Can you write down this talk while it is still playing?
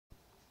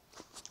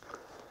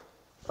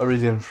A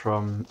reading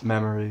from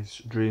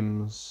Memories,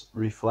 Dreams,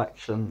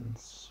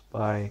 Reflections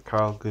by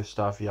Carl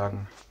Gustav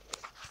Jung.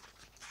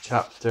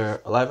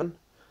 Chapter 11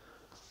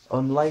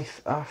 On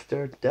Life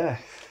After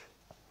Death.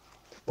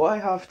 What I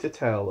have to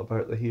tell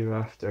about the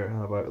hereafter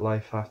and about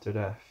life after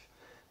death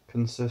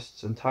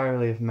consists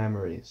entirely of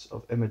memories,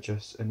 of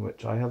images in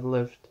which I have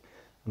lived,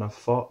 and of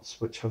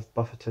thoughts which have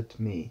buffeted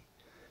me.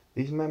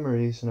 These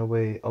memories in a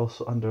way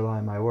also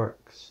underlie my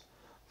works,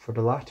 for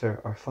the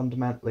latter are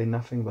fundamentally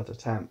nothing but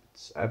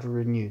attempts, ever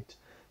renewed,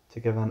 to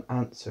give an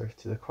answer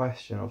to the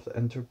question of the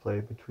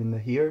interplay between the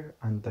here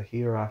and the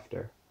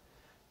hereafter.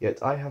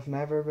 Yet I have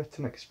never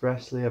written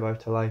expressly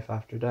about a life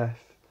after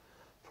death,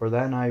 for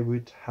then I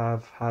would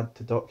have had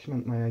to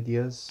document my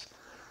ideas,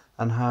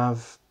 and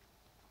have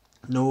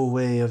no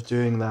way of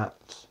doing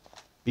that.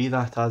 Be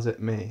that as it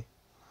may,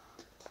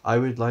 I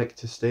would like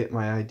to state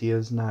my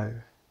ideas now.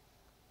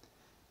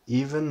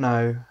 Even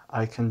now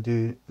I can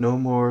do no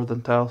more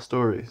than tell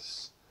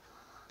stories,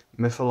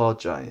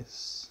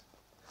 mythologize.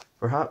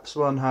 Perhaps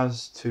one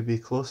has to be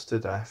close to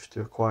death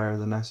to acquire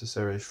the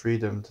necessary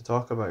freedom to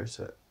talk about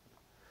it.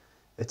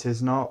 It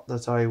is not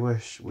that I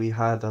wish we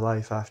had a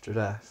life after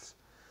death.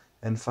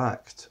 In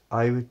fact,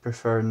 I would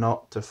prefer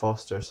not to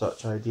foster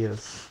such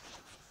ideas.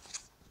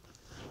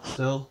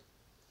 Still,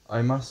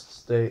 I must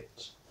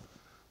state,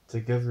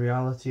 to give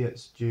reality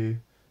its due,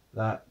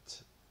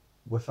 that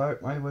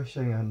without my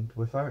wishing and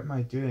without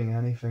my doing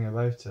anything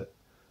about it,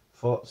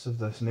 thoughts of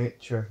this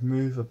nature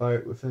move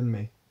about within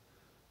me.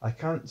 I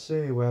can't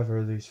say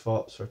whether these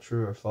thoughts are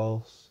true or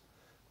false,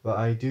 but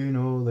I do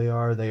know they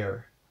are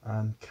there,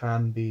 and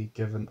can be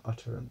given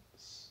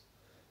utterance.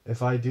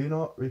 If I do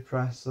not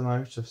repress them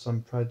out of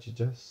some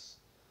prejudice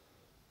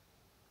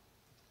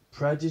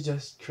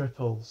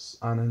cripples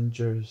and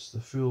injures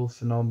the full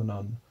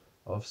phenomenon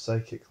of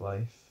psychic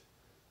life,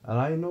 and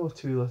I know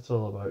too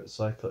little about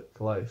psychic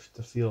life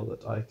to feel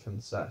that I can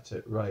set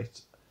it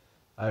right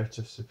out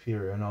of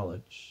superior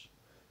knowledge.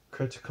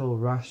 Critical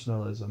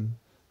rationalism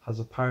has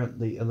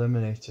apparently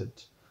eliminated,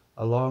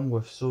 along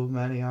with so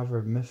many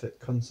other mythic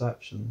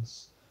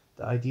conceptions,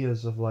 the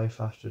ideas of life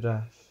after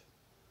death.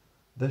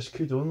 This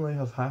could only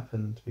have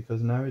happened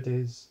because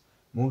nowadays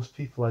most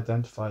people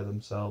identify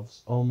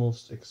themselves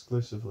almost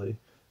exclusively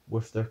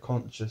with their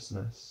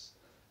consciousness,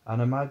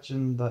 and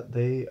imagine that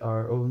they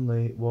are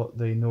only what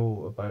they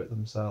know about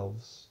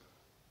themselves.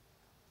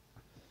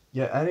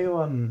 Yet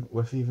anyone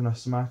with even a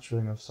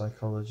smattering of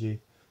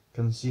psychology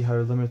can see how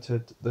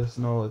limited this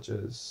knowledge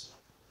is.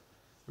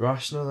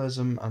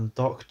 Rationalism and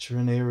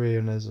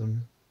doctrinarianism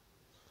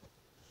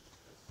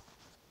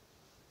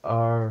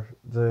are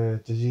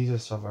the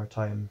diseases of our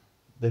time.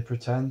 They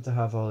pretend to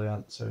have all the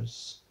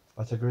answers,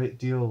 but a great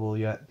deal will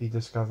yet be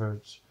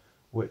discovered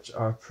which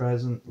our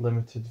present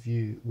limited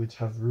view would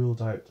have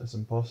ruled out as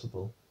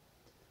impossible.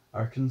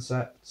 Our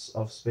concepts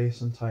of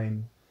space and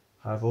time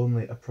have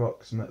only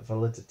approximate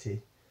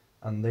validity,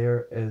 and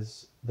there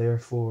is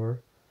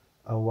therefore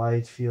a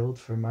wide field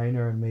for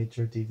minor and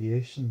major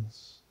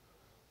deviations.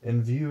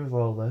 In view of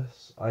all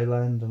this, I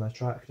lend an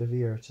attentive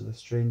ear to the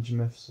strange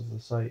myths of the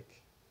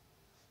psyche,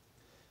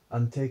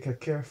 and take a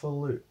careful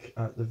look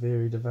at the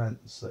varied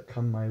events that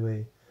come my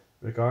way,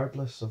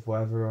 regardless of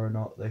whether or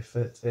not they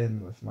fit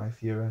in with my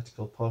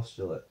theoretical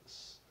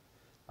postulates.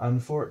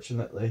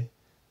 Unfortunately,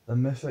 the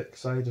mythic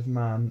side of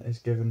man is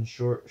given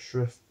short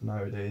shrift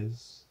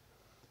nowadays.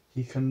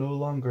 He can no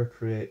longer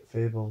create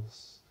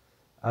fables.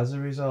 As a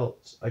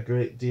result, a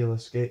great deal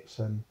escapes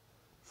him,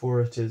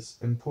 for it is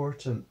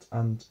important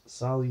and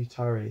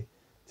salutary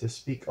to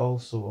speak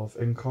also of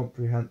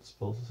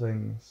incomprehensible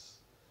things.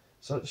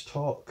 Such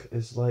talk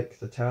is like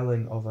the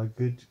telling of a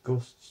good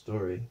ghost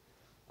story,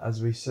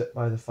 as we sit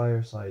by the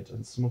fireside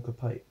and smoke a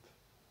pipe.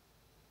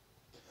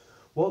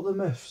 What the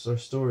myths or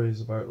stories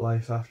about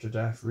life after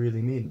death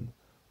really mean,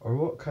 or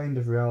what kind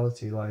of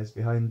reality lies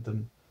behind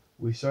them,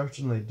 we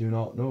certainly do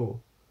not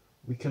know.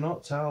 We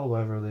cannot tell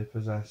whether they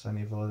possess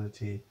any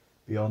validity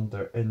beyond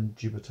their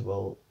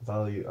indubitable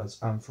value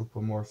as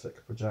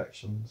anthropomorphic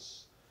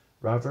projections.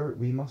 Rather,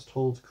 we must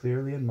hold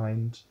clearly in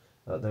mind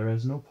that there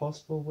is no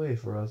possible way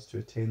for us to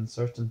attain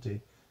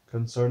certainty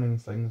concerning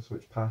things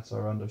which pass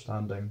our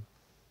understanding.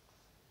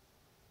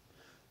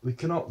 We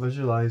cannot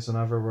visualize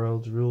another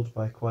world ruled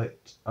by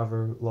quite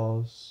other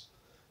laws,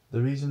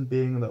 the reason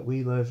being that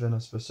we live in a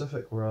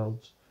specific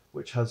world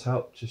which has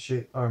helped to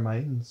shape our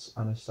minds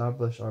and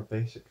establish our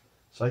basic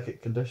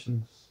psychic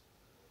conditions.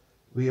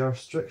 We are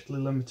strictly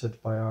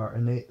limited by our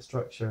innate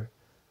structure,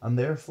 and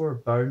therefore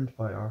bound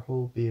by our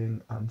whole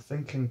being and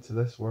thinking to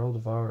this world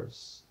of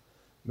ours.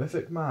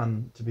 Mythic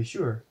man, to be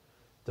sure,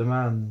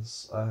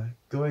 demands a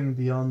going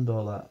beyond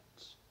all that,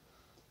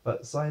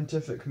 but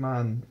scientific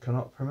man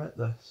cannot permit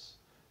this.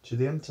 To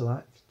the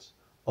intellect,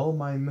 all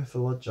my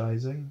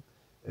mythologizing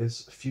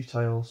is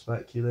futile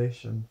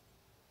speculation.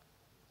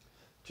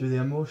 To the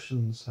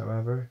emotions,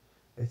 however,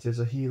 it is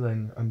a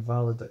healing and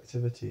valid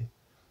activity.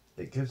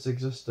 It gives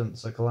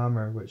existence a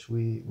glamour which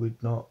we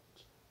would not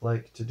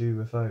like to do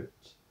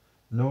without,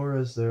 nor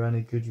is there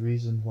any good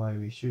reason why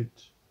we should.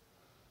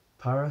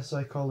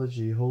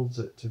 Parapsychology holds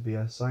it to be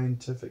a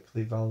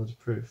scientifically valid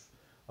proof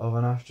of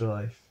an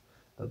afterlife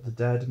that the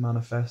dead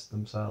manifest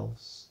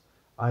themselves,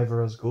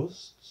 either as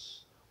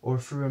ghosts or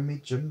through a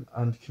medium,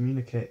 and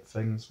communicate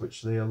things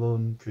which they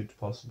alone could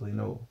possibly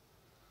know.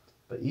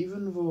 But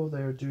even though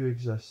there do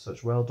exist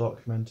such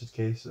well-documented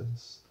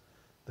cases,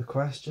 the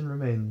question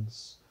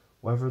remains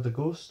whether the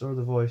ghost or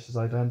the voice is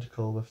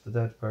identical with the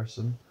dead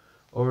person,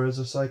 or is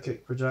a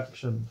psychic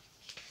projection,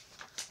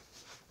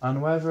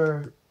 and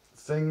whether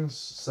things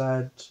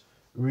said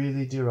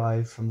really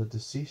derive from the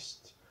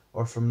deceased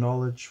or from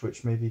knowledge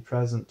which may be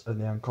present in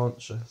the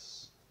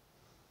unconscious.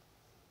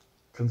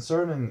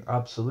 Concerning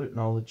absolute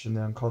knowledge in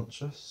the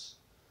unconscious,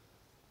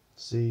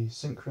 see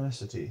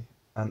synchronicity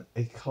and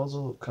a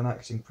causal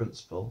connecting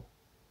principle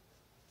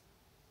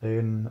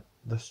in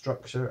the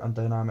structure and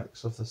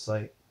dynamics of the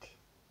psyche.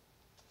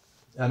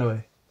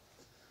 Anyway,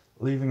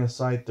 leaving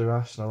aside the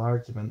rational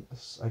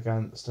arguments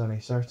against any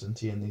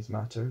certainty in these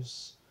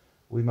matters,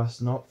 we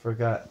must not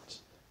forget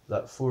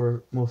that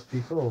for most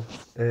people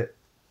it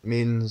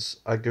means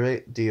a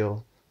great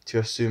deal to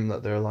assume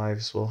that their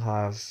lives will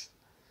have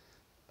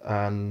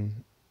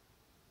an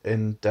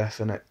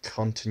indefinite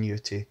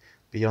continuity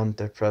beyond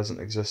their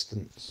present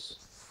existence.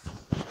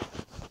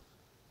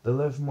 They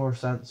live more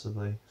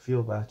sensibly,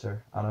 feel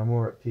better, and are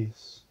more at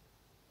peace.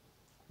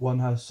 One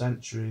has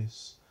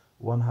centuries,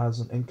 one has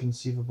an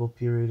inconceivable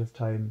period of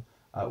time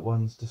at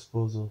one's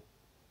disposal.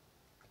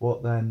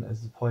 What then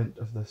is the point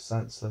of this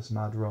senseless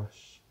mad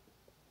rush?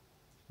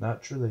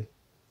 Naturally,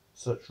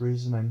 such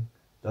reasoning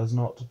does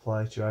not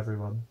apply to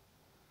everyone.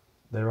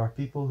 There are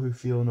people who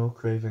feel no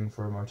craving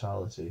for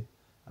immortality,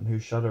 and who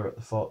shudder at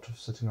the thought of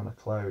sitting on a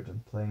cloud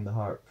and playing the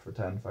harp for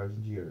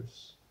 10,000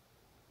 years.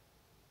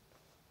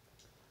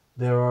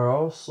 There are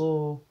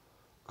also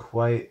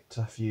quite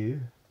a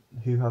few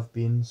who have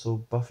been so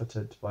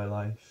buffeted by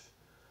life,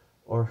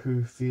 or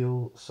who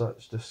feel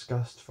such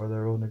disgust for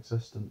their own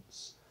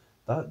existence,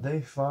 that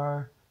they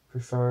far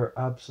prefer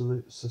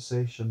absolute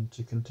cessation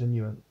to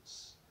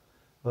continuance.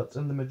 But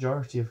in the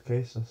majority of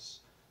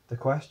cases, the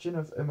question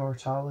of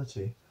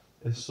immortality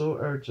is so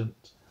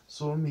urgent,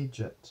 so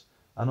immediate,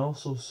 and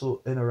also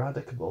so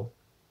ineradicable,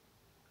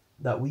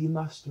 that we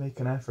must make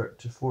an effort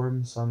to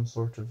form some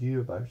sort of view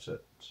about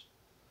it.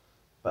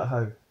 But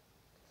how?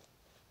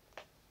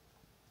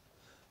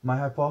 My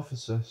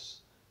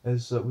hypothesis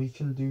is that we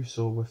can do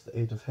so with the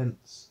aid of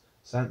hints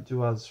sent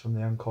to us from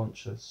the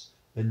unconscious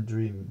in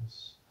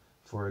dreams,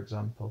 for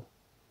example.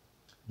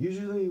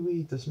 Usually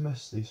we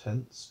dismiss these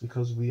hints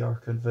because we are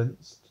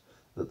convinced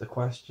that the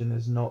question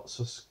is not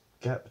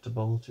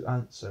susceptible to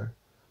answer.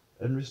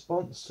 In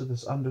response to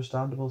this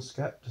understandable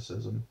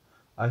skepticism,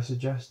 I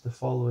suggest the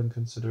following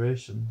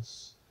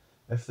considerations.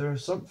 If there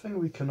is something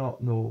we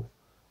cannot know,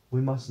 we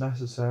must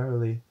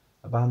necessarily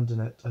abandon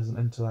it as an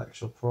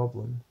intellectual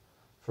problem.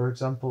 For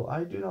example,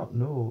 I do not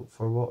know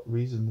for what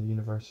reason the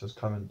universe has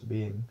come into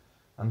being,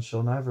 and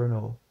shall never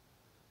know.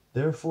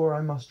 Therefore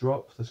I must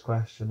drop this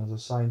question as a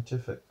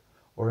scientific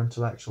or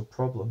intellectual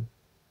problem.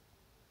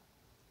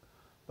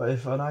 But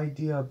if an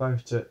idea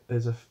about it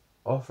is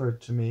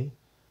offered to me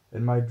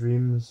in my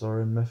dreams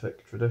or in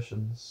mythic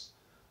traditions,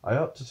 I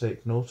ought to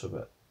take note of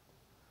it.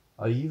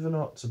 I even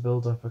ought to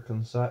build up a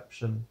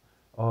conception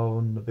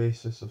on the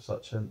basis of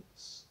such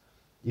hints,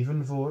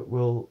 even though it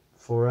will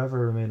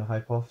forever remain a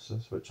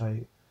hypothesis which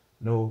I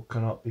know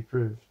cannot be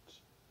proved.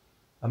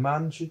 A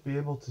man should be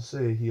able to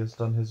say he has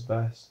done his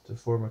best to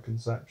form a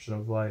conception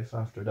of life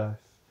after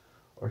death,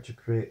 or to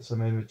create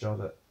some image of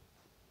it,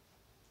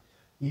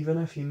 even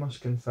if he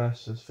must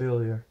confess his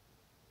failure.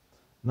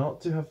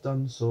 Not to have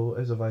done so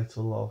is a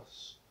vital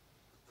loss,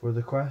 for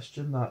the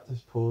question that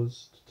is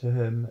posed to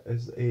him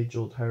is the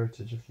age-old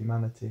heritage of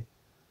humanity,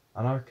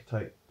 an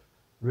archetype,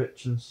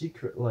 rich in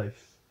secret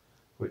life,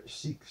 which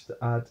seeks to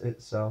add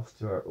itself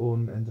to our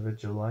own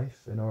individual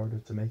life in order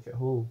to make it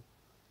whole.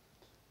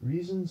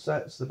 Reason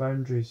sets the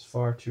boundaries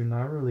far too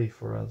narrowly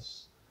for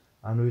us,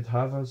 and would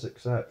have us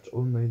accept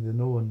only the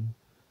known,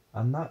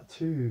 and that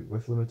too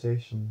with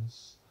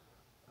limitations,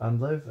 and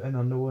live in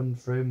a known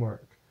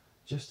framework,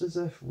 just as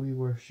if we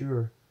were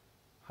sure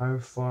how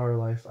far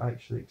life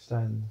actually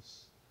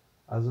extends.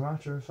 As a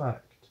matter of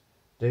fact,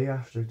 day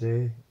after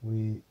day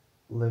we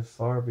live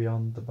far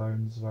beyond the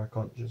bounds of our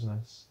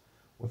consciousness,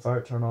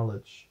 without our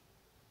knowledge.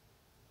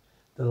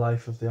 The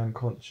life of the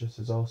unconscious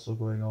is also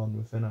going on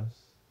within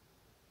us.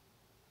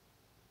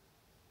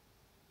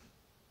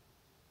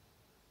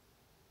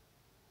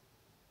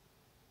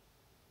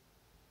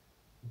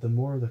 The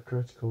more the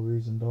critical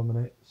reason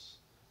dominates,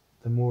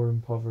 the more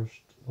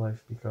impoverished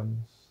life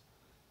becomes.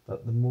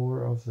 That the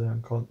more of the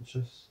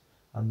unconscious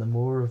and the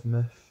more of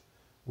myth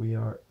we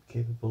are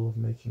capable of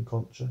making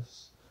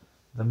conscious,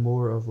 the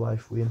more of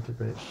life we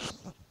integrate.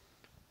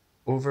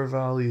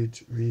 Overvalued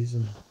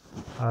reason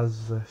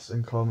has this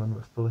in common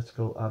with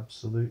political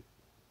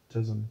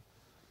absolutism.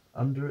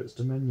 Under its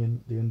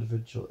dominion, the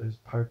individual is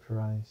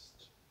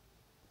pauperized.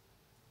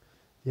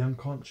 The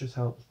unconscious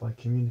helps by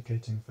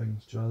communicating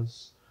things to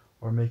us,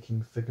 or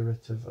making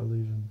figurative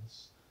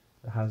allusions.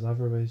 It has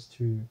other ways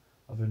too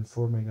of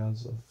informing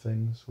us of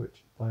things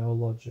which, by all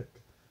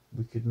logic,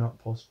 we could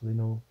not possibly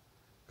know.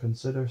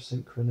 Consider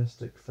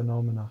synchronistic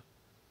phenomena,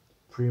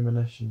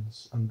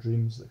 premonitions, and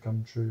dreams that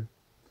come true.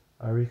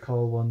 I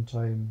recall one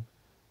time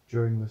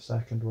during the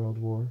Second World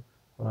War,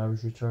 when I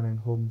was returning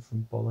home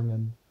from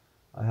Bollingen.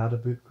 I had a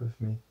book with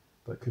me,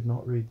 but could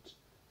not read,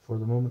 for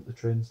the moment the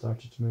train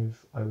started to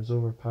move, I was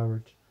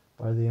overpowered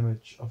by the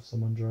image of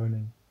someone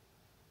drowning.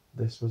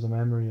 This was a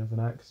memory of an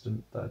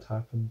accident that had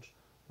happened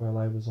while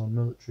I was on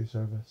military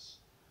service.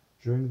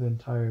 During the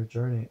entire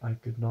journey I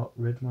could not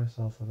rid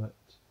myself of it.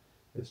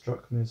 It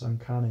struck me as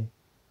uncanny,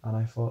 and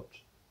I thought,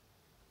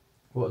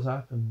 what has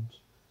happened?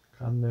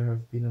 Can there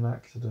have been an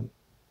accident?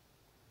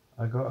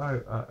 I got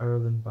out at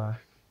Erlenbach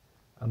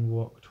and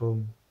walked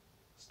home,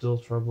 still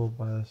troubled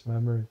by this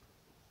memory.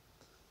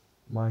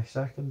 My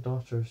second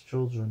daughter's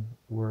children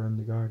were in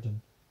the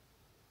garden.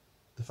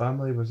 The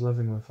family was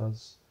living with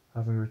us,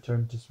 having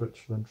returned to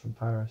Switzerland from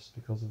Paris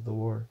because of the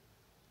war.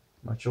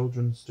 My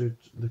children stood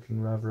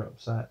looking rather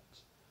upset,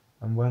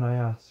 and when I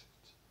asked,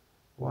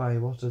 "Why,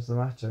 what is the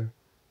matter?"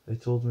 they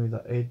told me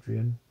that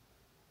Adrian,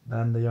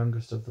 then the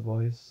youngest of the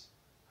boys,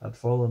 had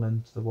fallen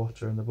into the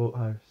water in the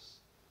boathouse.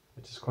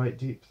 It is quite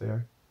deep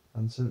there,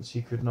 and since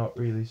he could not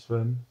really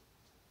swim,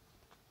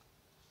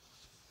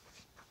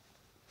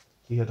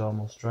 he had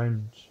almost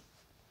drowned.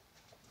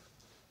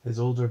 His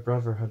older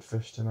brother had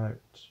fished him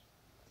out.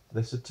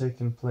 This had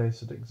taken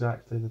place at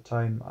exactly the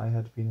time I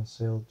had been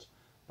assailed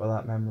by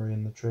that memory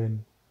in the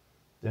train.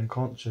 The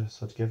unconscious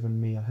had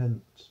given me a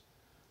hint.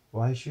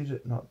 Why should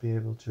it not be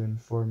able to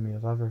inform me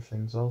of other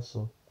things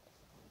also?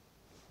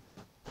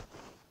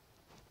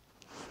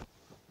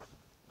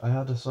 I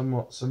had a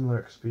somewhat similar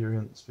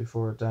experience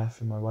before a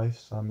death in my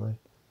wife's family.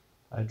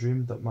 I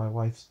dreamed that my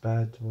wife's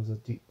bed was a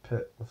deep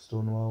pit with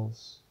stone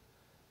walls.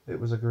 It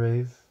was a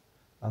grave,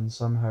 and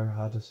somehow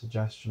had a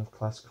suggestion of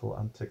classical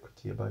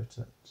antiquity about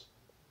it.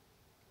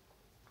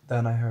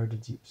 Then I heard a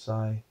deep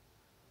sigh,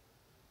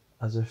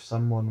 as if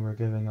someone were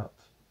giving up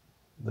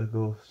the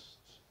ghost.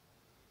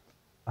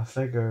 A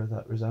figure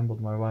that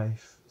resembled my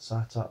wife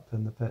sat up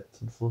in the pit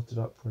and floated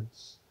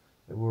upwards.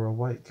 It wore a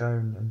white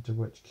gown into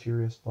which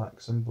curious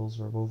black symbols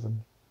were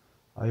woven.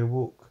 I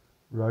awoke,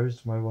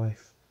 roused my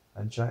wife,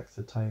 and checked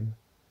the time.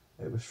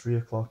 It was 3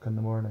 o'clock in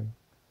the morning.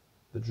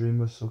 The dream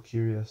was so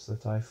curious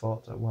that I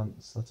thought at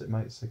once that it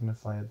might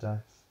signify a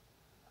death.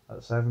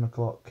 At 7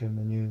 o'clock came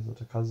the news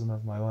that a cousin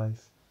of my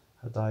wife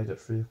had died at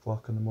 3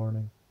 o'clock in the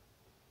morning.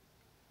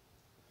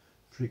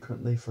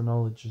 Frequently for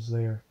knowledge is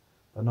there,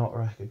 but not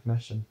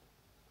recognition.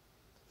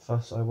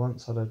 Thus I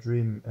once had a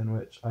dream in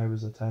which I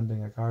was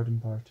attending a garden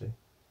party.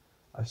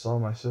 I saw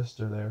my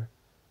sister there,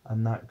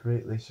 and that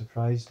greatly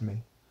surprised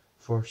me,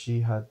 for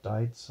she had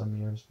died some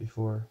years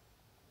before.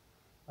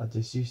 A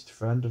deceased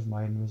friend of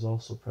mine was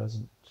also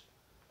present.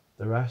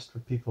 The rest were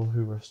people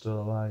who were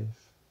still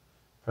alive.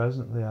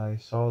 Presently I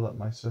saw that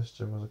my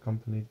sister was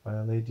accompanied by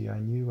a lady I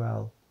knew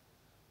well.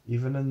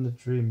 Even in the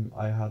dream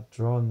I had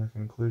drawn the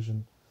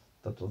conclusion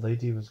that the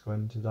lady was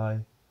going to die.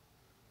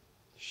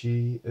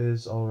 She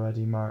is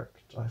already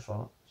marked, I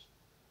thought.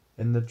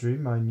 In the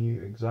dream I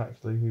knew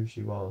exactly who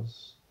she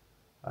was.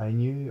 I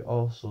knew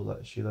also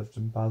that she lived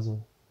in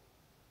Basel.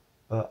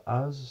 But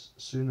as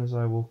soon as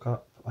I woke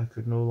up, I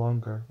could no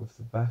longer, with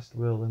the best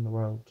will in the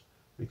world,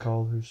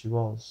 recall who she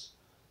was,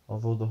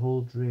 although the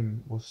whole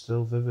dream was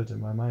still vivid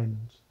in my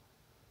mind.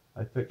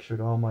 I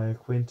pictured all my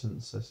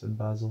acquaintances in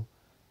Basel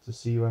to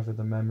see whether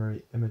the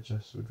memory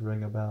images would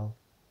ring a bell.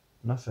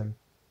 Nothing.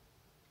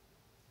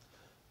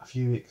 A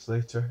few weeks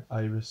later,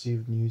 I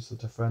received news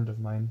that a friend of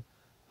mine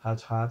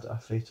had had a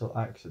fatal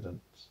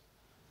accident.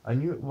 I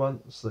knew at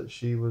once that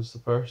she was the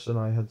person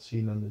I had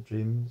seen in the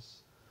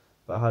dreams,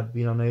 but had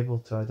been unable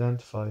to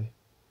identify.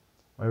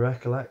 My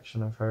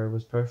recollection of her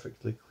was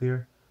perfectly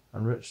clear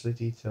and richly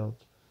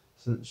detailed,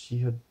 since she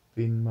had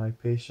been my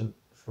patient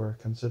for a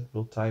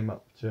considerable time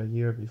up to a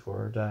year before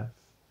her death.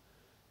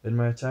 In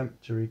my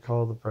attempt to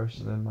recall the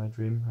person in my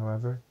dream,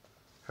 however,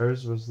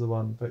 hers was the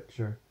one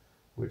picture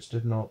which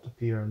did not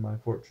appear in my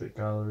portrait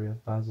gallery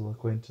of Basel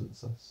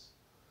acquaintances,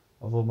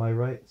 although by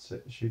rights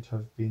it should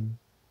have been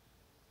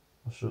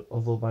one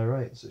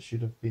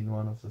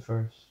of the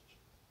first.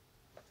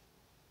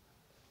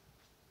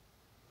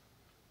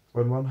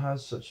 When one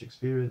has such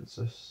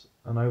experiences,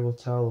 and I will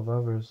tell of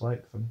others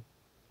like them,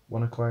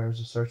 one acquires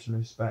a certain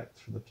respect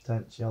for the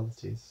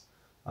potentialities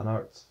and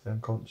arts of the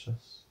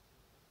unconscious.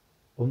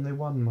 Only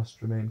one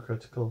must remain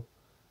critical,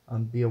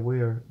 and be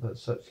aware that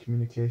such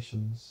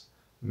communications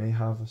may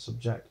have a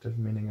subjective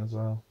meaning as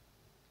well.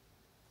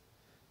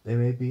 They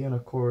may be in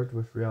accord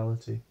with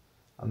reality,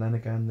 and then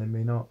again they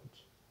may not.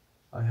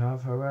 I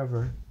have,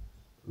 however,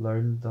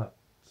 learned that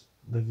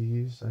the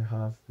views I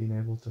have been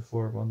able to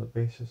form on the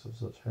basis of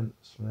such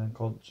hints from the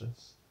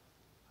unconscious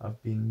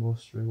have been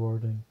most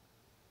rewarding.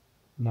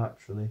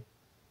 Naturally,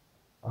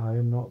 I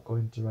am not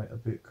going to write a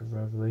book of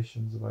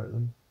revelations about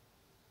them,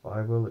 but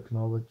I will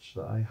acknowledge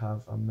that I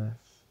have a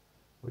myth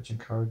which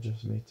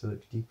encourages me to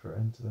look deeper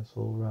into this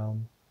whole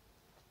realm.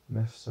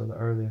 Myths are the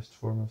earliest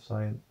form of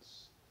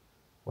science.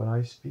 When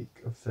I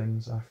speak of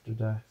things after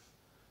death,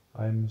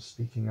 I am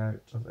speaking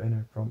out of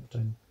inner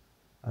prompting,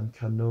 and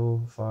can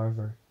go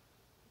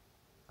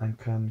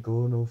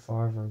no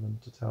farther than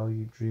to tell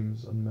you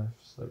dreams and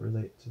myths that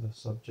relate to this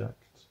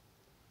subject.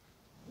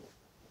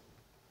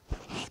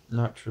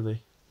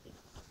 Naturally,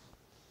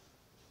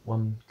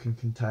 one can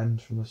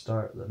contend from the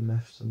start that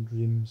myths and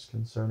dreams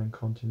concerning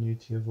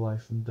continuity of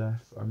life and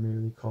death are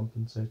merely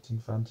compensating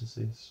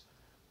fantasies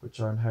which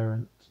are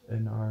inherent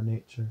in our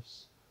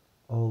natures.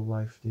 All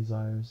life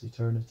desires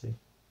eternity.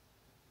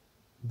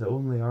 The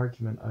only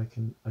argument I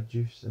can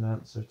adduce in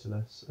answer to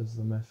this is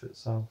the myth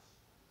itself.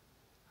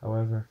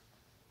 However,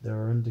 there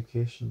are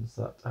indications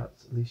that at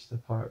least a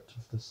part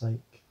of the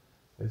psyche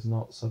is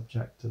not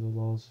subject to the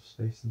laws of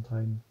space and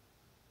time.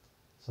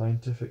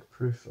 Scientific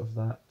proof of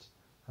that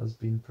has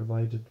been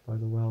provided by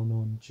the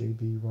well-known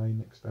J.B.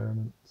 Rhine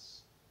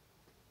experiments.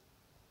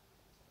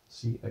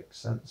 See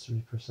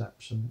Exsensory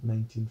Perception,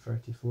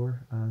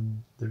 1934,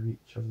 and The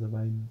Reach of the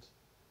Mind,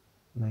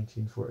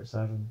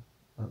 1947.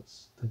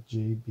 That's the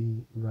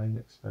J.B. Rhine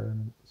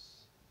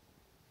experiments.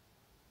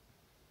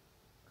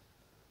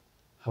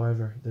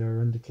 However, there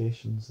are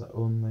indications that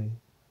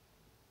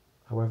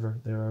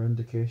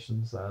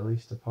at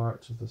least a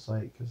part of the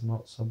psyche is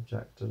not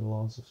subject to the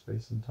laws of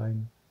space and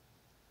time.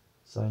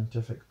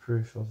 Scientific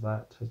proof of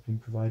that has been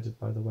provided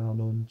by the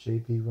well-known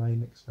J.B.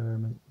 Rhine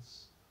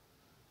experiments,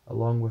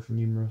 along with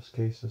numerous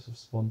cases of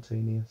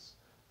spontaneous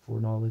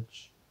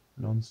foreknowledge,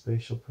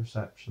 non-spatial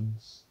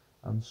perceptions,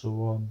 and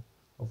so on,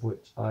 of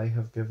which I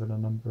have given a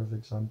number of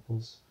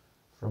examples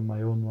from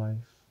my own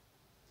life.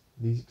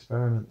 These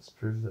experiments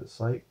prove that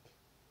psyche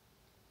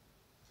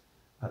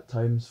at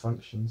times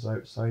functions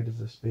outside of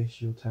the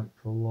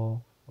spatio-temporal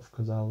law of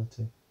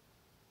causality.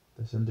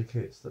 This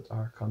indicates that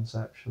our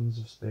conceptions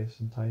of space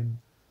and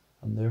time,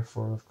 and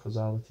therefore of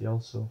causality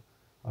also,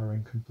 are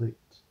incomplete.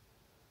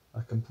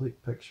 A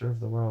complete picture of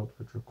the world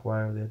would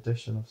require the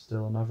addition of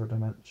still another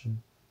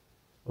dimension.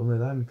 Only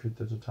then could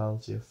the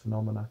totality of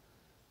phenomena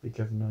be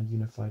given a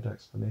unified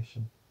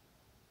explanation.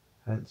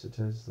 Hence it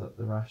is that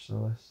the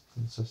rationalists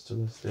insist to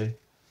this day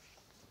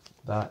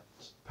that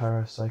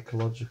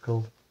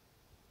parapsychological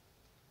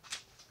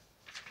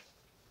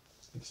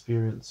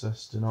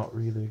experiences do not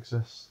really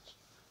exist,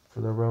 for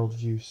their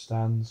worldview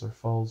stands or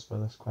falls by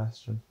this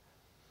question.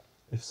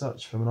 If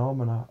such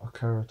phenomena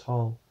occur at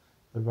all,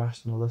 the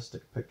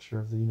rationalistic picture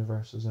of the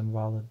universe is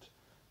invalid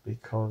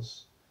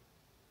because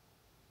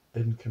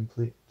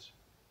incomplete.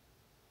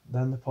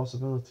 Then the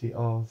possibility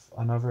of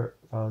another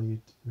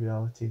valued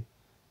reality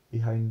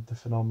behind the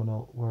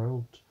phenomenal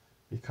world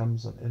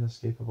becomes an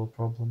inescapable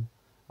problem,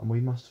 and we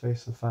must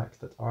face the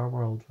fact that our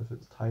world, with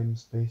its time,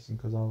 space,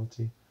 and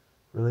causality,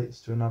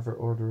 relates to another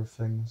order of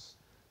things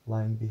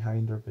lying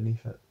behind or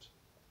beneath it,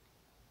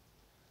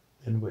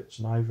 in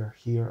which neither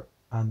here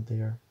and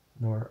there,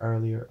 nor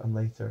earlier and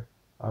later,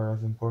 are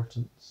of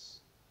importance.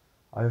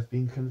 I have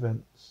been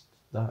convinced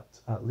that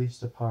at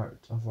least a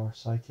part of our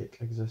psychic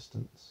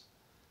existence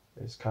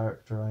is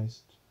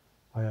characterized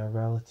by a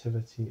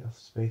relativity of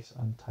space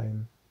and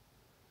time.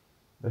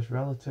 This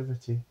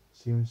relativity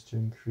seems to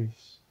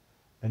increase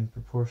in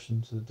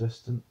proportion to the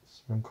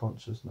distance from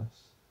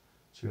consciousness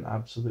to an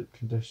absolute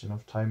condition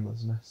of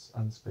timelessness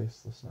and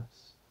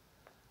spacelessness.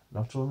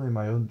 Not only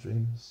my own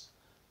dreams,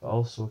 but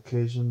also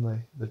occasionally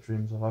the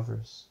dreams of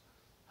others,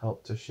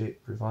 help to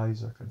shape,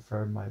 revise, or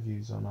confirm my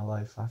views on a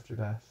life after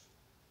death.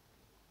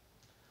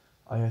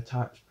 I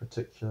attach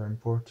particular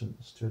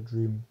importance to a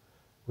dream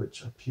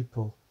which a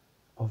pupil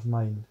of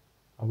mine,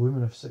 a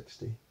woman of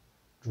 60,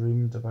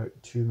 dreamed about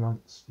 2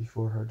 months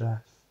before her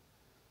death.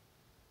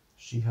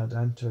 She had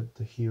entered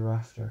the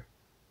hereafter.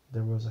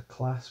 There was a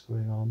class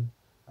going on,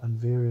 and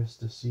various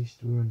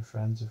deceased women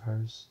friends of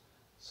hers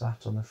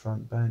sat on the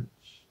front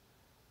bench.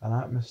 An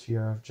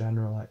atmosphere of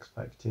general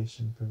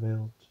expectation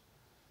prevailed.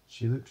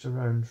 She looked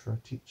around for a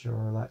teacher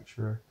or a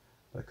lecturer,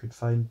 but could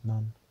find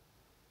none.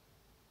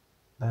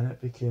 Then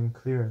it became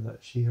clear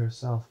that she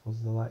herself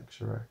was the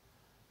lecturer,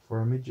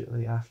 for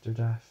immediately after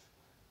death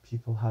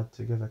people had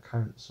to give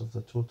accounts of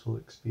the total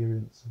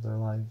experience of their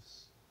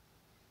lives.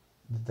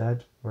 The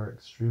dead were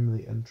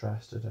extremely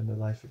interested in the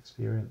life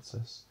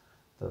experiences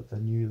that the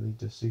newly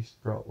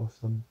deceased brought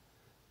with them,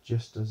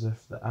 just as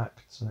if the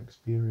acts and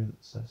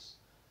experiences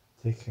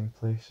taking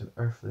place in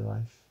earthly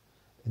life,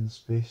 in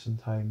space and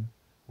time,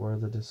 were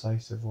the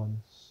decisive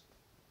ones.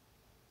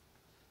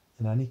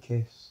 In any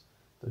case,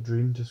 the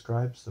dream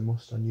describes the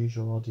most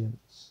unusual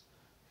audience,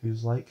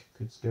 whose like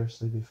could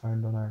scarcely be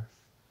found on earth,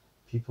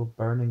 people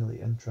burningly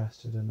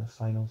interested in the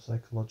final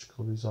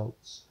psychological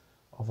results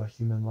of a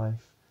human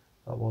life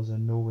that was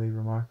in no way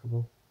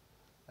remarkable,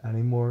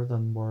 any more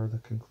than were the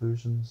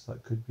conclusions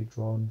that could be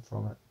drawn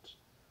from it.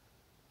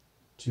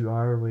 To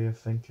our way of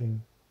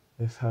thinking,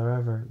 if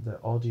however the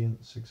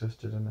audience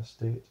existed in a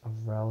state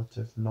of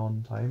relative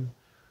non-time,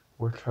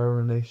 where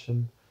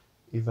termination,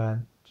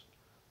 event,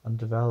 and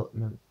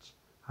development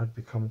had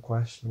become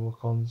questionable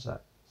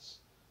concepts,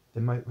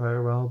 they might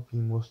very well be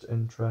most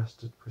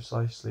interested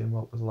precisely in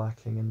what was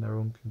lacking in their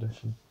own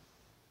condition.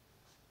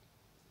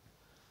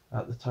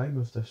 At the time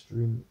of this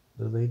dream,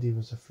 the lady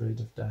was afraid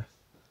of death,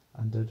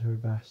 and did her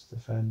best to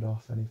fend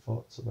off any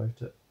thoughts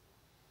about it.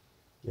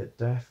 Yet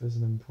death is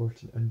an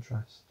important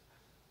interest,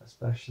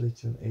 especially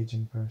to an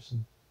aging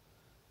person.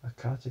 A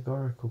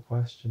categorical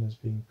question is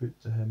being put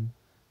to him,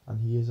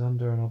 and he is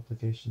under an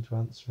obligation to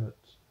answer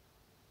it.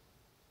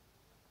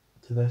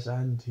 To this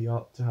end, he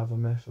ought to have a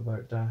myth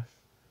about death,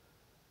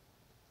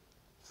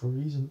 for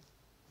reason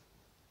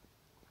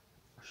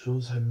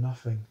shows him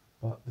nothing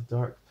but the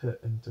dark pit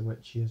into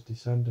which he is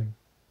descending.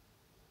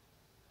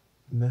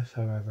 Myth,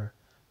 however,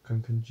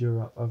 can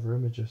conjure up other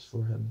images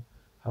for him,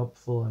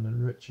 helpful and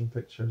enriching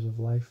pictures of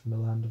life in the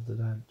land of the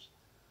dead.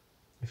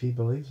 If he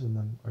believes in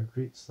them, or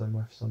greets them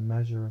with some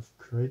measure of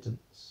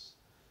credence,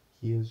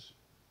 he is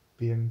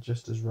being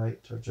just as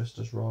right or just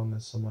as wrong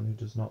as someone who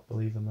does not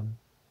believe in them.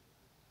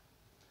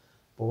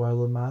 But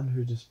while the man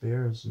who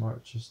despairs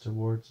marches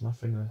towards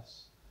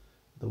nothingness,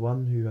 the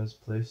one who has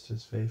placed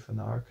his faith in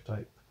the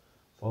archetype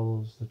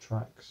follows the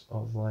tracks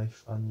of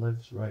life and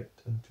lives right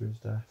into his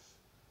death.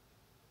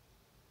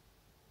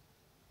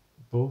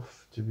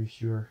 Both, to be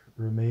sure,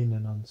 remain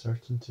in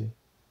uncertainty,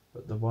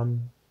 but the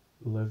one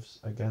lives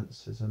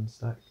against his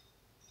instincts,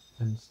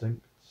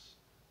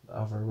 the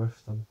other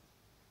with them.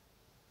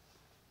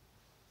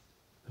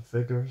 The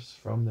figures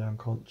from the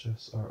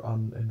unconscious are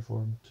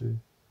uninformed too,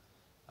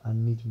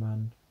 and need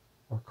man,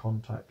 or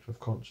contact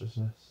with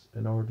consciousness,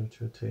 in order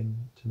to attain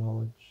to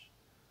knowledge.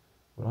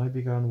 When I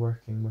began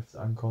working with the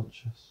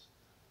unconscious,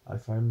 I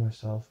found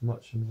myself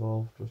much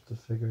involved with the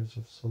figures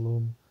of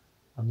Salome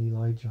and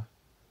Elijah.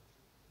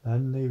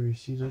 Then they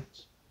receded,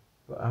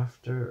 but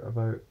after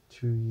about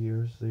 2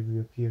 years they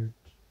reappeared.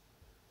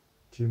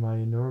 To my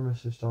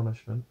enormous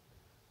astonishment,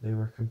 they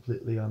were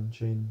completely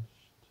unchanged.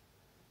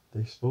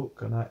 They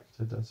spoke and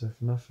acted as if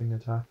nothing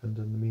had happened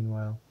in the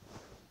meanwhile.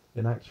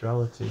 In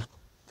actuality,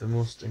 the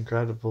most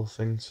incredible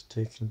things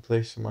had taken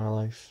place in my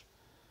life.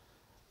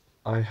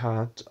 I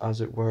had,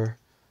 as it were,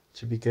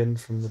 to begin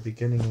from the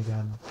beginning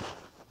again,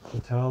 to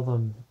tell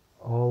them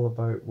all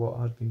about what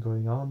had been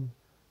going on,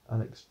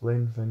 and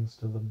explain things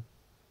to them.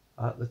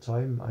 At the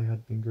time I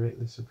had been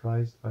greatly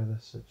surprised by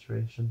this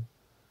situation.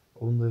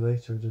 Only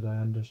later did I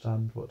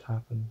understand what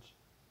happened.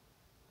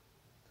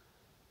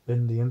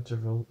 In the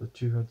interval, the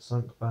two had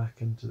sunk back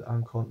into the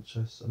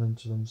unconscious and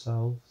into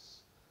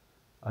themselves.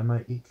 I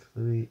might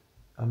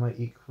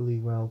equally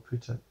well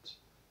put it,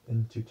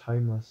 into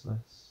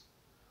timelessness.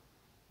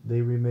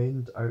 They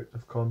remained out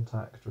of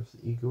contact with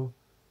the ego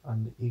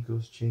and the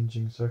ego's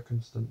changing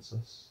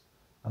circumstances,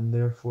 and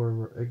therefore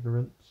were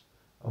ignorant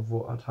of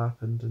what had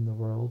happened in the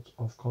world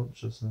of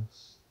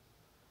consciousness.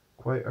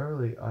 Quite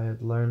early I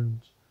had learned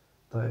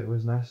that it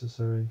was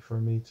necessary for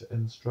me to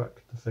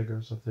instruct the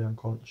figures of the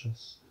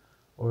unconscious,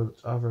 or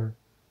that other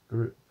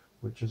group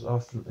which is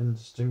often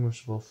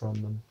indistinguishable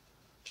from them,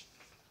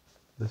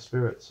 the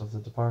spirits of the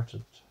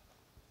departed.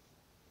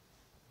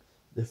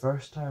 The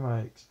first time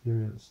I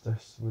experienced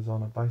this was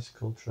on a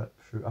bicycle trip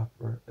through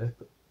Upper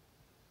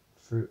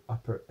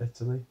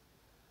Italy,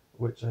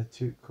 which I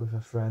took with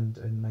a friend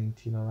in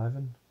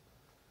 1911.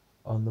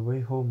 On the way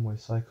home we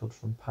cycled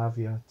from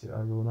Pavia to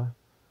Arona,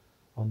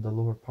 on the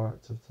lower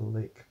part of the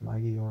Lake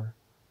Maggiore,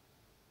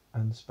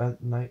 and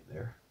spent the night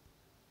there.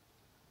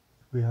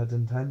 We had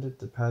intended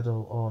to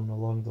pedal on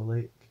along the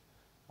lake,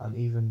 and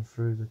even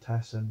through the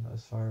Tessin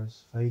as far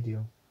as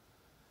Faidio,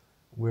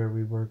 where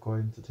we were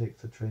going to take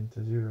the train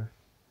to Zurich.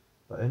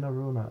 But in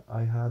Arona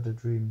I had a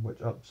dream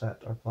which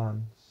upset our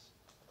plans.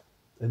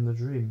 In the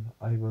dream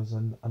I was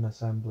in an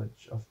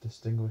assemblage of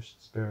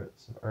distinguished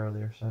spirits of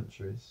earlier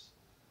centuries.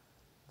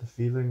 The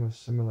feeling was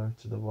similar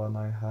to the one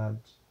I had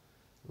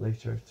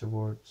later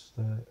towards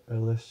the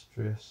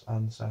illustrious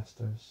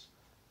ancestors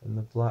in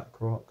the Black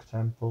Rock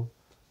Temple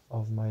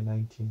of my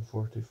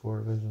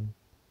 1944 vision.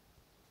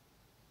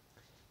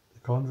 The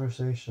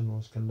conversation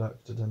was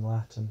conducted in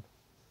Latin.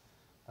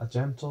 A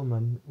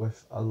gentleman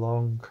with a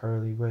long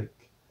curly wig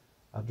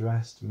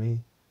addressed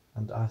me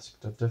and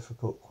asked a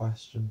difficult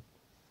question,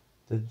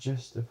 the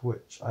gist of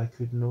which I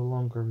could no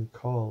longer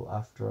recall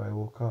after I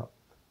woke up.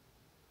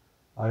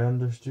 I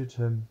understood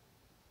him,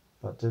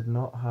 but did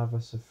not have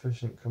a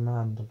sufficient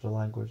command of the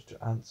language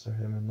to answer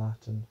him in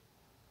Latin.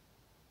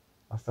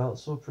 I felt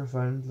so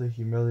profoundly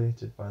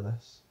humiliated by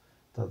this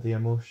that the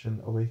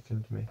emotion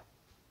awakened me.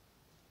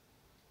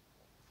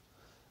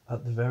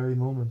 At the very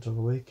moment of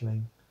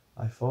awakening,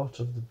 I thought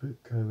of the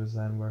book I was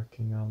then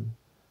working on,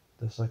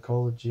 The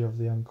Psychology of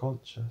the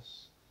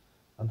Unconscious,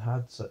 and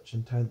had such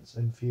intense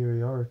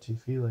inferiority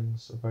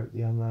feelings about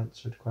the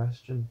unanswered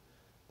question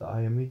that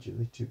I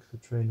immediately took the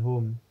train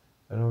home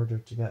in order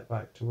to get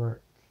back to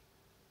work.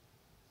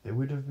 It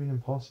would have been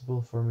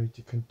impossible for me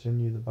to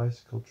continue the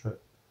bicycle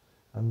trip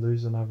and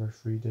lose another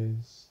 3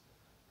 days.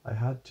 I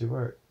had to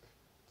work,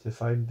 to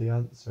find the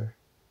answer.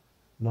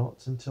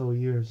 Not until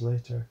years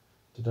later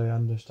did I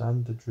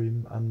understand the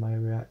dream and my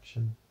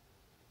reaction.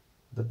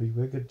 The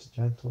bewigged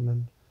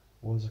gentleman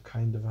was a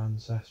kind of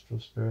ancestral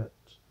spirit,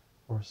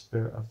 or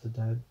spirit of the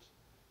dead,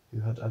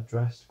 who had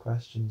addressed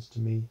questions to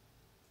me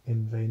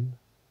in vain.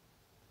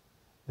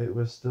 It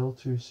was still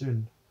too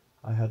soon.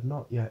 I had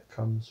not yet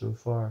come so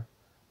far,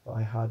 but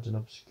I had an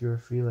obscure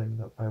feeling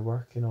that by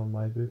working on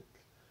my book,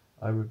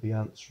 I would be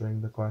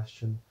answering the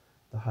question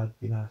that had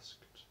been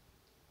asked.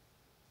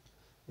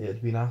 It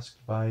had been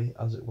asked by,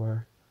 as it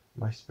were,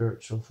 my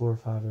spiritual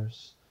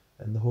forefathers,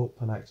 in the hope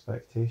and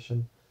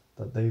expectation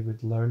that they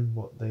would learn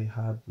what they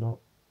had not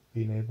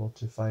been able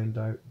to find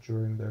out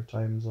during their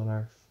times on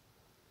earth.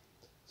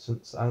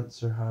 Since the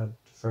answer had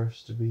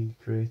first to be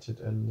created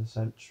in the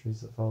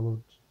centuries that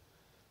followed,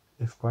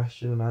 if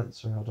question and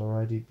answer had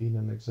already been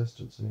in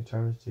existence in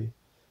eternity,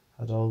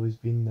 had always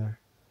been there,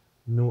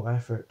 no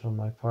effort on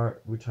my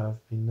part would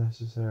have been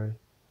necessary,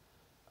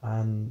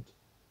 and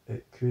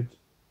it could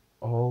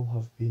all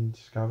have been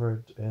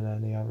discovered in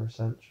any other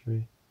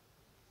century.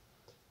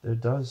 There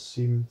does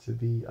seem to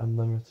be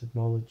unlimited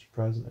knowledge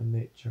present in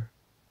nature,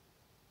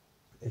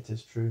 it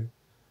is true,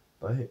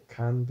 but it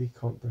can be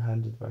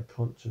comprehended by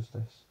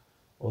consciousness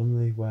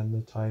only when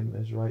the time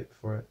is ripe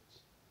for it.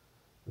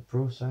 The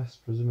process,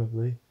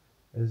 presumably,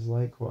 is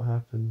like what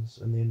happens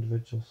in the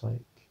individual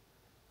psyche.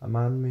 A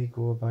man may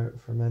go about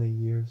for many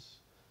years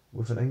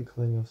with an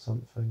inkling of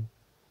something,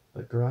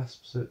 but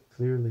grasps it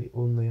clearly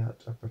only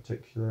at a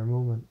particular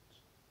moment.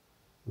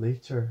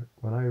 Later,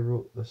 when I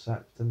wrote the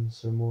Septem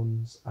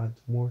Sermons ad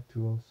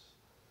Mortuos,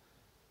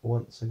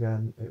 once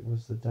again it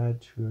was the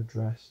dead who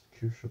addressed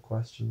crucial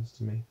questions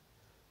to me.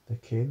 They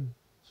came,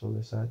 so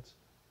they said,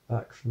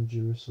 back from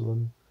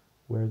Jerusalem,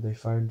 where they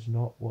found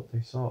not what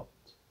they sought.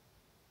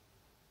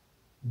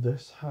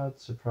 This had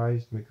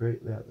surprised me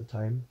greatly at the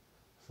time,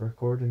 for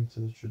according to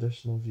the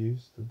traditional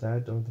views, the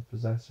dead are the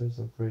possessors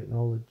of great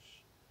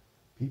knowledge.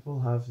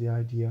 People have the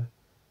idea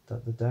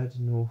that the dead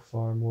know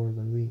far more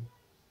than we.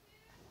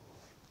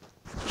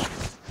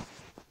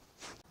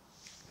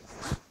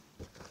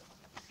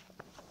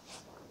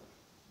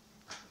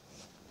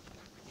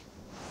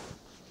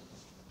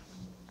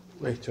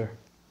 Later,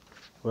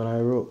 when I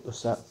wrote the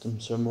Septem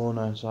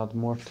Sermones ad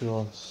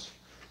Mortuos,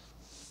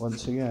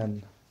 once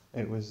again,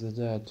 it was the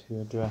dead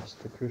who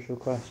addressed the crucial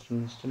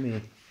questions to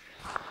me.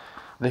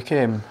 They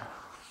came,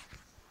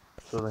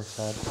 so they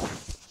said,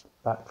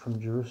 back from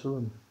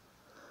Jerusalem,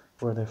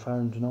 where they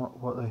found not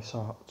what they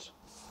sought.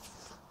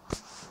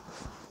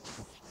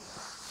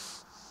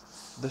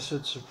 This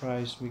had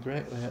surprised me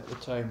greatly at the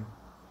time,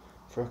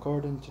 for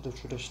according to the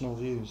traditional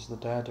views, the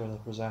dead are the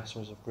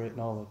possessors of great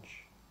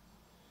knowledge.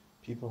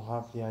 People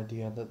have the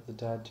idea that the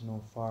dead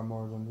know far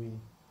more than we,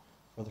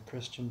 for the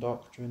Christian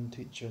doctrine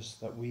teaches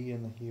that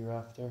in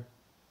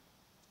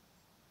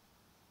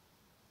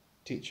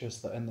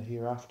the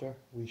hereafter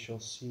we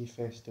shall see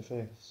face to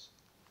face.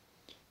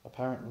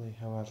 Apparently,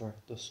 however,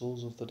 the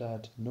souls of the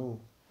dead know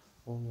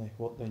only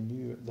what they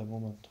knew at the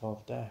moment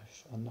of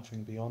death, and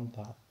nothing beyond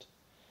that.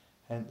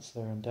 Hence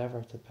their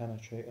endeavour to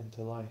penetrate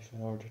into life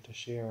in order to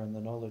share in the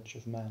knowledge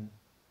of men.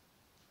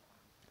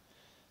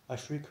 I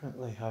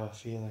frequently have a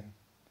feeling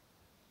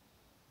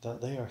that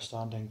they are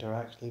standing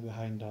directly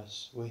behind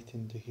us,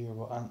 waiting to hear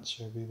what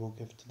answer we will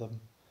give to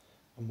them,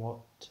 and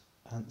what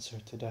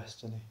answer to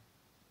destiny.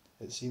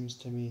 It seems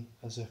to me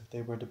as if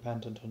they were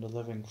dependent on the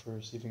living for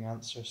receiving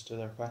answers to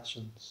their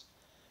questions,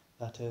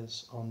 that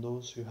is, on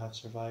those who have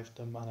survived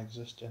them and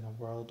exist in a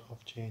world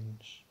of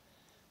change,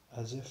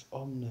 as if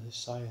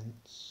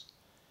omniscience,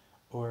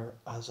 or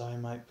as I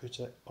might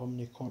put it,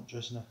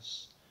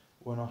 omniconsciousness,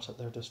 were not at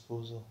their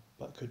disposal,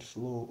 but could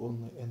flow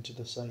only into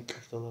the psyche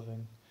of the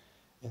living,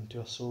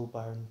 into a soul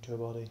bound to a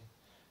body.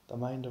 The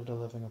mind of the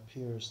living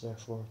appears,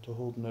 therefore, to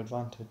hold an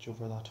advantage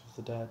over that of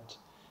the dead,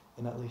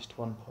 in at least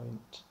one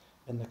point,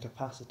 in the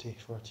capacity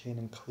for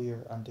attaining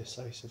clear and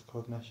decisive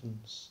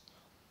cognitions.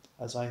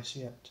 As I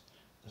see it,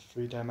 the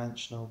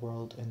three-dimensional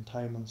world in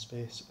time and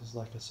space is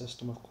like a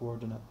system of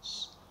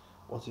coordinates.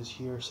 What is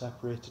here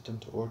separated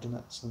into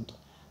ordinates and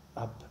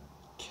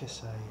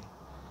abscissae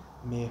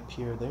may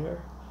appear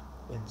there,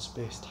 in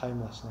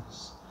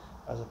space-timelessness,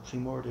 as a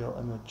primordial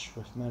image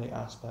with many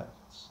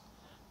aspects,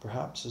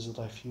 perhaps as a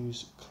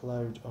diffuse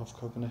cloud of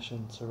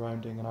cognition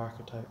surrounding an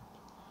archetype.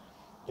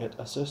 Yet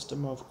a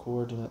system of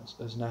coordinates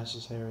is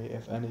necessary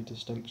if any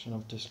distinction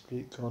of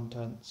discrete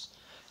contents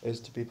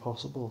is to be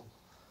possible.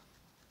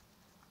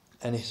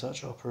 Any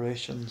such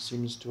operation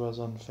seems to us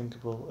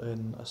unthinkable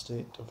in a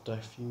state of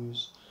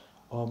diffuse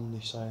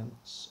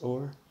omniscience,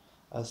 or,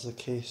 as the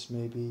case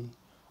may be,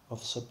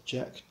 of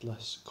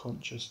subjectless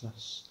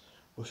consciousness,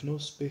 with no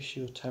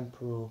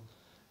spatio-temporal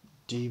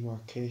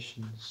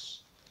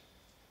demarcations.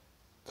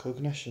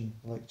 Cognition,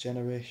 like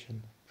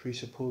generation,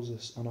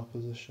 presupposes an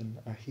opposition,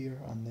 a here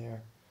and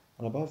there,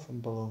 an above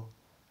and below,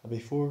 a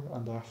before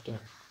and after.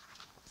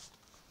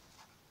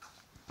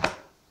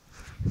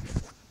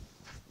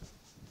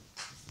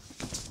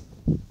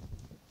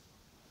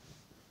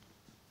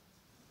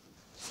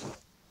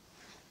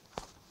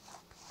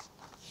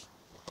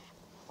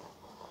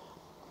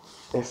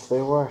 If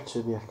there were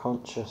to be a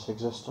conscious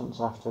existence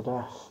after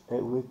death,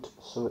 it would,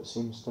 so it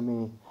seems to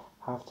me,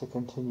 have to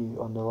continue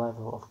on the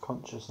level of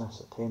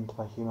consciousness attained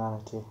by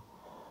humanity,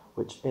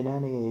 which in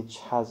any age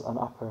has an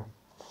upper,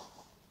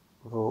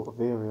 though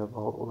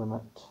variable,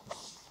 limit.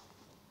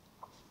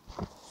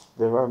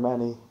 There are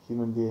many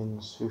human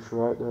beings who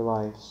throughout their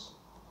lives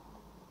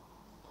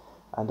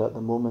and at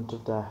the moment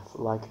of death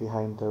lag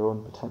behind their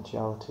own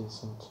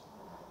potentialities and,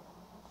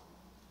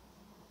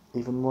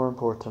 even more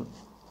important,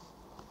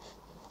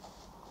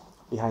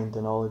 behind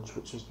the knowledge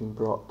which has been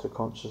brought to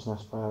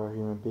consciousness by our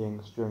human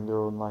beings during their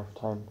own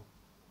lifetime.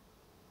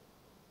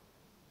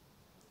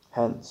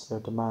 Hence their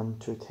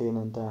demand to attain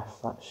in death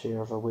that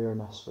share of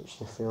awareness which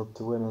they failed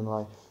to win in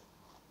life.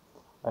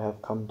 I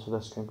have come to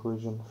this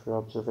conclusion through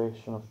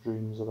observation of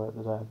dreams about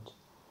the dead.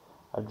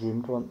 I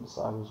dreamed once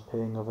that I was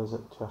paying a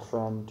visit to a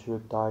friend who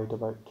had died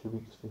about 2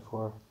 weeks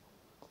before.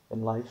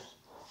 In life,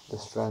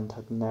 this friend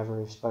had never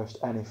espoused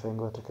anything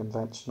but a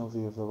conventional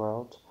view of the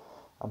world,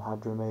 and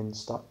had remained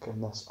stuck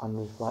in this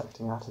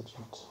unreflecting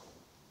attitude.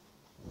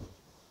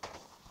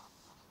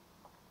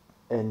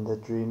 In the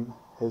dream,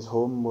 his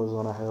home was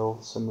on a hill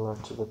similar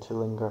to the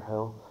Tillinger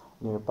Hill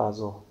near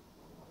Basel.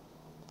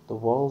 The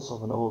walls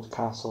of an old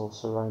castle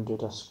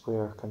surrounded a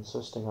square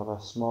consisting of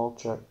a small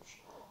church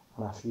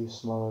and a few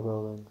smaller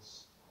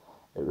buildings.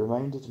 It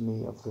reminded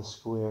me of the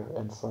square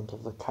in front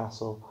of the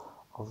castle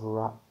of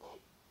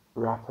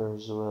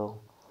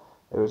Rapperswil.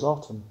 It was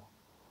autumn.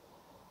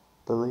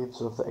 The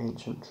leaves of the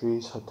ancient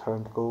trees had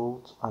turned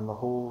gold, and the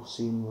whole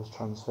scene was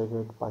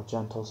transfigured by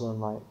gentle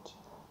sunlight.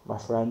 My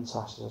friend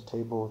sat at a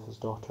table with his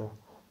daughter,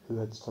 who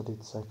had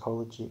studied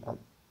psychology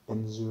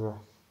in Zurich.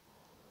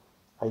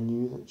 I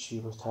knew that she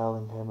was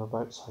telling him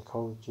about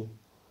psychology.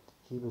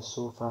 He was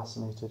so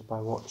fascinated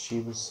by what she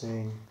was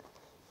saying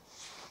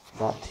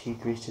that he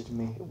greeted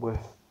me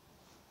with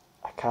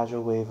a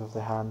casual wave of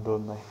the hand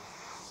only,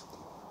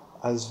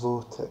 as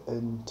though to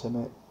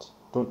intimate,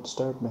 "Don't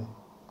disturb me."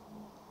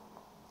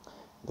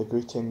 The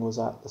greeting was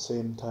at the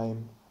same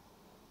time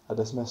a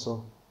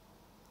dismissal.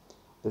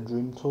 The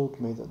dream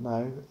told me that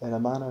now, in a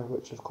manner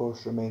which of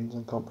course remains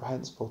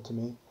incomprehensible to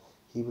me,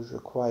 he was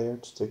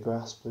required to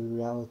grasp the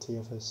reality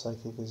of his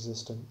psychic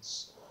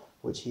existence,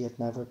 which he had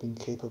never been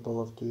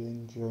capable of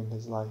doing during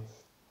his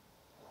life.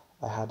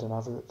 I had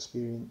another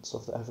experience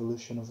of the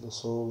evolution of the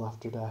soul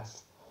after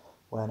death,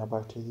 when,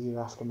 about a year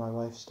after my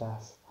wife's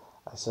death,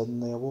 I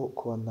suddenly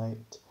awoke one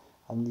night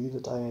and knew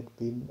that I had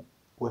been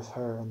with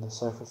her in the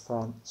south of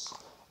France,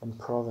 in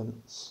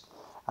Provence,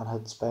 and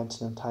had spent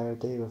an entire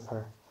day with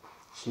her.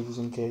 She was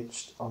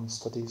engaged on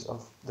studies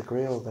of the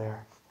Grail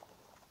there.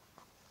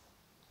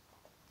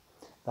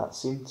 That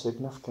seemed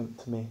significant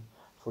to me,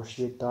 for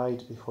she had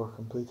died before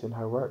completing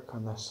her work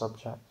on this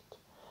subject.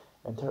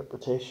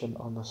 Interpretation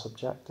on the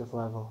subjective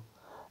level,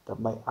 that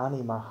my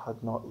anima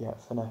had not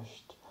yet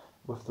finished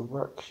with the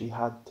work she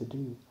had to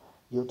do,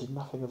 yielded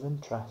nothing of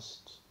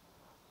interest.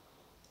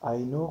 I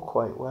know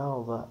quite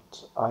well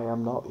that I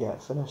am not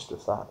yet finished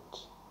with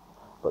that,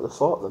 but the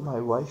thought that my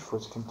wife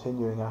was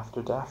continuing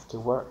after death to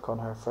work on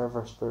her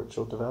further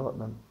spiritual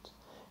development,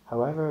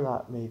 however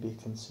that may be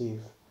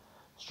conceived,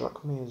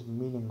 struck me as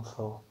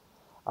meaningful,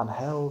 and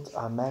held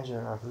a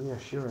measure of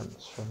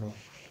reassurance for me.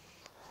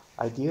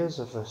 Ideas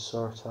of this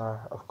sort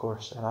are, of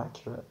course,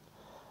 inaccurate,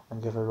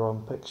 and give a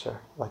wrong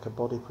picture, like a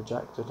body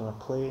projected on a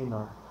plane,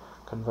 or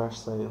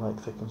conversely,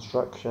 like the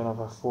construction of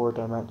a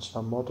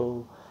four-dimensional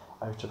model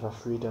out of a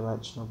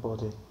three-dimensional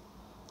body.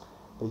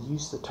 They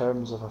use the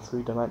terms of a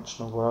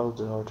three-dimensional world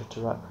in order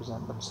to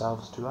represent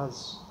themselves to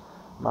us.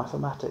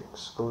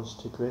 Mathematics goes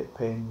to great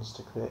pains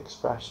to create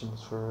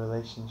expressions for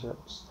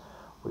relationships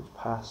which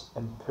pass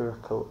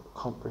empirical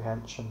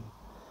comprehension.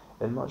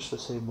 In much the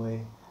same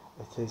way,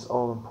 it is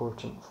all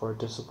important for a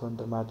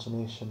disciplined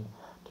imagination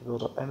to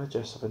build up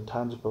images of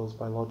intangibles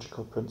by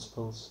logical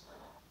principles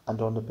and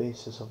on the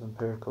basis of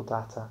empirical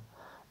data,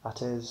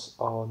 that is,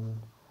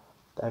 on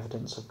the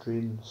evidence of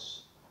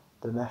dreams.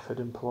 The method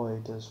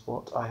employed is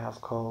what I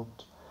have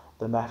called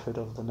the method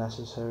of the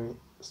necessary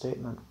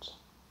statement.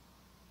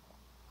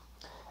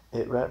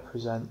 It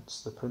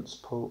represents the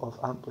principle of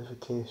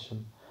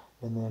amplification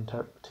in the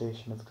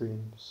interpretation of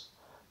dreams,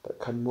 but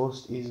can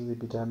most easily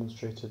be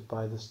demonstrated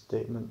by the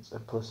statements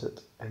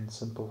implicit in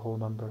simple whole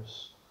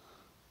numbers.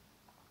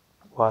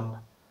 1.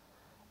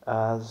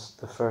 As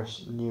the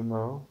first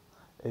numeral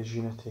is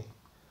unity,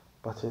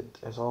 but it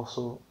is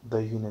also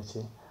the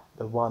unity,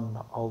 the one,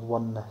 all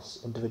oneness,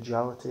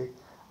 individuality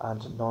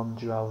and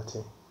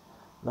non-duality,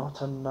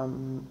 not a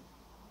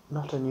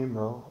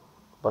numeral,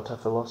 but a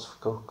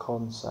philosophical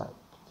concept,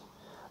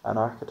 an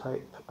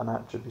archetype, an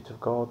attribute of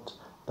God,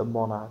 the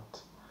monad.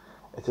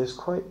 It is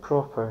quite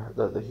proper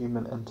that the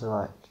human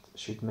intellect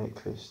should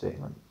make these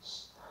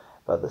statements,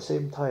 but at the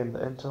same time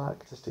the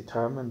intellect is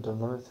determined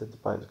and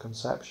limited by the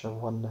conception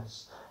of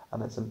oneness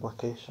and its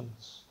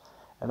implications.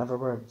 In other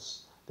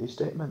words, these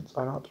statements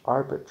are not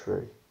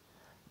arbitrary,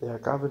 they are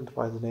governed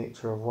by the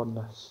nature of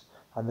oneness,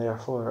 and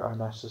therefore are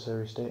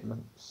necessary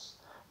statements.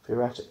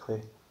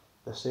 Theoretically,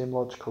 the same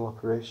logical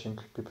operation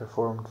could be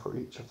performed for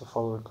each of the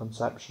following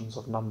conceptions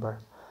of number,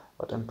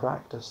 but in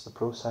practice the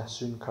process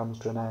soon comes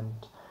to an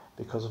end,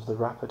 because of the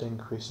rapid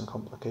increase in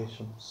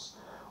complications,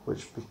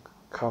 which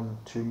become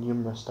too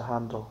numerous to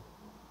handle.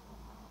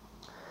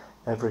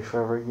 Every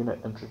further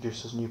unit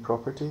introduces new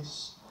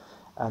properties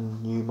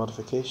and new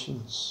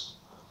modifications.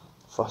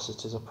 Thus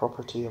it is a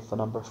property of the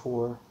number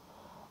 4,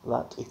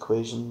 that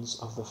equations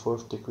of the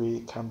fourth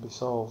degree can be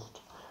solved,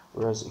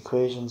 whereas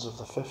equations of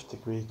the fifth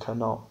degree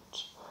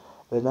cannot.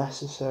 The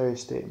necessary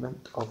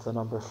statement of the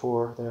number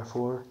 4,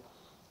 therefore,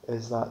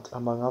 is that,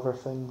 among other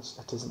things,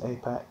 it is an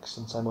apex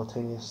and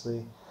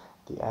simultaneously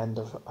the end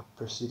of a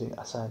preceding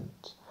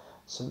ascent,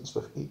 since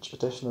with each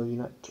additional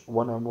unit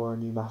one or more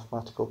new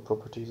mathematical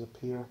properties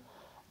appear.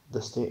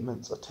 The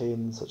statements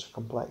attain such a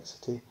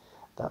complexity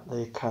that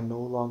they can no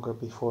longer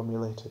be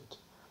formulated.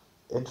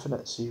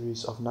 Infinite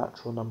series of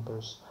natural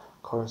numbers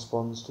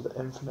corresponds to the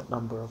infinite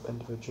number of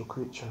individual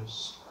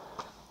creatures.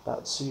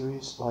 That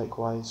series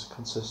likewise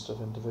consists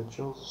of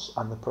individuals,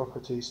 and the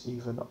properties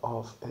even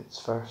of its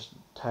first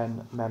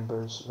 10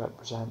 members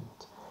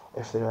represent,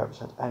 if they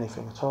represent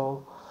anything at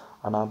all,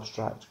 an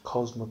abstract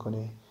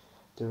cosmogony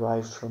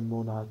derived from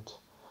monad.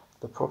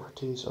 The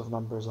properties of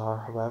numbers are,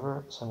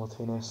 however,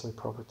 simultaneously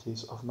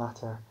properties of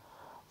matter,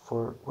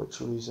 for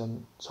which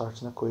reason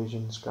certain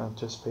equations can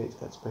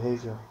anticipate its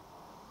behaviour.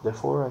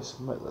 Therefore, I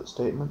submit that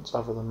statements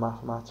other than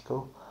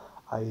mathematical,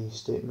 i.e.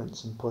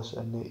 statements implicit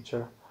in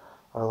nature,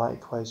 are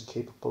likewise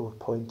capable of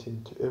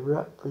pointing to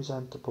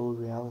irrepresentable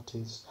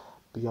realities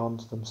beyond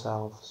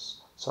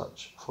themselves,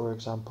 such, for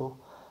example,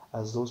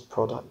 as those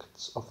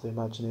products of the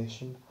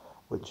imagination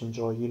which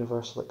enjoy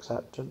universal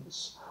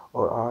acceptance,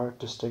 or are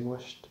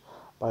distinguished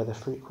by the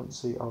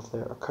frequency of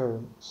their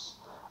occurrence,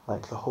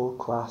 like the whole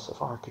class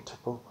of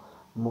archetypal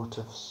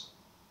motifs.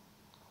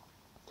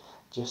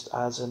 Just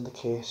as in the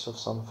case of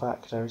some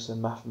factors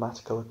in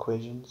mathematical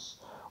equations,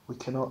 we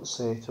cannot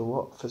say to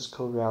what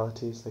physical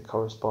realities they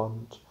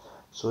correspond,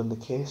 so in the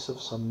case of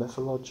some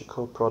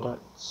mythological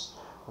products,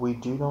 we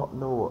do not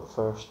know at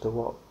first to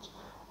what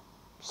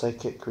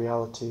psychic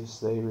realities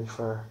they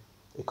refer.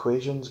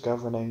 Equations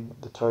governing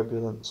the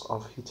turbulence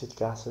of heated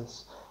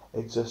gases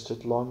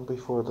existed long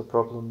before the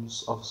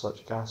problems of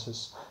such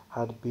gases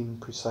had been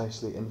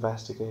precisely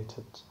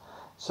investigated.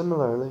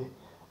 Similarly,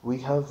 we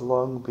have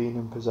long been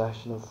in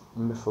possession of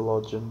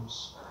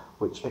mythologians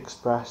which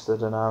express the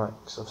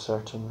dynamics of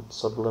certain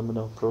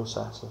subliminal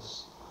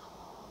processes,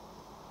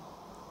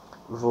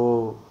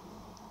 though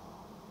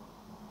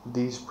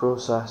these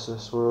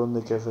processes were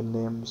only given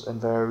names in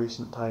very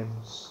recent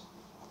times.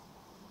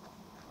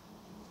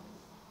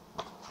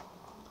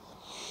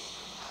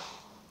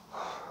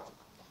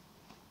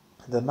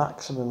 The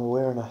maximum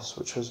awareness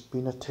which has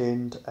been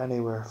attained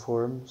anywhere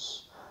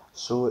forms,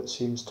 so it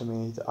seems to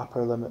me, the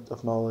upper limit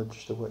of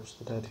knowledge to which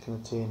the dead can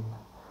attain.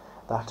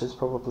 That is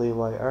probably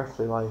why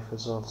earthly life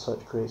is of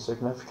such great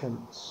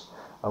significance,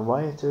 and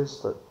why it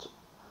is that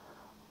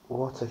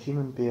what a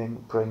human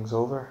being brings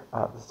over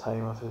at the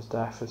time of his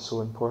death is so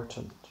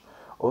important.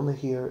 Only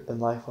here, in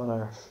life on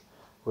earth,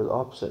 where the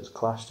opposites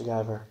clash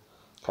together,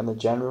 can the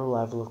general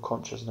level of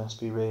consciousness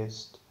be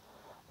raised.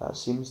 That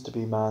seems to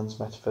be man's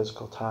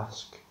metaphysical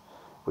task,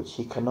 which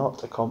he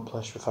cannot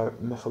accomplish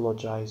without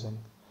mythologizing.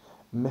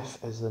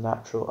 Myth is the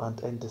natural and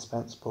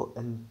indispensable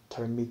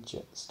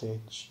intermediate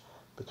stage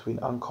between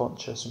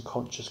unconscious and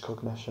conscious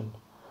cognition.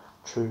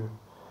 True,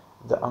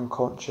 the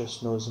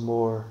unconscious knows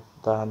more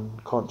than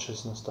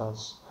consciousness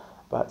does,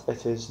 but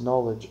it is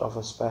knowledge of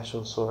a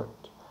special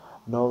sort,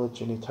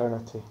 knowledge in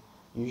eternity,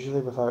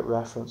 usually without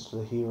reference to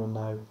the here and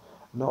now,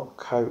 not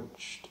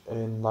couched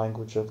in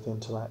language of the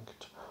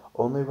intellect.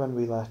 Only when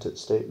we let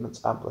its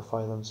statements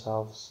amplify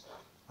themselves,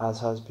 as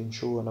has been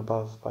shown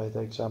above by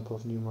the example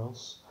of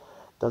numerals,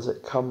 does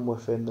it come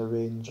within the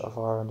range of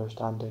our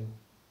understanding.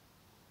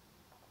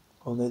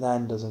 Only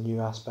then does a new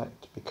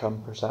aspect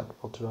become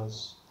perceptible to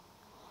us.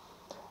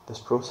 This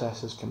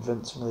process is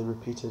convincingly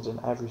repeated in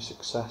every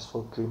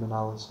successful dream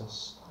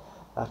analysis.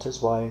 That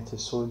is why it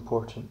is so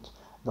important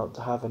not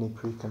to have any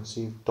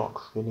preconceived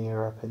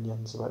doctrinaire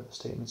opinions about the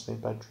statements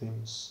made by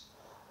dreams.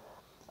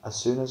 As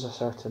soon as a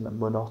certain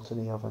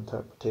monotony of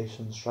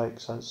interpretation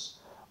strikes us,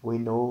 we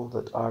know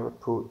that our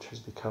approach has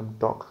become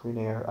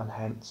doctrinaire and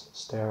hence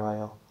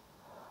sterile.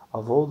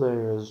 Although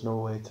there is no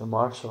way to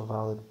marshal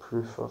valid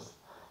proof of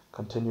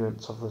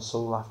continuance of the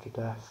soul after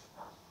death,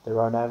 there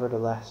are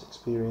nevertheless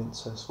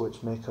experiences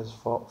which make us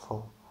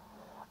thoughtful.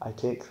 I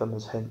take them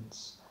as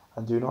hints,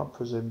 and do not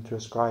presume to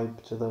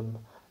ascribe to them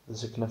the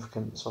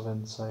significance of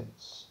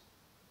insights.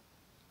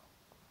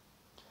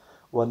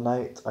 One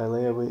night I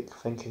lay awake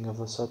thinking of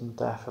the sudden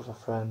death of a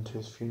friend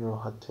whose funeral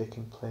had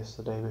taken place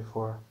the day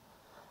before.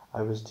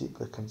 I was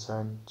deeply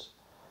concerned.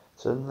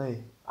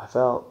 Suddenly I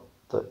felt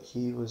that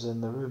he was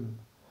in the room.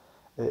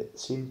 It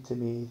seemed to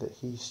me that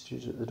he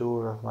stood at the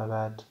door of my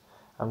bed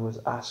and was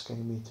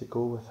asking me to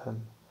go with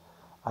him.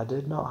 I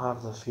did not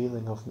have the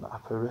feeling of an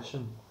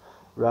apparition.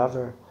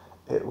 Rather,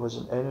 it was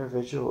an inner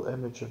visual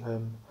image of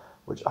him,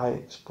 which I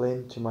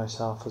explained to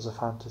myself as a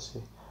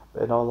fantasy.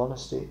 But in all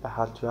honesty, I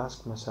had to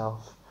ask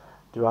myself,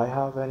 do I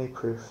have any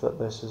proof that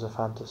this is a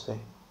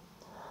fantasy?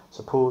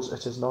 Suppose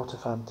it is not a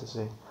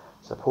fantasy.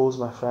 Suppose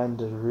my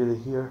friend is really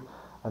here,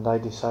 and I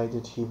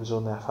decided he was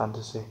only a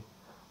fantasy.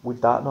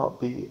 Would that not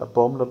be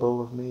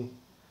abominable of me?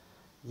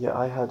 Yet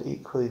I had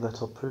equally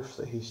little proof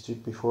that he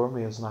stood before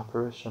me as an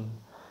apparition.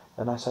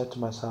 Then I said to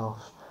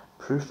myself,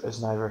 proof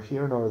is neither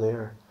here nor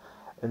there.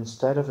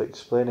 Instead of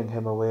explaining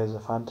him away as a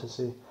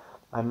fantasy,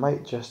 I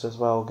might just as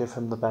well give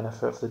him the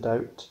benefit of the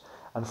doubt,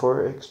 and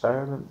for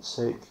experiment's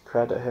sake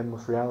credit him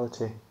with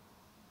reality.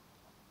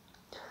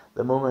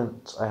 The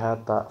moment I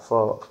had that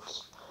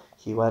thought,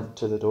 he went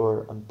to the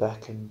door and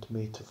beckoned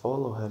me to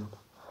follow him,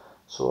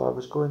 so I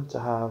was going to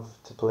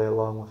have to play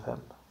along with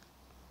him.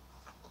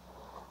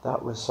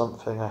 That was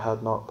something I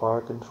had not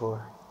bargained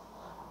for.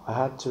 I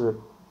had to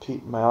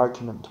repeat my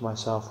argument to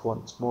myself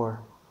once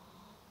more.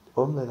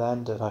 Only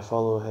then did I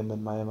follow him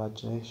in my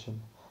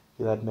imagination.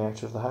 He led me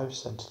out of the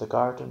house, into the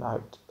garden,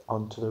 out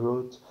onto the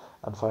road,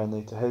 and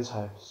finally to his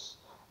house.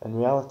 In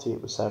reality,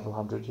 it was several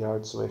hundred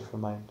yards away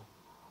from mine.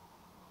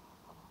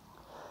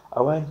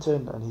 I went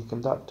in, and he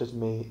conducted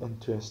me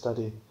into his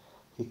study.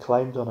 He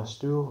climbed on a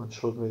stool and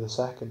showed me the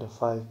second of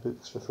 5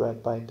 books with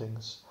red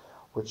bindings,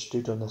 which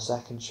stood on the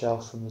second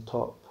shelf from the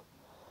top.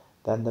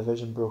 Then the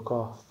vision broke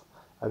off.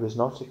 I was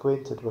not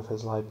acquainted with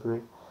his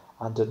library,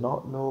 and did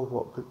not know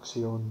what books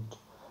he owned.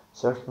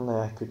 Certainly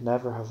I could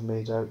never have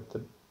made out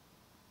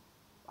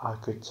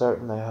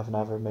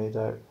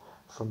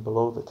from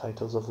below the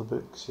titles of the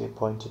books he had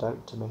pointed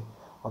out to me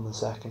on the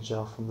second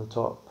shelf from the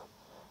top.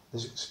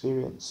 This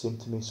experience seemed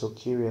to me so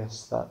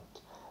curious that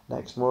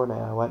next morning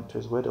I went to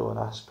his widow and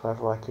asked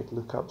whether I could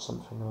look up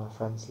something in my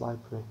friend's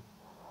library.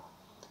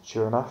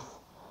 Sure enough,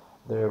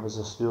 there was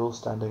a stool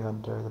standing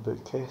under the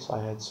bookcase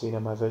I had seen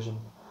in my vision,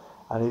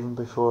 and even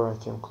before I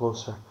came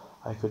closer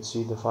I could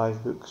see the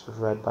 5 books with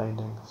red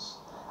bindings.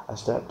 I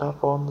stepped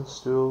up on the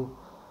stool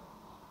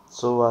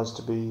so as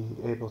to be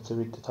able to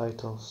read the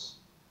titles.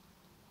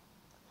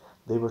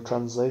 They were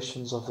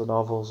translations of the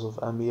novels of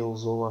Émile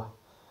Zola.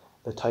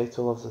 The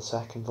title of the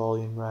second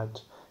volume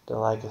read, "The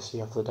Legacy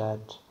of the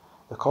Dead."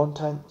 The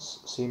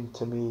contents seemed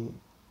to me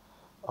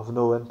of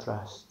no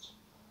interest.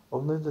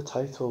 Only the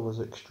title was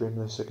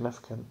extremely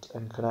significant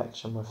in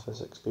connection with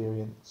this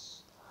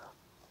experience.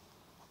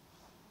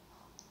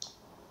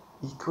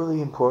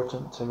 Equally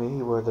important to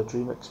me were the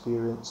dream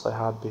experience I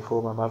had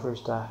before my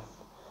mother's death.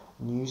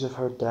 News of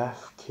her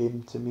death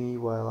came to me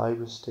while I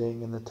was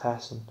staying in the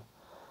Tessin.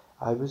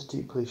 I was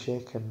deeply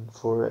shaken,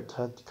 for it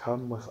had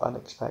come with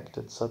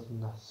unexpected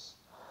suddenness.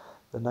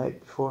 The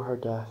night before her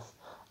death,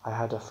 I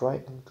had a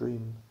frightening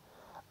dream.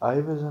 I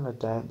was in a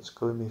dense,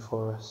 gloomy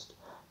forest.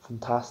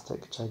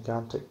 Fantastic,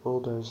 gigantic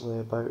boulders lay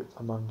about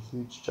among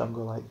huge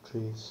jungle-like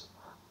trees.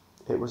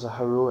 It was a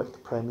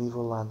heroic,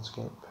 primeval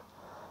landscape.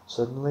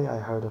 Suddenly I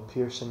heard a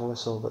piercing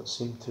whistle that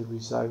seemed to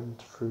resound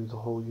through the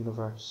whole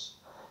universe.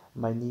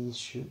 My knees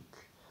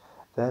shook.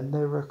 Then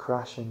there were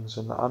crashings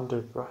in the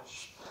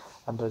underbrush,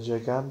 and a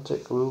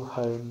gigantic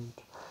wolfhound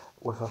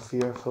with a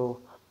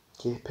fearful,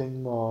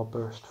 gaping maw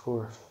burst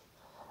forth.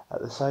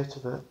 At the sight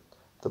of it,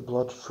 the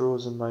blood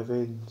froze in my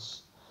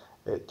veins.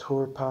 It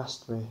tore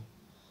past me,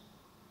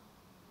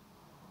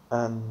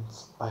 and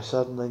I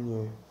suddenly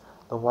knew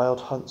the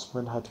wild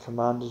huntsman had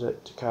commanded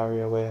it to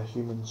carry away a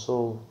human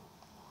soul.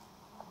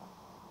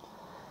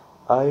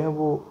 I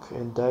awoke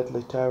in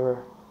deadly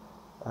terror,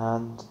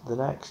 and the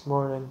next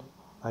morning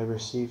I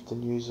received the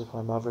news of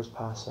my mother's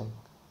passing.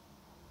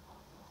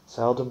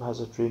 Seldom has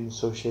a dream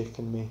so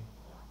shaken me,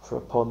 for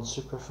upon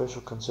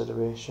superficial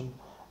consideration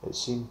it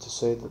seemed to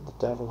say that the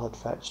devil had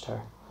fetched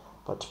her,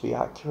 but to be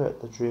accurate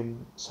the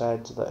dream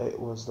said that it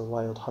was the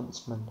wild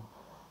huntsman,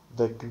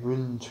 the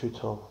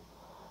Grüntüttel,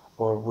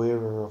 or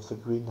wearer of the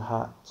green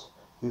hat,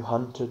 who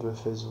hunted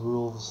with his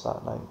wolves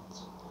that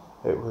night.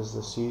 It was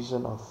the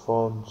season of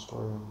fawn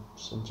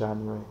storms in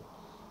January.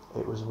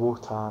 It was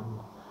Wotan,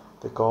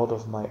 the god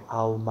of my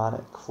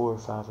Almanic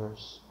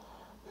forefathers,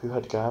 who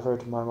had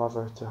gathered my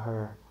mother to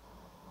her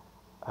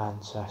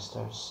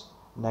ancestors,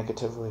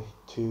 negatively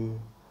to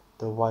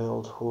the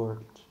wild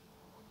horde,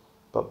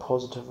 but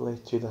positively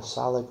to the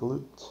Salig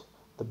Lut,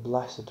 the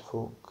blessed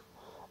folk.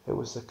 It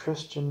was the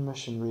Christian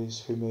missionaries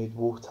who made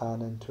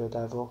Wotan into a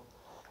devil.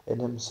 In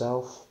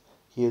himself,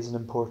 he is an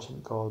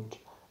important god,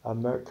 a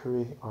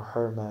Mercury or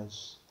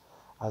Hermes,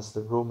 as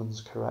the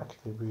Romans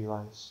correctly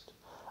realized,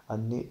 a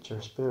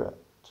nature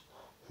spirit,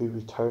 who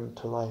returned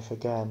to life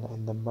again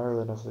in the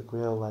Merlin of the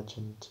Grail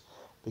legend,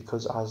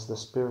 because as the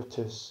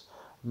Spiritus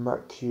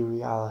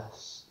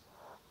Mercurialis,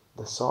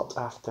 the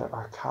sought-after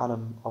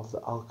arcanum of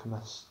the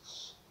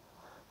alchemists.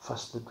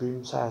 Thus the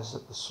dream says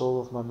that the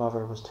soul of my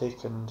mother was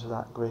taken into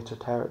that greater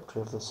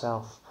territory of the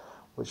self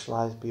which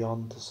lies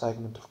beyond the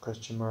segment of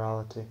Christian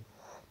morality,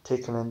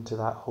 taken into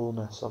that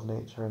wholeness of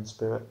nature and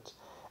spirit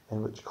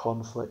in which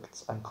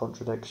conflicts and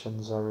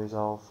contradictions are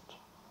resolved.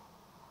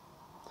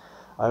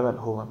 I went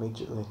home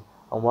immediately,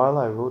 and while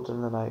I rode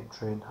in the night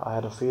train I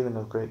had a feeling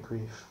of great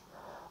grief,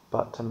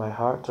 but in my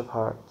heart of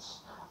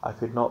hearts I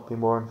could not be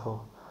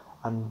mournful,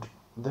 and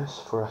this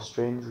for a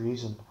strange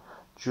reason.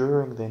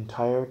 During the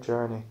entire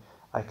journey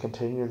I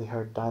continually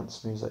heard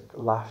dance music,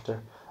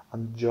 laughter,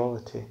 and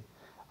jollity,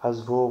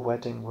 as though a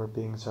wedding were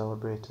being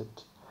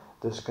celebrated.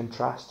 This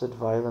contrasted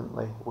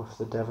violently with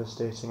the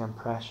devastating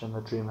impression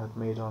the dream had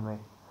made on me.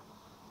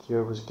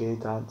 Here was gay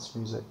dance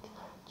music,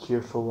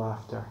 cheerful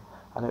laughter,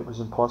 and it was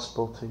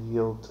impossible to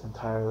yield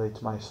entirely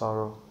to my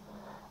sorrow.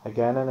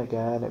 Again and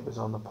again it was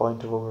on the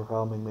point of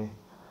overwhelming me,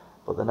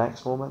 but the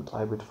next moment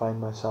I would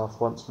find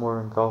myself once more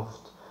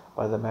engulfed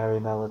by the merry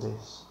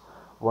melodies.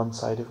 One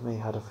side of me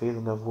had a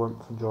feeling of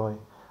warmth and joy,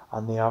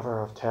 and the other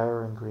of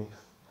terror and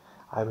grief.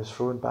 I was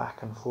thrown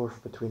back and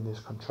forth between these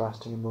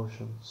contrasting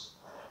emotions.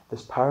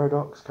 This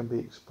paradox can be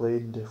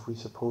explained if we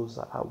suppose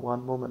that at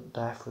one moment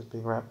death was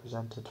being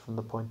represented from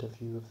the point of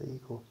view of the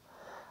ego,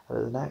 and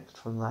at the next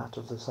from that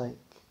of the psyche.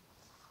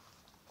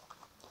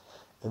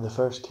 In the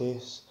first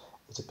case,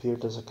 it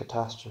appeared as a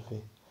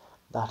catastrophe.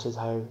 That is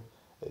how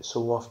it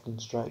so often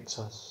strikes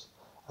us,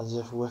 as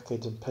if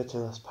wicked and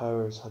pitiless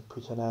powers had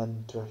put an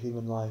end to a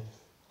human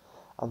life.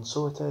 And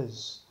so it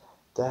is.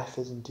 Death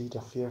is indeed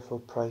a fearful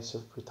price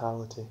of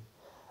brutality.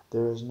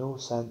 There is no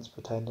sense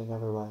pretending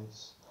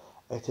otherwise.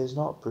 It is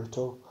not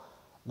brutal,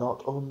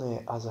 not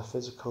only as a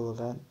physical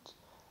event.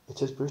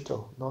 It is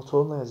brutal, not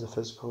only as a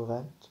physical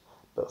event,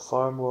 but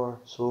far more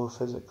so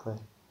physically,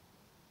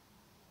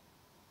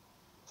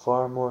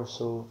 far more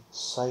so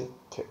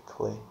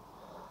psychically.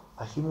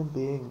 A human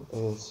being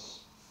is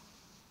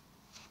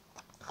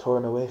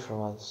torn away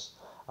from us,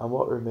 and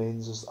what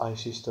remains is the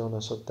icy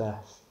stillness of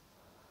death.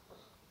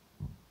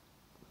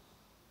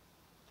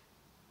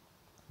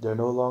 There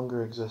no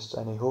longer exists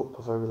any hope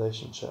of a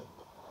relationship,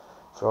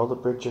 for all the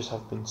bridges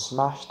have been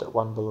smashed at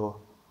one blow.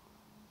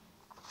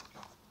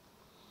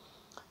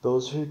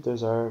 Those who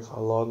deserve a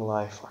long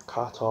life are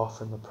cut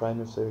off in the prime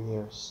of their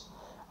years,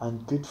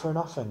 and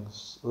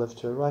good-for-nothings live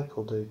to a ripe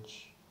old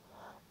age.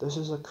 This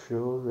is a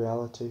cruel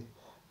reality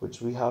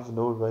which we have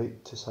no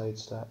right to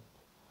sidestep.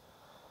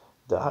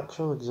 The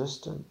actual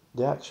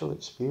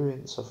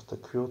experience of the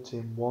cruelty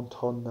and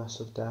wantonness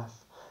of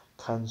death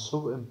can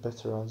so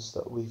embitter us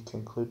that we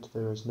conclude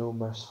there is no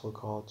merciful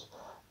God,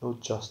 no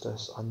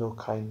justice, and no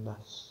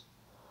kindness.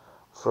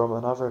 From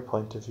another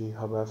point of view,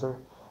 however,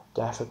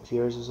 death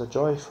appears as a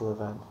joyful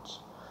event.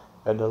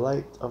 In the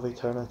light of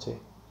eternity,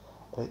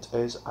 it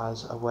is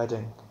as a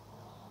wedding,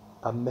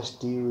 a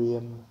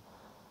mysterium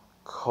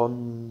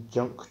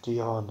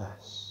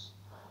conjunctionis.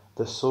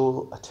 The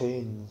soul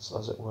attains,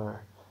 as it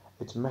were,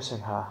 its missing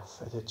half,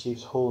 it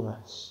achieves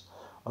wholeness.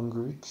 On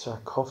Greek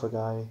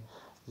sarcophagi,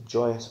 the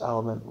joyous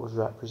element was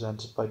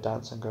represented by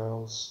dancing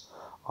girls,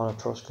 on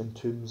Etruscan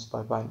tombs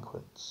by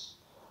banquets.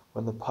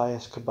 When the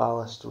pious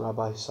Kabbalist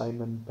Rabbi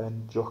Simon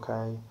ben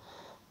Yochai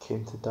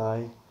came to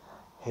die,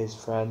 his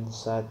friends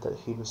said that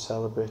he was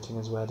celebrating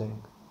his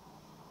wedding.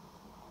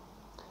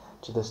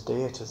 To this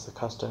day it is the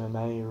custom in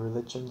many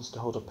religions to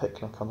hold a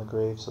picnic on the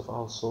graves of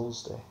All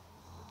Souls' Day.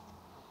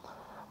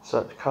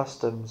 Such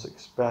customs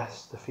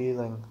express the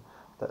feeling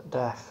that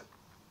death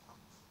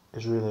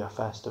is really a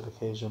festive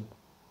occasion.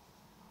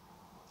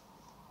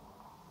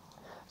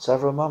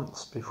 Several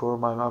months before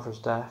my mother's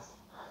death,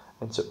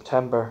 in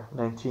September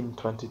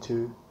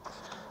 1922,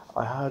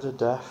 I had a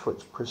death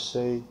which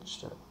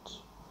presaged it.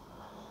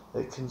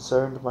 It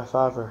concerned my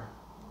father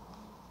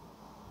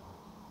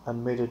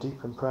and made a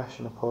deep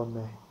impression upon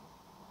me.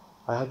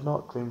 I had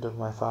not dreamed of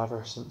my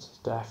father since his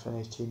death in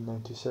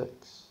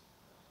 1896.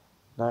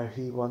 Now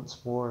he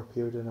once more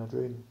appeared in a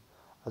dream,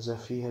 as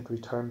if he had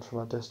returned from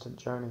a distant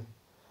journey.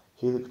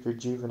 He looked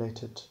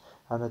rejuvenated,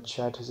 and had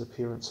shed his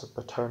appearance of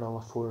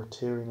paternal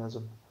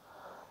authoritarianism.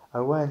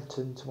 I went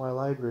into my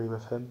library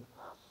with him,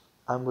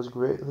 and was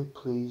greatly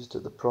pleased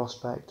at the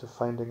prospect of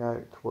finding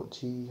out what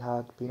he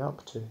had been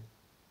up to.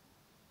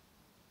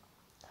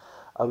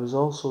 I was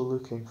also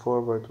looking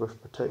forward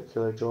with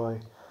particular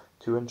joy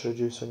to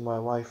introducing my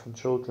wife and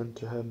children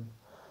to him,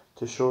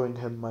 to showing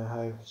him my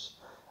house,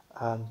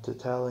 and to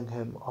telling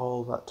him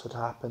all that had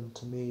happened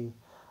to me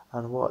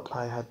and what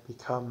I had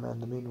become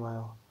in the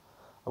meanwhile.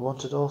 I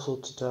wanted also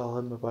to tell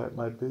him about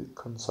my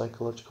book on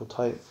psychological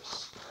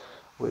types,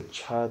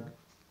 which had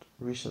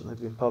recently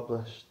been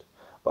published,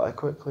 but I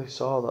quickly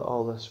saw that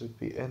all this would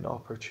be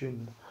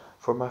inopportune,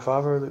 for my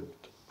father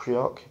looked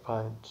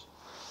preoccupied.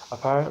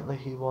 Apparently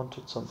he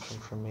wanted something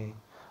from me.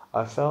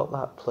 I felt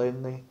that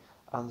plainly,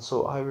 and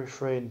so I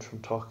refrained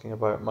from talking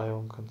about my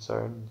own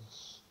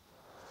concerns.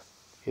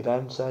 He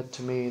then said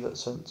to me that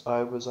since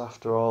I was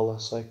after all a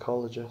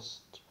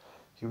psychologist,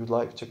 he would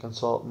like to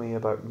consult me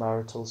about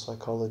marital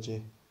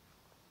psychology.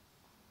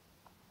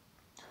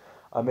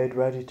 I made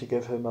ready to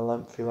give him a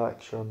lengthy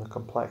lecture on the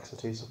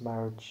complexities of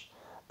marriage,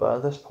 but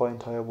at this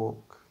point I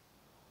awoke.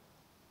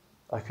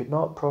 I could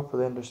not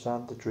properly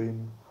understand the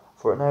dream,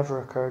 for it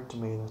never occurred to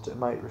me that it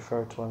might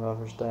refer to my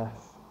mother's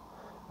death.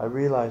 I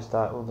realized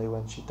that only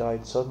when she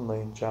died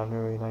suddenly in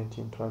January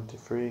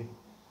 1923.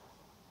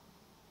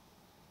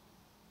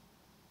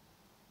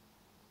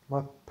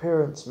 My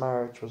parents'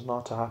 marriage was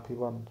not a happy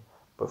one,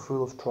 but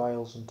full of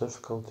trials and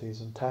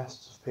difficulties and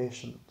tests of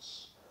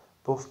patience.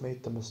 Both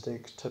made the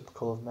mistakes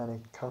typical of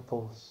many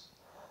couples.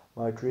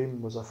 My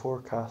dream was a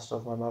forecast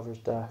of my mother's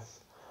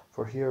death,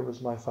 for here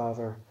was my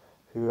father,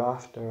 who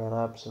after an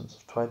absence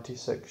of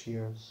 26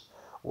 years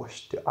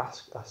wished to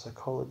ask a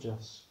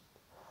psychologist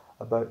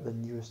about the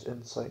newest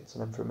insights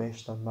and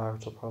information on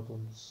marital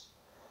problems,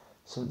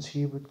 since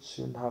he would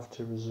soon have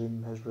to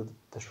resume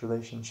this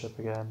relationship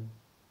again.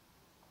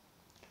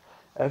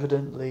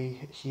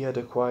 Evidently, he had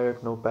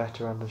acquired no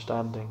better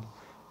understanding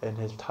in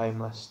his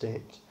timeless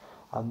state,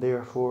 and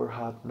therefore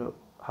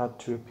had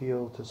to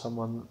appeal to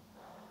someone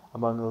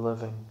among the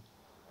living,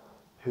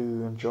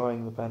 who,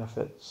 enjoying the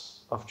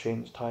benefits of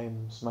changed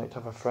times, might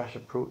have a fresh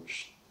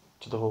approach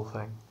to the whole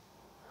thing.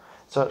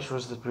 Such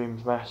was the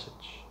dream's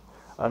message.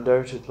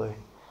 Undoubtedly,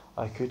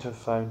 I could have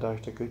found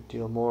out a good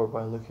deal more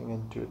by looking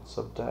into its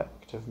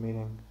subjective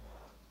meaning,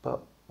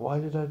 but why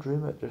did I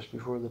dream it just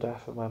before the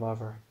death of my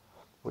mother,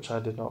 which I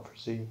did not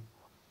foresee?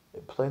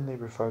 It plainly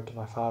referred to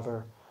my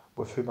father,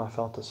 with whom I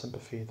felt a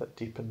sympathy that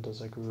deepened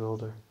as I grew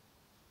older.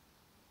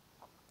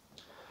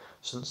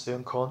 Since the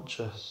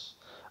unconscious,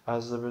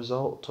 as the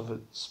result of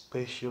its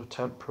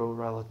spatio-temporal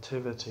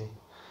relativity,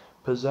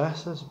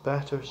 possesses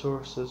better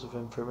sources of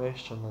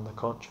information than the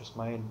conscious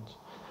mind,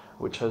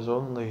 which has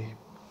only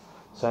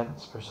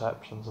sense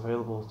perceptions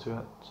available to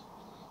it,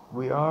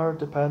 we are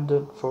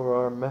dependent for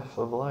our myth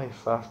of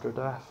life after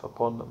death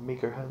upon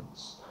meagre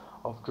hints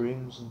of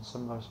dreams and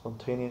similar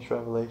spontaneous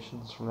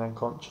revelations from the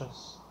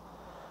unconscious.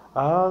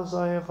 As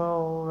I have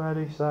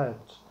already said,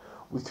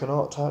 we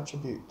cannot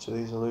attribute to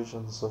these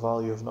illusions the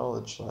value of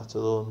knowledge, let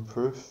alone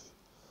proof.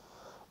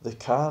 They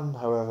can,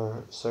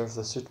 however, serve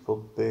the suitable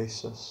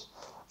basis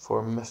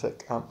for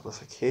mythic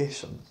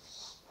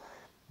amplifications.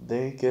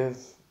 They give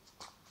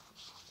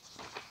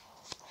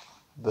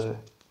the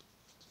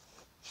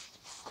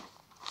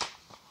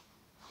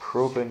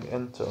probing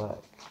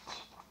intellect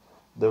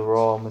the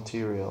raw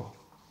material,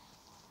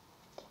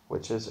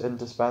 which is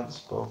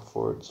indispensable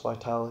for its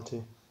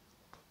vitality.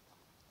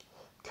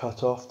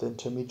 Cut off the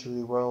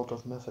intermediary world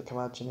of mythic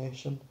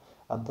imagination,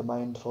 and the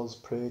mind falls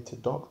prey to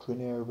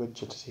doctrinaire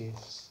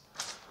rigidities.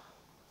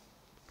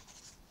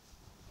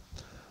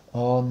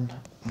 On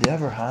the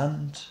other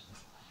hand,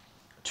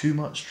 too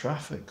much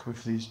traffic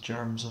with these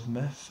germs of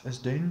myth is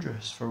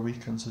dangerous for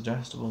weak and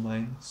suggestible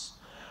minds,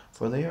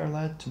 for they are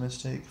led to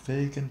mistake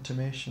vague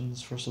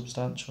intimations for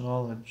substantial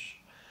knowledge,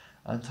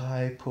 and to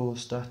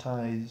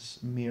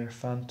hypostatize mere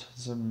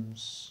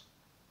phantasms.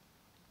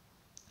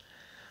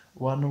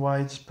 One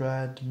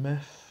widespread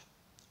myth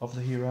of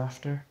the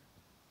hereafter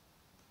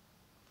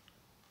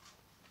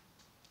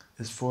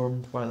is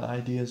formed by the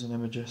ideas and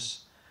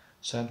images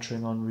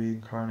centering on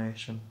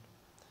reincarnation.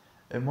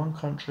 In one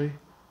country,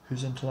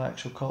 whose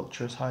intellectual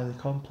culture is highly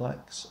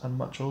complex and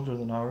much older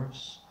than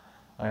ours,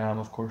 I am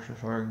of course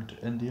referring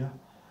to India,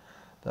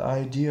 the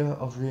idea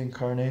of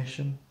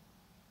reincarnation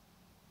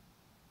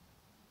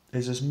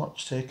is as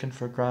much taken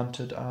for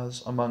granted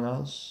as, among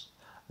us,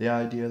 the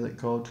idea that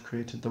God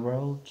created the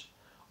world,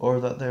 or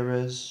that there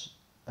is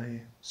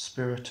a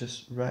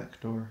spiritus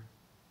rector.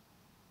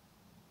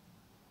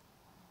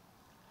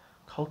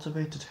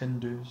 Cultivated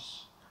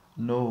Hindus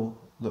know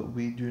that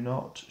we do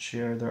not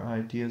share their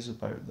ideas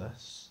about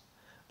this,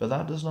 but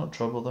that does not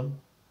trouble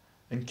them.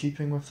 In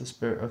keeping with the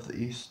spirit of the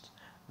East,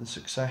 the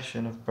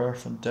succession of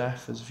birth and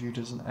death is viewed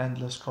as an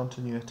endless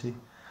continuity,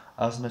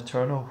 as an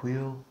eternal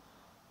wheel,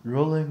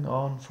 rolling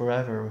on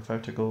forever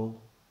without a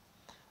goal.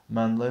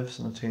 Man lives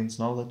and attains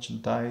knowledge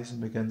and dies and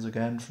begins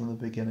again from the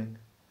beginning.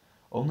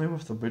 Only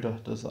with the Buddha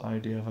does the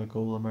idea of a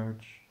goal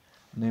emerge,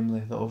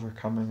 namely the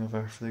overcoming of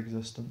earthly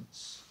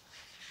existence.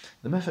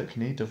 The mythic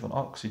need of an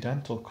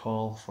Occidental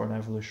call for an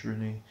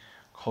evolutionary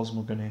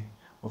cosmogony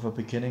with a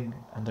beginning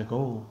and a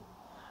goal.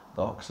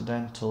 The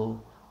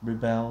Occidental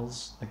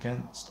rebels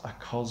against a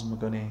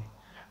cosmogony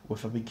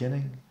with a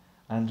beginning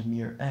and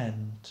mere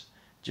end,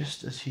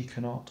 just as he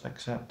cannot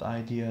accept the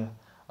idea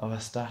of a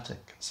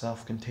static,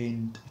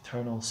 self-contained,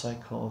 eternal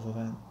cycle of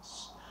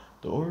events.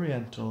 The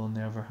Oriental, on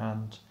the other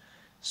hand,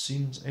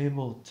 seems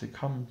able to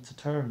come to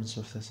terms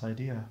with this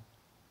idea.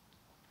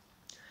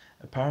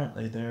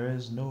 Apparently there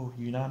is no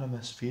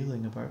unanimous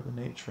feeling about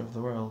the nature of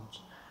the world,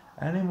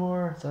 any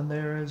more than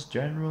there is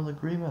general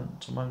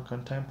agreement among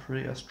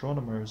contemporary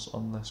astronomers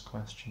on this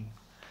question.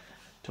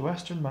 To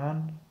Western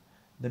man,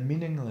 the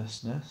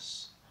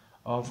meaninglessness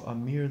of a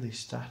merely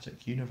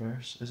static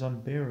universe is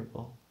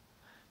unbearable.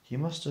 He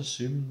must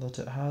assume that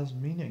it has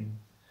meaning.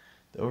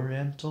 The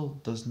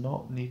Oriental does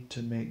not need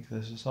to make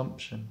this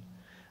assumption,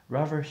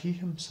 rather he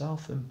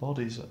himself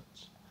embodies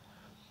it.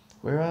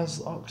 Whereas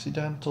the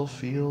Occidental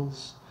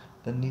feels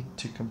the need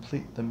to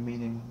complete the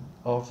meaning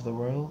of the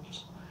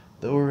world,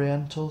 the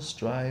Oriental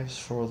strives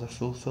for the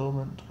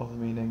fulfillment of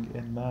meaning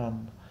in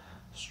man,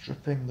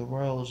 stripping the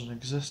world and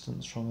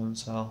existence from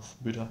himself,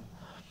 Buddha.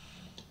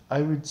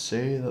 I would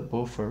say that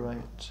both are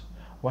right.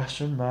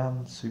 Western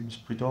man seems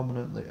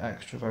predominantly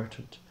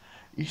extroverted,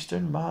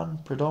 Eastern man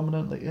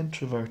predominantly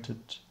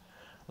introverted.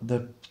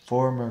 The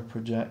former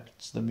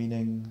projects the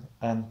meaning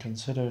and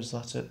considers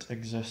that it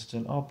exists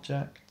in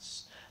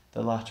objects,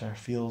 the latter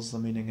feels the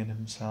meaning in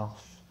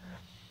himself.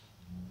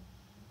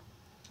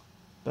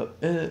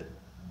 But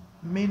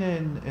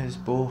meaning is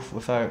both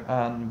without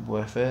and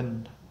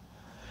within.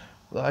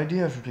 The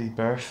idea of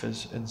rebirth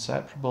is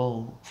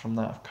inseparable from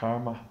that of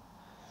karma.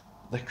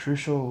 The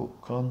crucial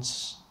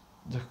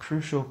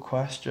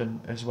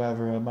question is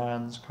whether a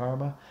man's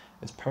karma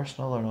is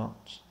personal or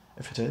not.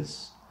 If it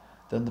is,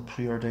 then the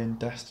preordained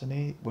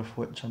destiny with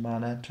which a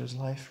man enters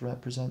life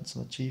represents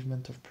an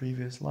achievement of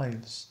previous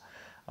lives,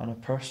 and a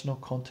personal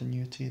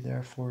continuity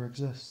therefore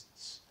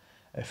exists.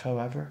 If,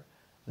 however,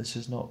 this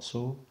is not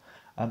so,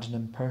 and an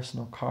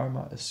impersonal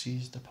karma is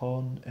seized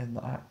upon in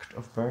the act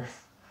of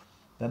birth,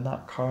 then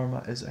that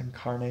karma is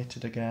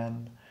incarnated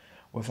again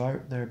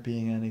without there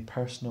being any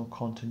personal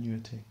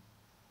continuity.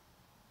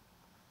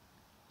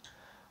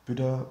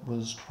 Buddha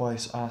was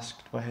twice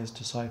asked by his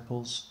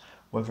disciples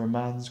whether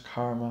man's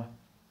karma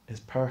is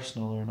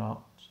personal or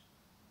not.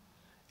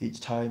 Each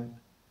time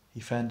he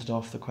fended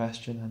off the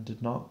question and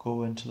did not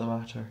go into the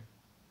matter.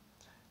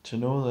 To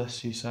know this,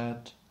 he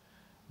said,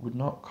 would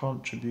not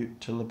contribute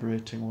to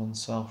liberating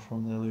oneself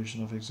from the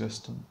illusion of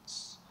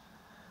existence.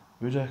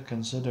 Buddha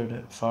considered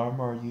it far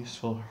more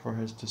useful for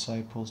his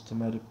disciples to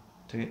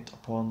meditate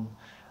upon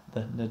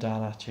the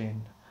Nidana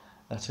chain,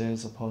 that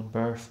is, upon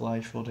birth,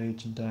 life, old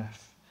age and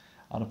death,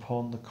 and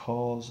upon the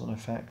cause and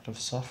effect of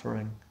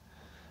suffering.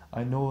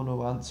 I know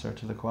no answer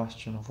to the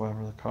question of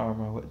whether the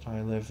karma which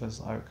I live is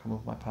the outcome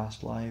of my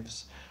past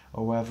lives,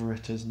 or whether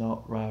it is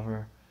not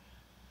rather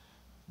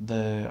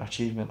the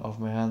achievement of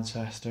my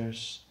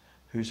ancestors,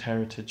 whose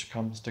heritage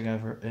comes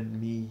together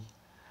in me.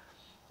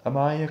 Am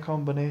I a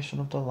combination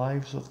of the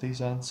lives of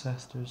these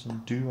ancestors,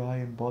 and do I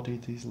embody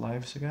these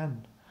lives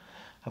again?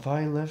 Have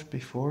I lived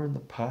before in the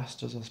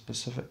past as a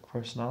specific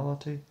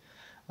personality,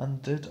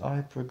 and did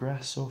I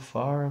progress so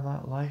far in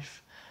that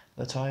life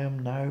that I am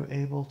now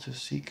able to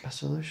seek a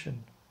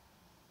solution?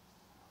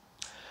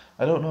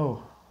 I don't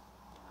know.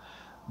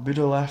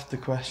 Buddha left the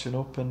question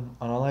open,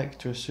 and I like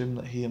to assume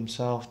that he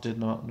himself did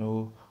not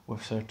know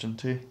with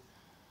certainty.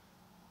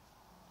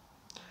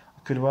 I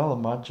could well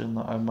imagine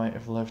that I might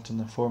have lived in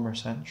the former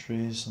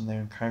centuries and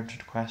there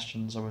encountered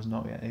questions I was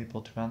not yet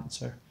able to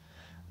answer,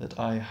 that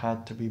I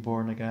had to be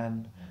born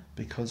again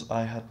because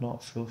I had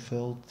not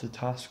fulfilled the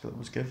task that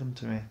was given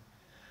to me.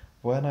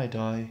 When I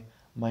die,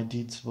 my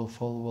deeds will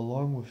follow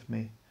along with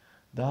me.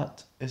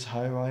 That is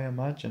how I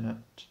imagine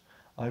it.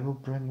 I will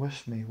bring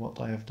with me what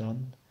I have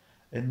done.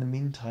 In the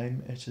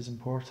meantime, it is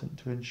important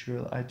to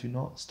ensure that I do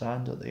not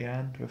stand at the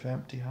end with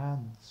empty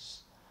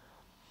hands.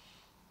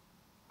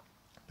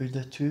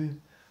 Buddha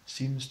too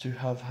seems to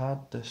have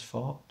had this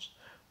thought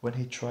when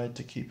he tried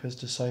to keep his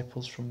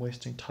disciples from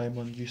wasting time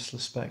on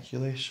useless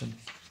speculation.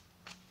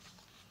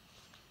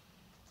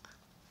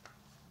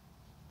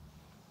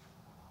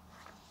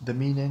 The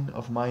meaning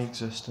of my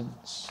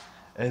existence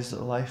is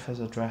that life has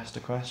addressed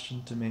a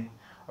question to me,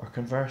 or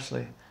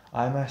conversely,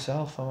 I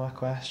myself am a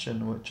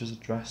question which is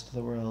addressed to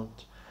the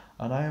world,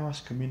 and I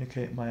must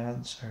communicate my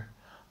answer,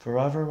 for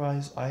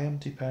otherwise I am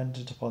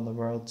dependent upon the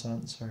world's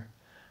answer.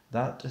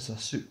 That is a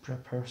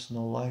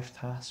supra-personal life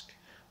task,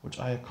 which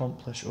I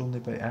accomplish only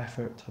by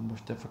effort and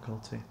with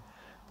difficulty.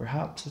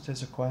 Perhaps it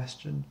is a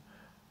question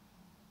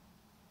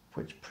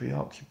which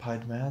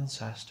preoccupied my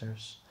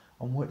ancestors,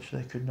 on which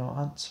they could not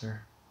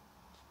answer.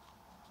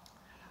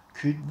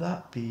 Could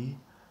that be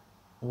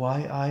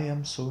why I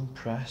am so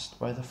impressed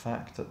by the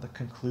fact that the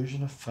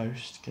conclusion of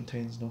Faust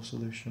contains no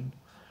solution,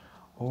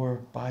 or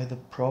by the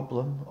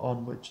problem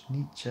on which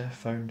Nietzsche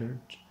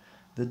foundered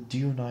the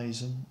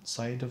Dionysian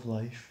side of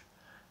life,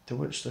 to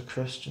which the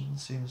Christian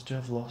seems to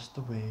have lost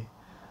the way?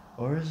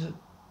 Or is it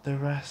the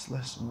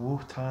restless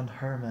Wotan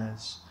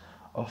Hermes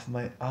of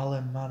my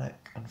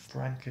Alemannic and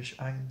Frankish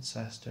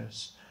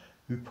ancestors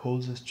who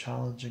poses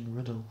challenging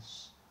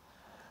riddles?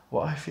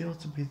 What I feel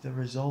to be the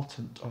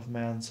resultant of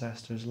my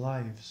ancestors'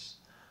 lives,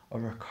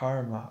 or a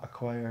karma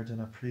acquired in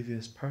a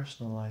previous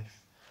personal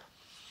life,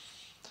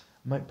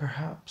 might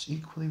perhaps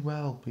equally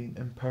well be an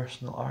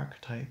impersonal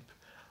archetype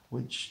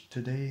which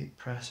today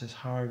presses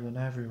hard on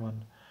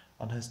everyone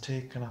and has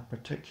taken a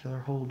particular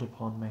hold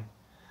upon me.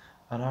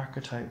 An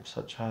archetype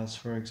such as,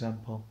 for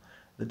example,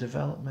 the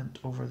development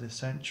over the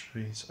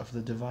centuries of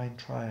the divine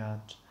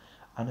triad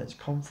and its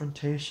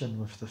confrontation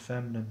with the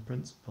feminine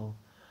principle,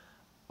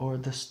 or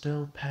the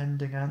still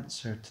pending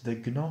answer to the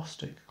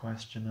Gnostic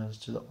question as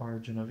to the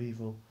origin of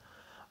evil,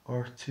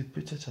 or to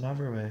put it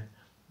another way,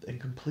 the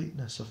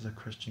incompleteness of the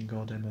Christian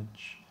God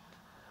image.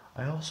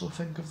 I also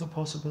think of the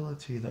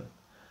possibility that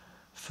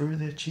through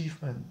the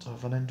achievement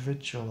of an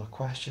individual a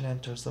question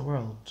enters the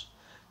world,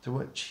 to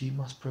which he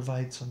must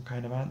provide some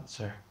kind of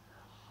answer.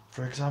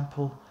 For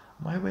example,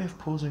 my way of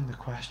posing the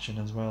question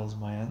as well as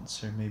my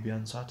answer may be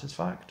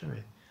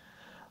unsatisfactory.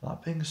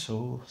 That being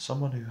so,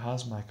 someone who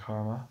has my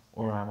karma,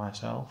 or I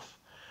myself,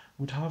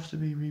 would have to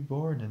be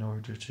reborn in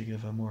order to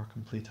give a more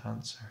complete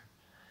answer.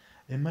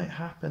 It might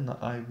happen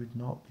that I would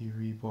not be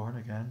reborn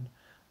again,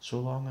 so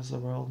long as the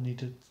world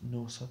needed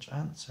no such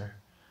answer,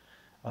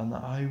 and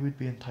that I would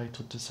be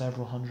entitled to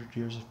several hundred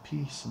years of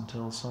peace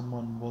until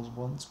someone was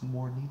once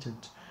more needed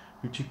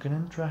who took an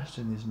interest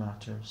in these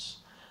matters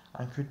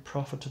and could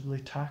profitably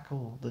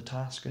tackle the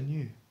task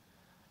anew.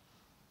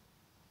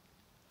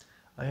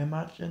 I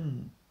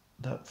imagine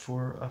that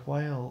for a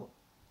while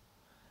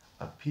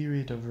a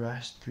period of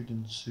rest could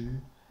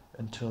ensue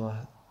until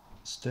a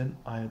stint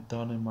I had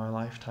done in my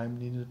lifetime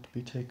needed to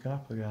be taken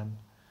up again.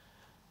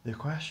 The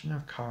question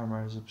of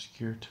karma is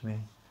obscure to me,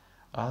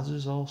 as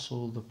is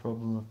also the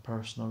problem of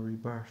personal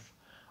rebirth,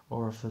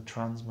 or of the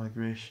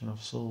transmigration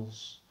of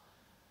souls.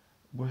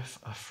 With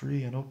a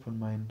free and open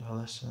mind, I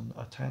listen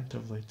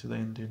attentively to the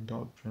Indian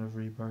doctrine of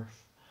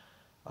rebirth,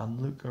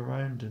 and look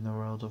around in the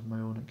world of my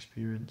own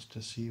experience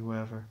to see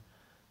whether,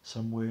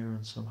 somewhere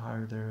and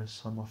somehow, there is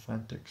some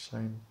authentic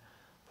sign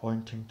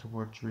pointing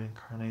towards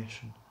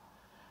reincarnation.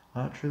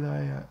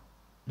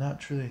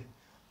 Naturally,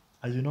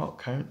 I do not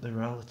count the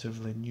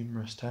relatively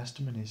numerous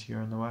testimonies here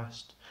in the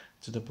West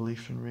to the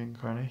belief in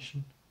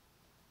reincarnation.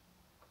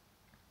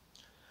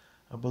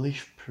 A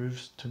belief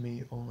proves to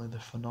me only the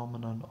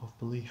phenomenon of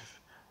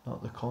belief,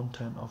 not the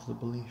content of the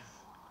belief.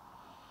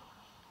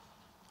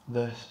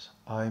 This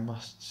I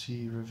must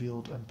see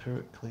revealed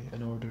empirically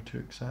in order to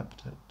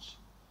accept it.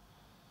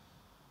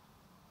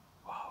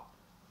 Wow.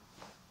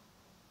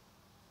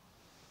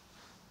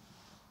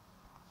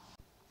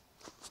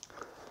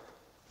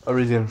 A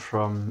reading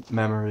from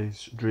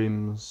Memories,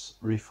 Dreams,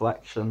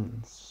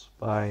 Reflections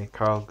by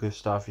Carl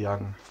Gustav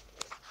Jung.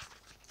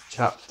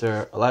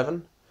 Chapter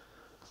 11.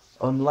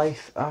 On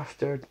Life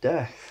After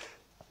Death.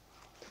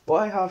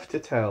 What I have to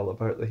tell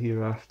about the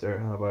hereafter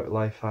and about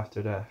life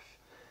after death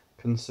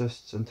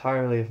consists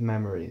entirely of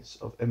memories,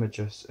 of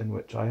images in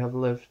which I have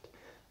lived,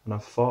 and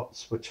of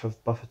thoughts which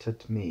have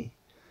buffeted me.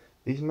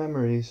 These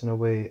memories in a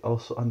way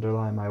also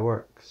underlie my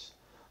works,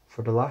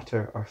 for the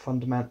latter are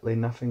fundamentally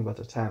nothing but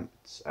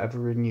attempts, ever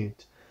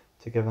renewed,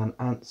 to give an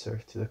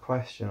answer to the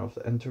question of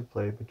the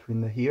interplay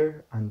between the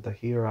here and the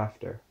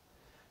hereafter.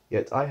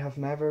 Yet I have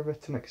never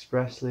written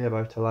expressly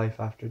about a life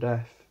after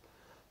death,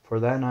 for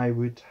then I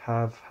would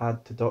have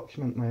had to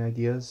document my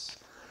ideas,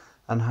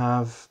 and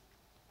have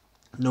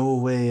no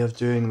way of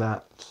doing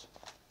that.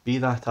 Be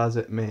that as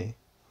it may,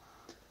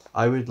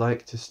 I would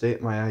like to state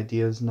my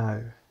ideas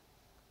now.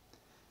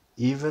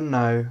 Even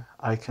now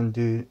I can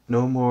do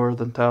no more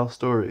than tell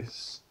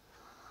stories,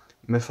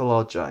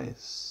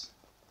 mythologize.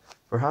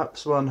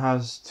 Perhaps one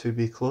has to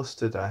be close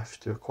to death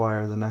to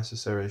acquire the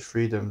necessary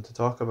freedom to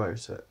talk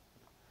about it.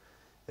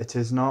 It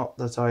is not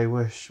that I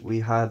wish we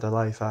had a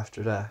life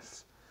after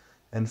death.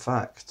 In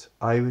fact,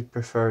 I would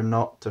prefer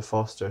not to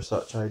foster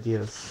such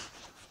ideas.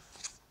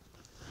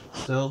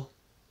 Still,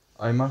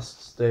 I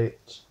must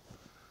state,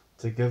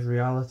 to give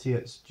reality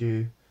its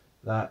due,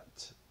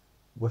 that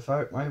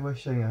without my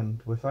wishing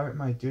and without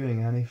my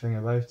doing anything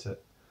about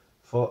it,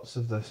 thoughts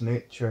of this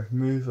nature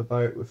move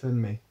about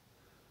within me.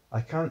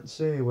 I can't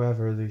say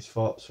whether these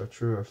thoughts are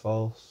true or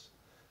false,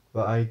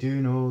 but I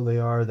do know they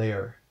are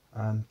there,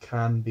 and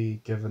can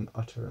be given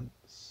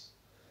utterance.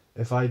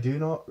 If I do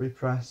not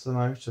repress them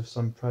out of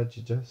some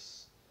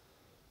prejudice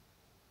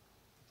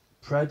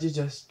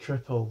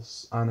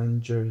cripples and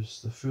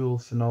injures the full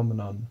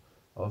phenomenon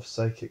of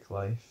psychic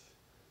life,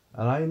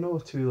 and I know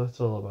too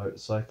little about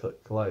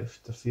psychic life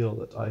to feel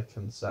that I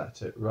can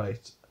set it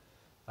right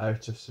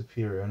out of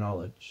superior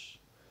knowledge.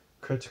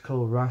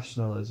 Critical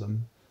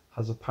rationalism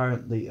has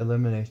apparently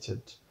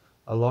eliminated,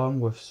 along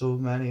with so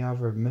many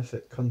other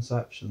mythic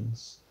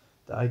conceptions,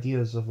 the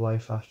ideas of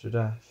life after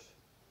death.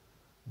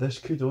 This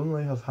could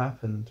only have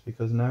happened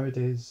because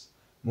nowadays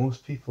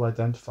most people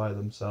identify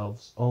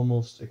themselves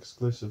almost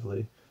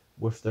exclusively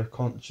with their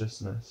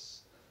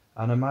consciousness,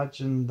 and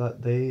imagine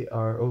that they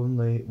are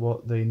only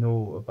what they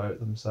know about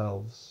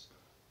themselves.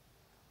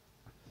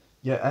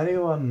 Yet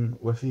anyone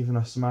with even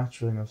a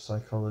smattering of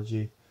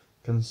psychology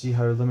can see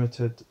how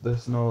limited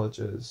this knowledge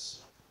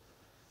is.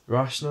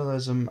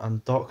 Rationalism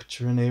and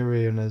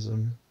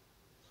doctrinarianism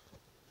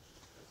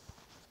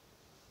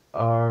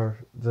are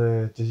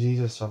the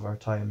diseases of our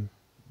time.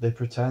 They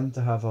pretend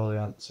to have all the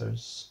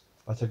answers,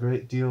 but a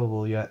great deal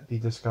will yet be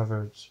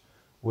discovered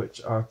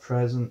which our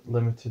present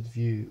limited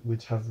view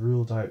would have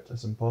ruled out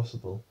as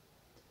impossible.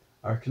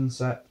 Our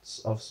concepts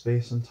of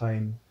space and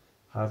time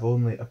have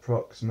only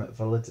approximate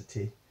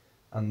validity,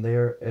 and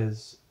there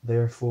is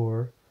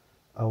therefore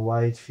a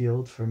wide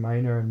field for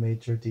minor and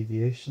major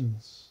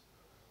deviations.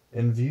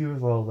 In view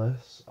of all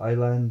this, I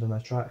lend an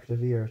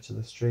attentive ear to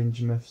the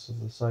strange myths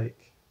of the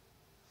psyche,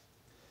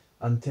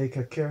 and take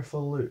a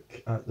careful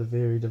look at the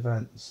varied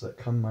events that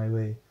come my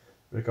way,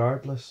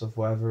 regardless of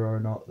whether or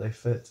not they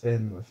fit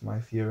in with my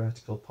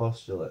theoretical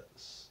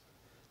postulates.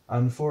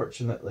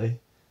 Unfortunately,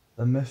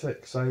 the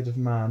mythic side of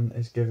man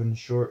is given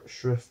short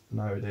shrift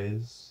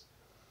nowadays.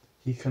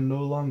 He can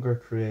no longer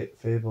create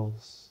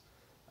fables.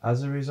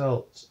 As a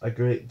result, a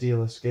great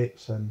deal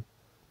escapes him,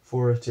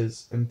 for it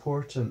is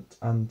important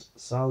and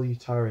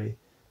salutary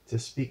to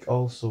speak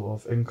also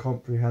of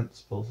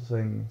incomprehensible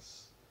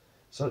things.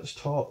 Such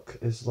talk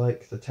is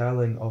like the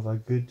telling of a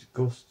good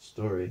ghost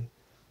story,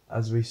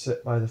 as we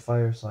sit by the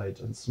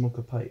fireside and smoke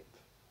a pipe.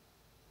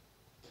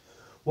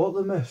 What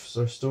the myths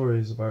or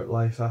stories about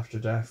life after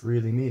death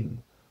really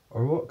mean,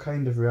 or what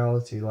kind of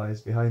reality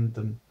lies behind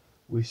them,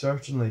 we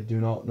certainly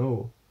do not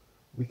know.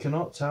 We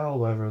cannot tell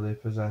whether they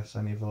possess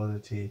any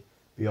validity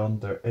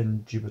beyond their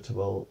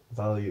indubitable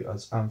value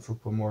as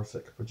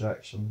anthropomorphic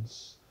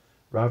projections.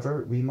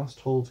 Rather, we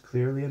must hold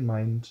clearly in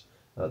mind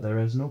that there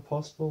is no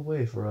possible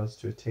way for us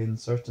to attain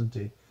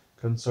certainty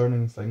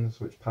concerning things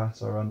which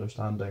pass our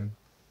understanding.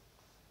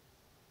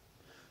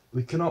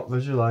 We cannot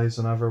visualize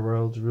an other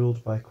world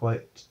ruled by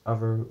quite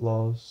other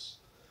laws,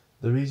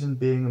 the reason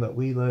being that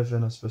we live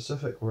in a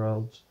specific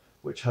world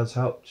which has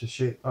helped to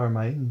shape our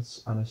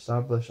minds and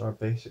establish our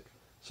basic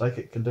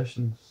psychic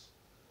conditions.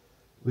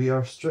 We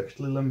are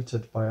strictly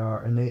limited by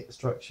our innate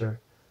structure,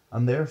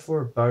 and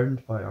therefore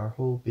bound by our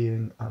whole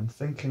being and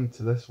thinking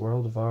to this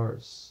world of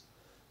ours.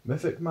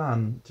 Mythic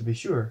man, to be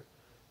sure,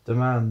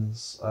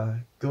 demands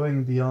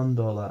going beyond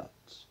all that,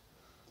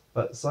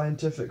 but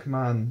scientific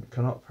man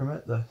cannot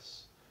permit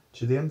this.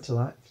 To the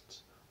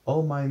intellect,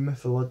 all my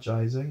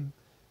mythologizing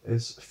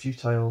is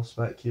futile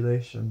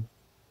speculation.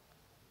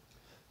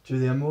 To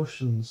the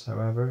emotions,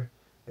 however,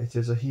 it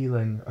is a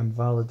healing and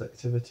valid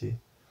activity.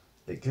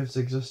 It gives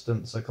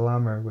existence a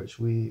glamour which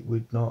we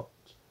would not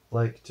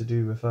like to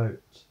do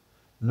without,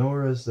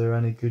 nor is there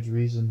any good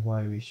reason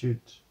why we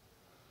should.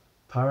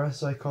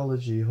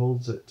 Parapsychology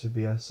holds it to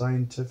be a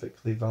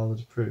scientifically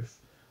valid proof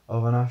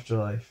of an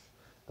afterlife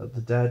that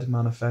the dead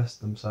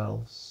manifest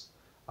themselves,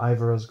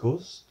 either as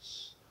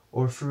ghosts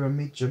or through a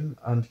medium,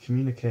 and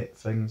communicate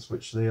things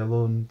which they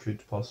alone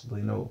could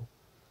possibly know.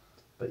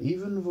 But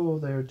even though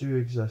there do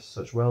exist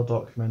such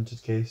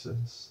well-documented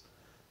cases,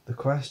 the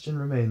question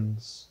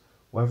remains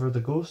whether the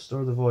ghost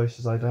or the voice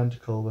is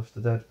identical with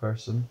the dead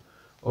person,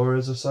 or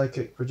is a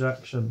psychic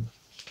projection,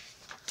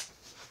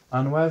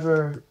 and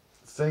whether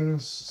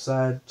things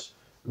said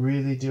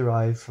really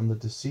derive from the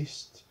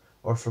deceased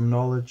or from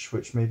knowledge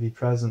which may be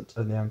present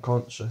in the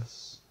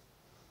unconscious.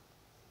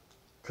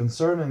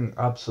 Concerning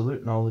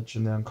absolute knowledge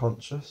in the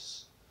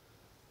unconscious,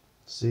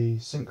 see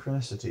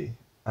synchronicity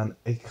and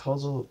a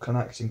causal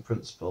connecting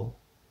principle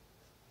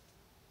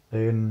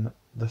in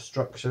the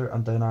structure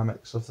and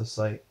dynamics of the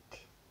psyche.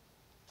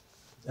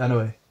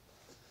 Anyway,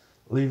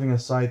 leaving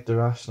aside the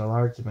rational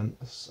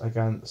arguments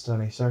against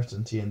any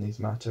certainty in these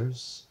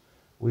matters,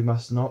 we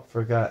must not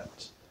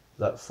forget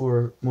that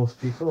for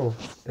most people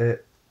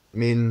it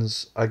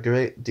means a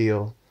great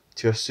deal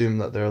to assume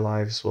that their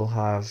lives will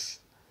have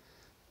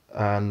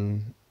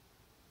an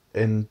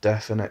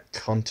indefinite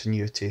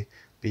continuity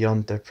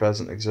beyond their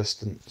present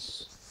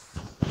existence.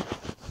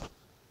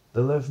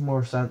 They live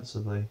more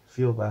sensibly,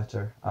 feel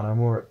better, and are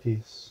more at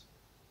peace.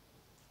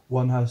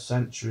 One has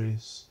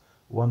centuries,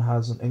 one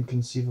has an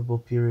inconceivable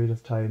period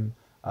of time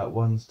at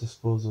one's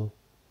disposal.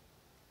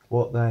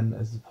 What then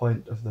is the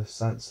point of this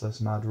senseless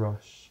mad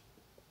rush?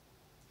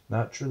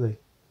 Naturally,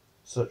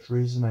 such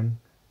reasoning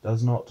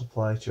does not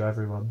apply to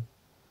everyone.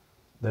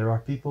 There are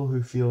people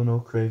who feel no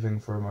craving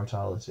for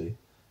immortality,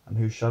 and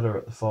who shudder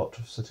at the thought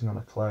of sitting on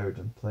a cloud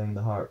and playing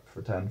the harp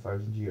for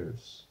 10,000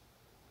 years.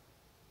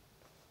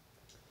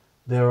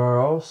 There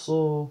are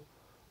also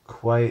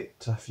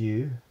quite a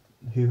few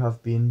who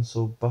have been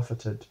so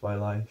buffeted by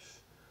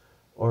life,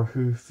 or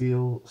who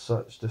feel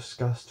such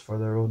disgust for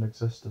their own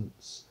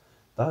existence,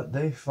 that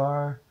they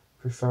far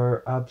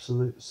prefer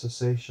absolute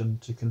cessation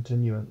to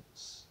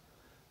continuance.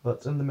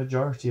 But in the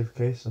majority of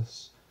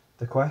cases,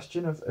 the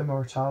question of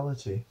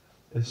immortality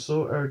is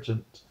so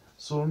urgent,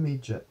 so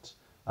immediate,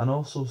 and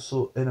also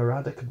so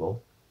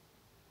ineradicable,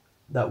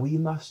 that we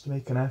must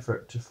make an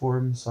effort to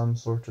form some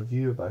sort of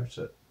view about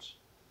it.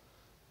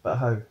 But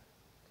how?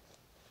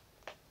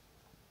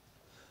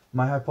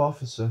 My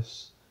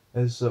hypothesis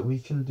is that we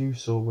can do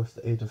so with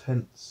the aid of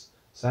hints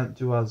sent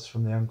to us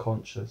from the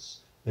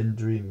unconscious, in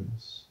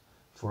dreams,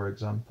 for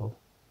example.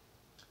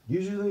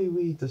 Usually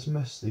we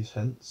dismiss these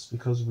hints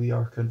because we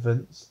are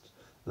convinced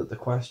that the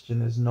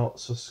question is not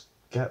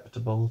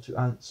susceptible to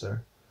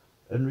answer.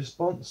 In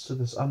response to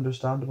this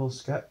understandable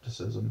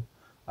skepticism,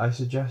 I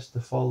suggest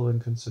the following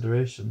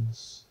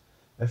considerations.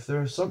 If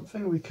there is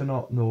something we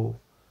cannot know,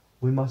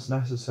 we must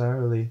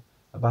necessarily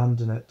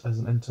abandon it as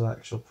an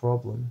intellectual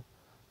problem.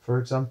 For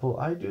example,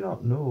 I do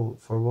not know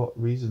for what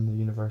reason the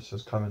universe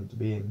has come into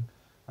being,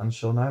 and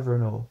shall never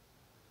know.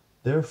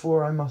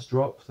 Therefore I must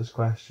drop this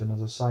question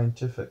as a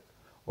scientific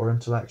or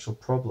intellectual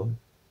problem.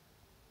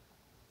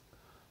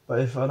 But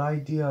if an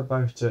idea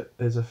about it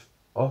is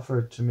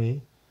offered to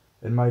me,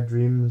 in my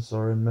dreams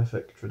or in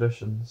mythic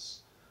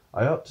traditions,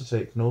 I ought to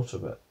take note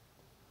of it.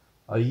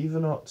 I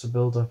even ought to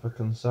build up a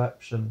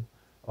conception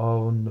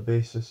on the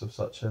basis of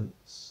such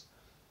hints,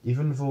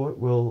 even though it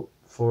will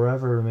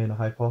forever remain a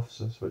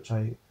hypothesis which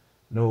I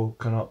know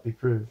cannot be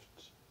proved.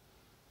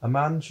 A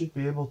man should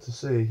be able to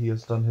say he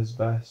has done his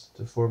best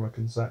to form a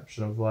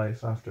conception of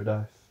life after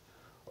death,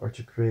 or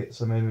to create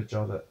some image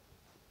of it,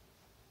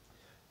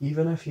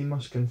 even if he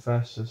must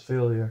confess his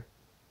failure.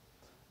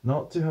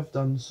 Not to have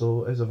done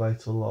so is a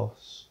vital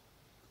loss,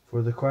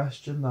 for the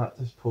question that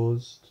is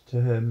posed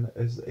to him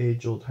is the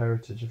age-old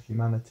heritage of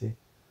humanity,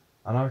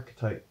 an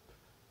archetype,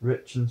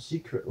 rich in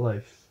secret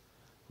life,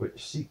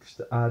 which seeks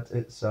to add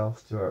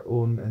itself to our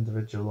own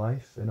individual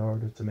life in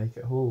order to make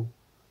it whole.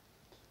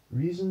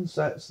 Reason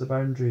sets the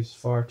boundaries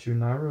far too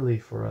narrowly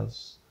for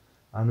us,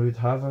 and would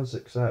have us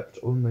accept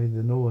only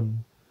the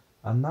known,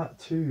 and that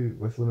too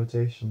with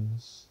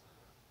limitations,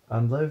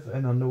 and live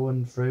in a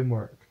known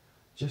framework,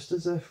 just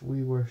as if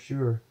we were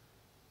sure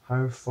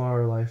how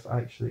far life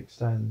actually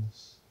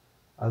extends.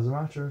 As a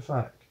matter of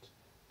fact,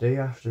 day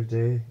after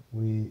day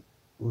we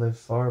live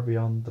far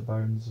beyond the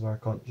bounds of our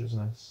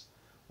consciousness.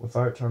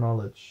 Without our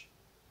knowledge,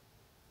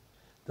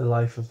 the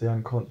life of the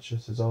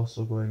unconscious is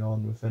also going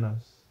on within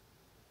us.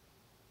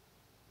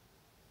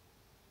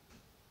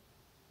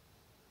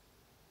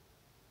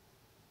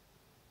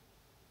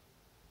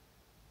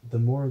 The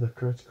more the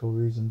critical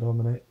reason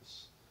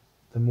dominates,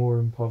 the more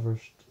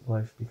impoverished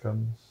life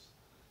becomes.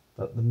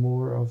 That the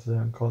more of the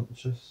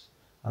unconscious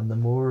and the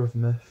more of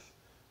myth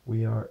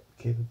we are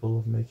capable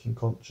of making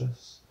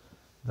conscious,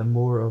 the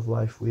more of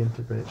life we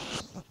integrate.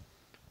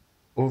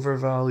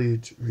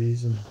 Overvalued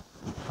reason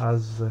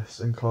has this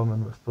in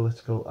common with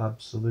political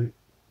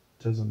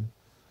absolutism.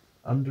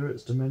 Under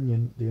its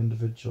dominion, the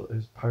individual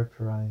is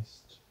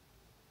pauperized.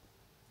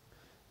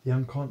 The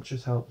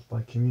unconscious helps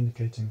by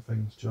communicating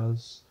things to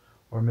us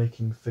or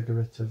making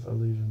figurative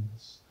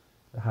allusions.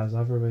 It has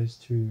other ways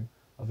too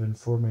of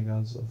informing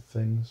us of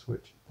things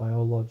which, by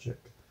all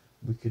logic,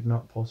 we could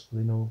not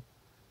possibly know.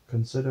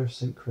 Consider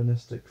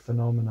synchronistic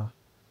phenomena,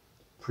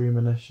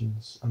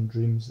 premonitions, and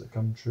dreams that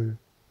come true.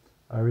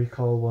 I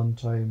recall one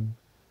time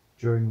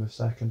during the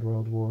Second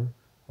World War,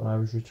 when I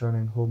was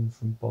returning home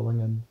from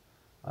Bollingen.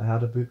 I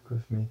had a book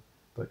with me,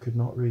 but could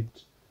not read,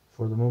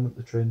 for the moment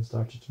the train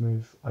started to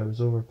move, I was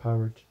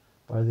overpowered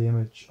by the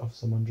image of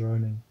someone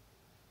drowning.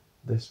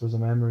 This was a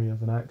memory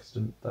of an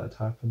accident that had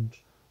happened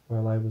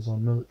while I was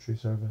on military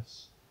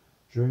service.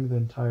 During the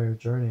entire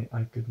journey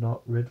I could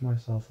not rid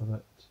myself of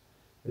it.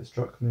 It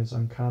struck me as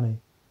uncanny,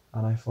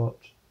 and I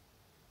thought,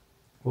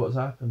 what has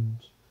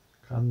happened?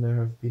 Can there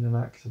have been an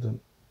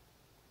accident?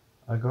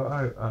 I got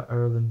out at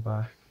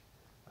Erlenbach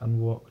and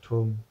walked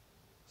home,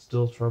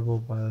 still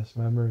troubled by this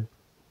memory.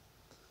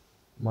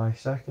 My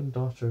second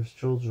daughter's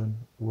children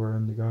were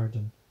in the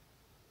garden.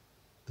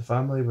 The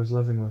family was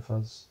living with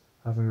us,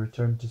 having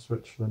returned to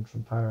Switzerland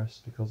from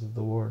Paris because of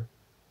the war.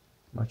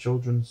 My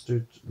children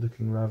stood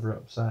looking rather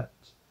upset,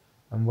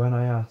 and when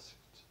I asked,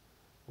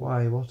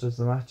 "Why, what is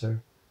the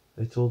matter?"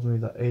 they told me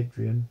that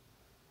Adrian,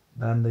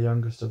 then the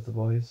youngest of the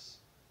boys,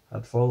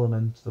 had fallen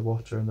into the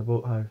water in the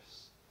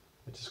boathouse.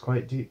 It is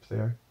quite deep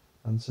there,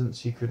 and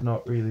since he could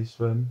not really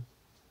swim,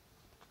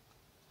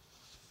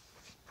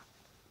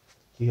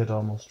 he had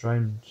almost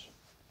drowned.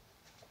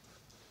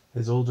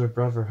 His older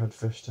brother had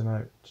fished him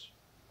out.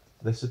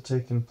 This had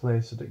taken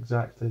place at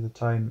exactly the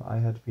time I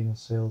had been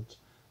assailed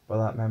by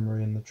that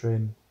memory in the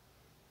train.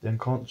 The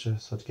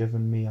unconscious had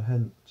given me a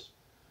hint.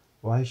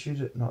 Why should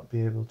it not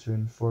be able to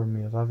inform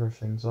me of other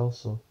things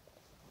also?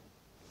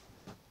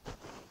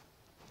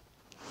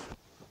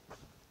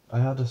 I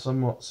had a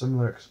somewhat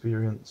similar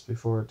experience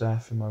before a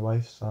death in my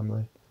wife's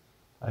family.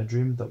 I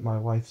dreamed that my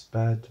wife's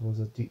bed was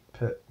a deep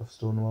pit with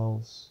stone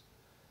walls.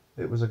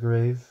 It was a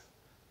grave,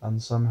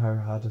 and somehow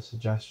had a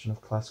suggestion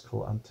of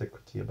classical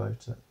antiquity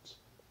about it.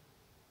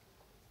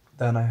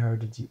 Then I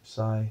heard a deep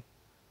sigh,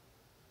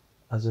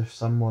 as if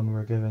someone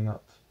were giving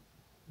up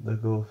the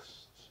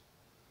ghost.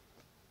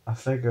 A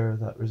figure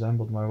that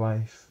resembled my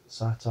wife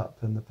sat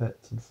up in the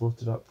pit and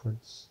floated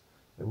upwards.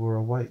 It wore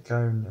a white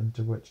gown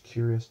into which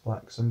curious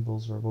black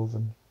symbols were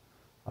woven.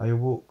 I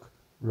awoke,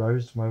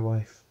 roused my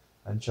wife,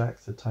 and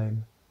checked the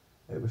time.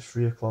 It was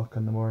 3 o'clock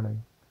in the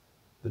morning.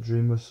 The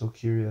dream was so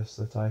curious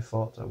that I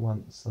thought at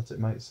once that it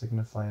might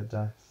signify a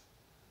death.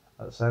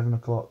 At 7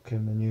 o'clock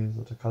came the news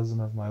that a cousin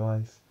of my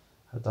wife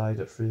had died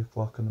at 3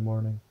 o'clock in the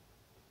morning.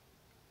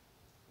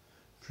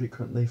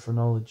 Frequently for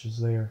knowledge is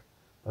there,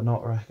 but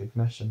not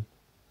recognition.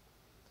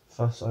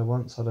 Thus I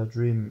once had a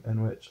dream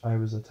in which I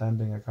was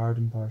attending a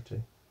garden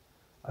party.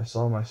 I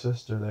saw my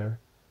sister there,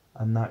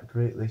 and that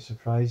greatly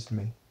surprised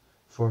me,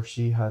 for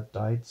she had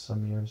died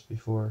some years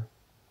before.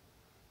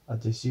 A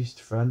deceased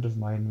friend of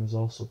mine was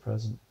also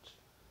present.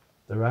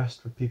 The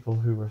rest were people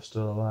who were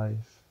still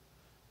alive.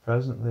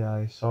 Presently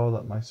I saw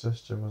that my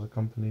sister was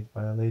accompanied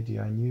by a lady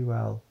I knew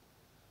well.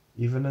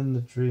 Even in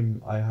the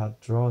dream I had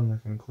drawn the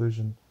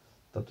conclusion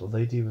that the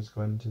lady was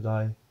going to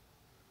die.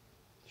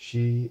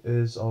 She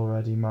is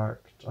already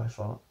marked, I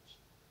thought.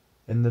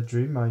 In the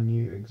dream I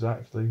knew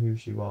exactly who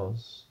she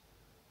was.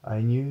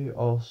 I knew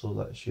also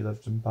that she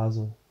lived in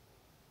Basel.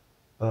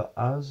 But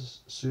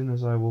as soon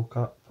as I woke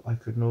up, I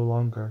could no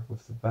longer,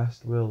 with the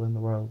best will in the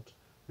world,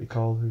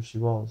 recall who she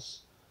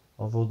was,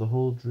 although the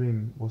whole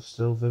dream was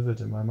still vivid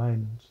in my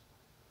mind.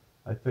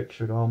 I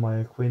pictured all my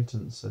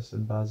acquaintances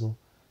in Basel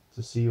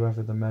to see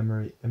whether the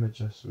memory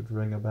images would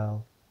ring a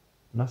bell.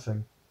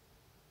 Nothing.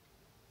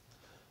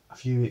 A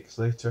few weeks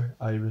later,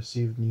 I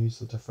received news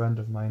that a friend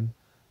of mine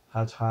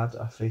had had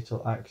a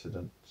fatal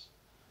accident.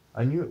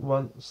 I knew at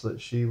once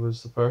that she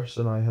was the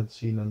person I had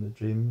seen in the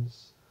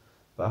dreams,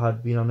 but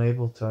had been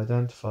unable to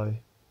identify.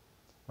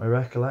 My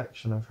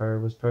recollection of her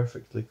was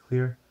perfectly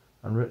clear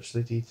and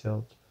richly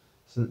detailed,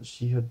 since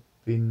she had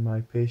been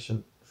my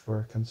patient for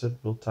a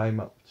considerable time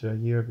up to a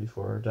year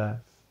before her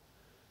death.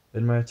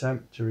 In my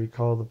attempt to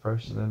recall the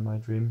person in my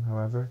dream,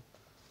 however,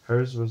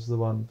 hers was the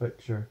one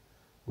picture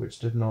which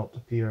did not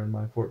appear in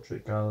my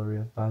portrait gallery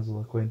of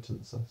Basel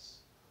acquaintances,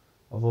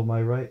 although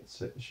by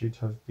rights it should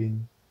have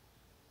been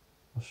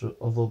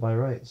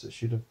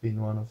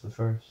one of the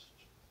first.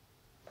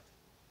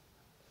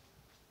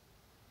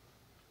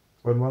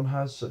 When one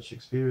has such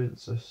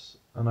experiences,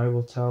 and I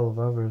will tell of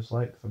others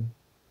like them,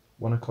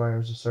 one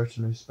acquires a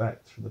certain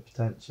respect for the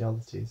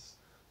potentialities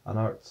and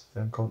arts of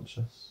the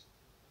unconscious.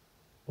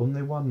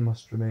 Only one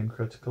must remain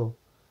critical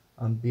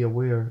and be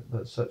aware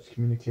that such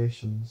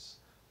communications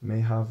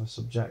may have a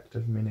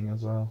subjective meaning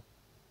as well.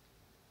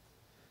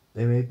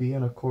 They may be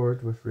in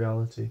accord with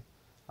reality,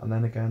 and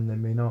then again they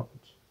may not.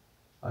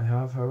 I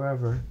have,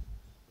 however,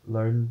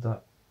 learned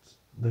that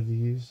the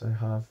views I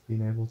have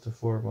been able to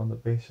form on the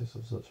basis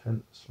of such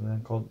hints from the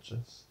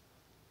unconscious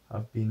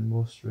have been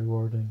most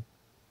rewarding.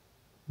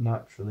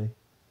 Naturally,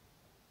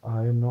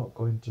 I am not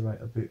going to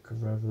write a book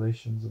of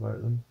revelations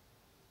about them,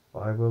 but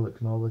I will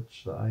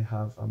acknowledge that I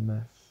have a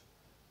myth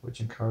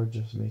which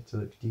encourages me to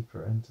look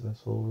deeper into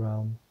this whole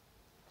realm.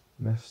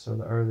 Myths are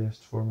the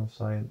earliest form of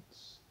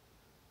science.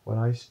 When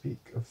I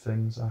speak of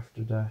things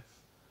after death,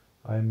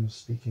 I am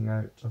speaking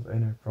out of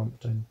inner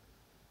prompting,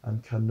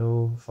 and can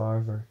go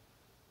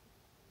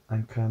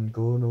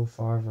no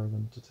farther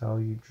than to tell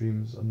you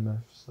dreams and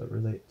myths that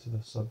relate to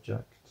this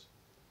subject.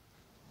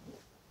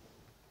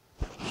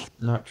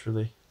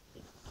 Naturally,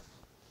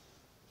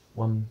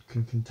 one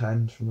can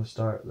contend from the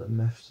start that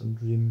myths and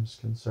dreams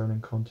concerning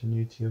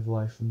continuity of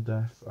life and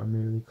death are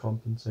merely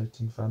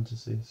compensating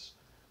fantasies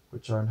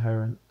which are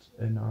inherent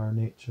in our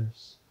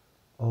natures.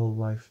 All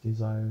life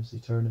desires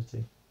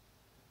eternity.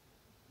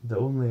 The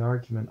only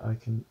argument I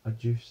can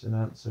adduce in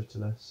answer to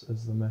this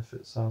is the myth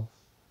itself.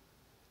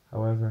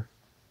 However,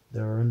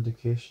 there are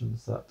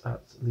indications that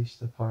at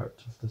least a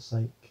part of the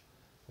psyche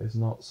is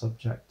not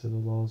subject to the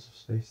laws of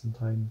space and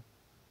time.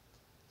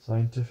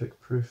 Scientific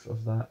proof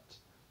of that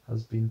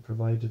has been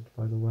provided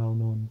by the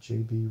well-known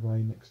J.B.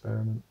 Rhine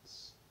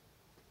experiments.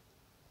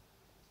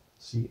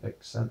 See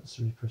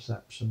Exsensory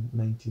Perception,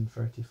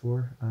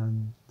 1934,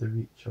 and The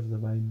Reach of the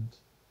Mind,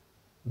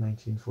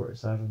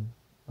 1947.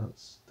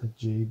 That's the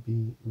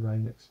J.B.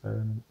 Rhine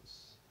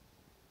experiments.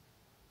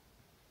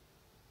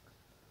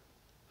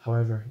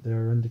 However,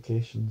 there are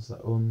indications that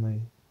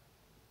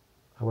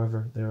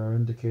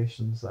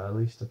at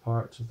least a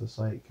part of the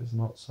psyche is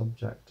not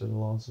subject to the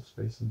laws of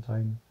space and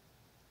time.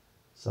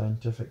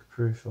 Scientific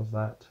proof of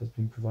that has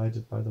been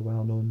provided by the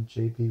well-known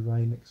J.B.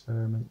 Rhine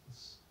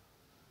experiments,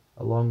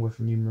 along with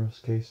numerous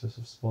cases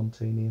of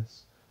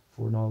spontaneous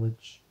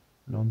foreknowledge,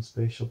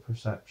 non-spatial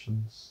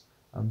perceptions,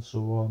 and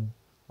so on,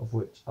 of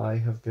which I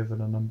have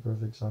given a number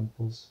of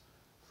examples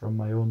from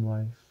my own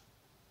life.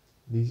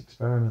 These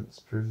experiments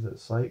prove that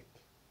psyche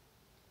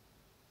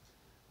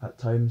at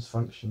times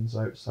functions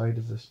outside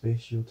of the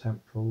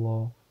spatio-temporal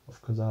law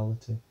of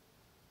causality.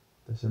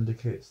 This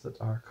indicates that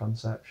our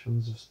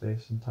conceptions of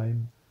space and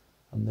time,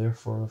 and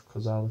therefore of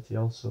causality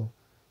also,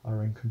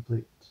 are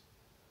incomplete.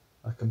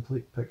 A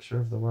complete picture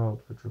of the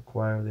world would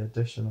require the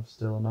addition of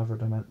still another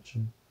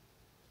dimension.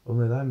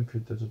 Only then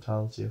could the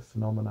totality of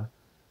phenomena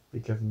be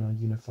given a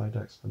unified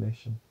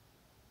explanation.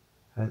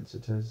 Hence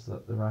it is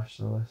that the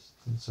rationalists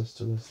insist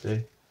to this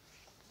day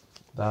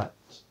that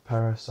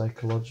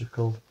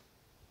parapsychological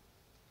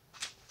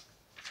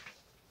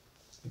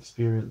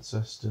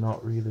experiences do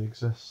not really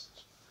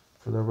exist,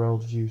 for their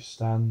worldview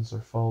stands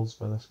or falls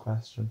by this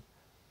question.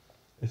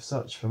 If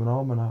such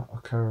phenomena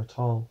occur at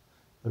all,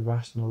 the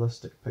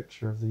rationalistic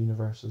picture of the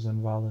universe is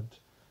invalid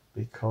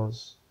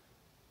because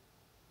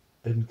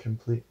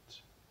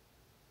incomplete.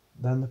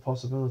 Then the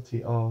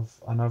possibility of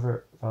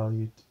another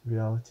valued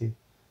reality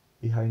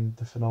behind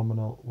the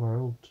phenomenal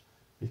world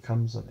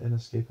becomes an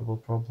inescapable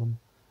problem,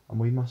 and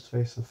we must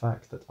face the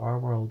fact that our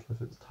world,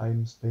 with its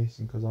time, space,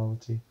 and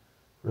causality,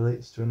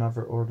 relates to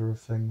another order of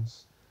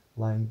things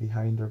lying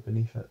behind or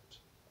beneath it,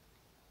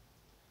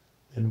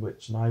 in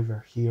which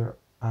neither here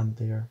and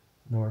there,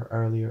 nor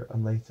earlier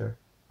and later,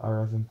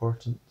 are of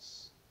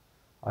importance.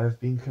 I have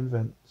been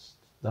convinced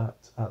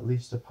that at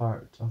least a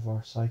part of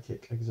our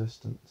psychic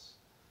existence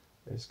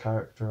is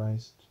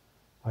characterized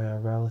by a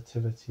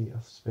relativity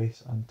of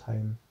space and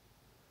time.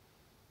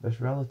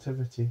 This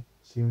relativity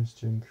seems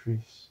to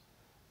increase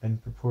in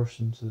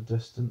proportion to the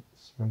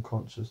distance from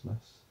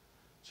consciousness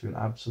to an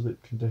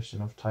absolute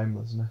condition of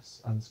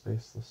timelessness and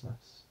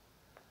spacelessness.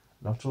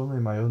 Not only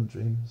my own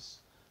dreams,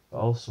 but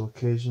also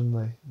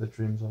occasionally the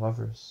dreams of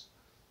others,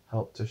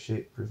 help to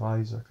shape,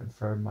 revise, or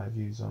confirm my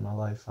views on a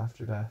life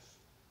after death.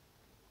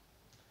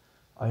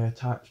 I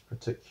attach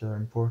particular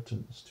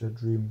importance to a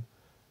dream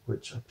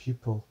which a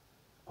pupil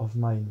of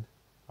mine,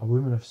 a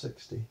woman of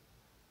 60,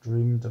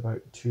 dreamed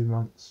about 2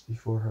 months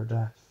before her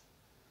death.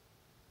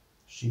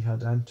 She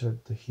had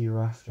entered the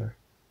hereafter.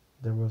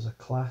 There was a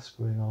class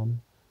going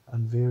on,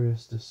 and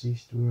various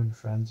deceased women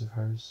friends of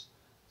hers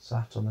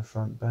sat on the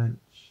front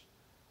bench.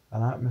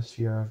 An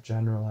atmosphere of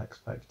general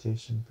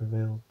expectation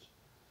prevailed.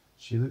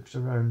 She looked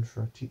around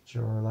for a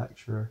teacher or a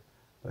lecturer,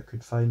 but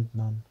could find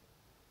none.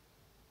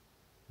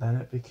 Then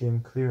it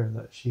became clear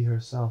that she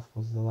herself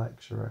was the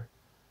lecturer,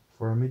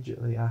 for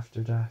immediately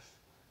after death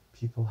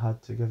people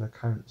had to give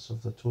accounts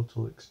of the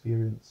total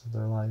experience of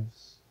their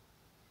lives.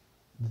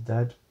 The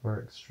dead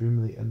were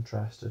extremely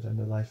interested in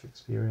the life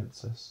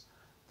experiences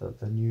that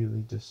the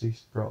newly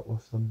deceased brought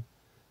with them,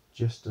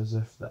 just as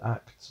if the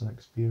acts and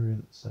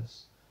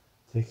experiences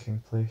taking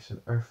place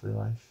in earthly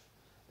life,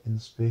 in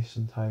space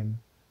and time,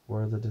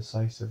 were the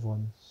decisive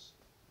ones.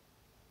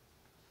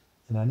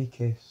 In any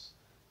case,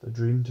 the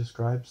dream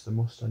describes the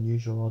most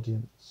unusual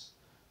audience,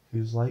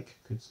 whose like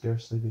could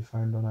scarcely be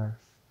found on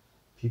earth,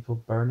 people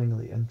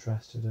burningly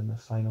interested in the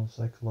final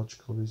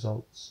psychological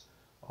results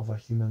of a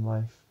human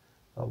life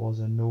that was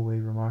in no way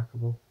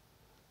remarkable,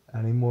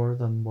 any more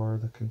than were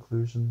the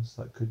conclusions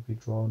that could be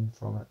drawn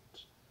from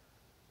it.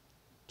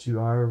 To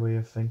our way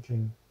of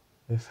thinking,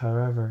 if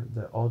however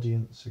the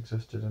audience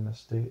existed in a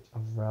state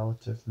of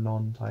relative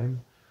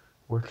non-time,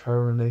 where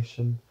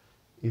termination,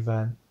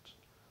 event,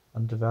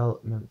 and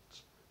development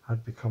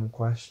had become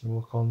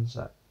questionable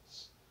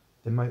concepts,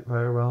 they might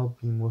very well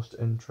be most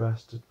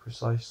interested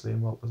precisely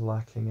in what was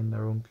lacking in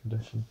their own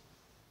condition.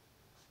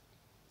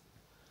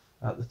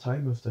 At the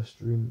time of this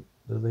dream,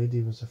 the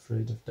lady was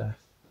afraid of death,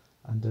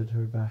 and did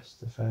her best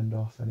to fend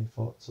off any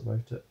thoughts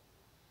about it.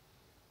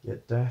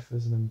 Yet death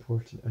is an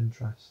important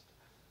interest,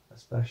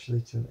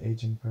 especially to an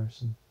aging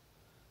person.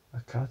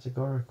 A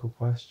categorical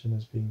question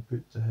is being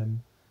put to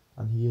him,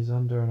 and he is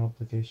under an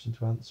obligation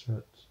to answer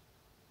it.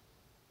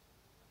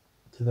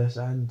 To this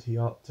end, he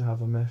ought to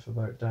have a myth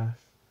about death,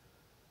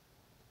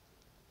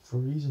 for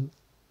reason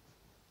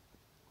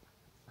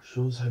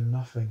shows him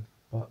nothing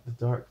but the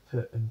dark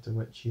pit into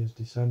which he is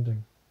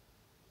descending.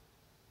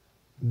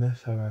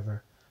 Myth,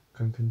 however,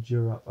 can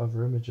conjure up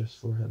other images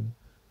for him,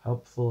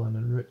 helpful and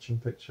enriching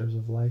pictures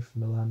of life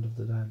in the land of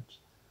the dead.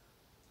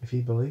 If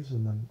he believes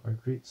in them, or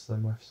greets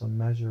them with some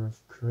measure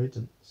of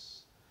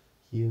credence,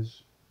 he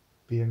is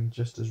being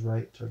just as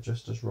right or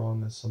just as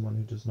wrong as someone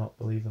who does not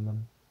believe in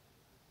them.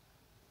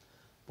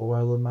 But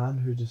while the man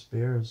who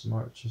despairs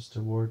marches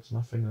towards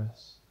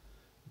nothingness,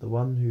 the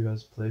one who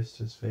has placed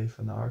his faith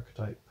in the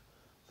archetype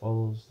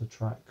follows the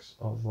tracks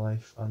of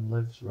life and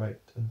lives right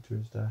into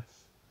his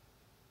death.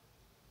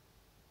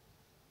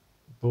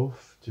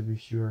 Both, to be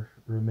sure,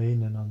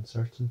 remain in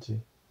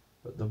uncertainty,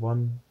 but the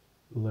one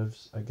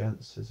lives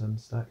against his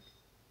instincts,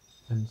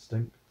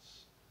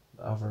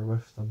 the other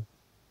with them.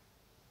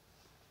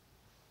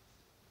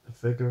 The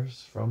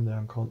figures from the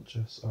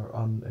unconscious are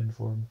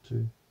uninformed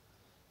too,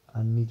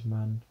 and need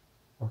man,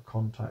 or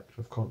contact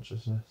with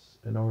consciousness,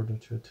 in order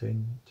to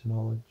attain to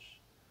knowledge.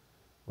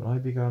 When I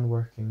began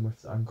working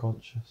with the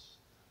unconscious,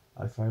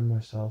 I found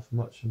myself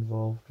much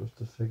involved with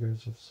the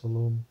figures of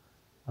Salome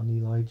and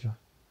Elijah.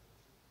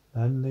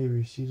 Then they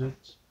receded,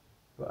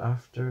 but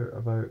after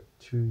about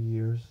 2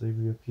 years they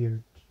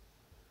reappeared.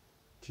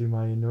 To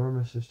my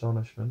enormous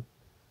astonishment,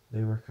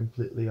 they were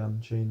completely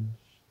unchanged.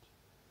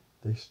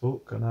 They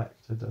spoke and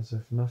acted as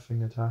if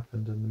nothing had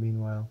happened in the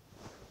meanwhile.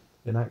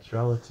 In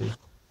actuality,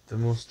 the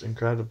most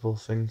incredible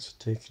things had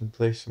taken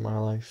place in my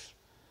life.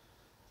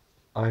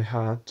 I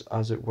had,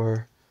 as it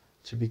were,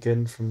 to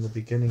begin from the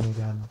beginning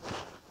again,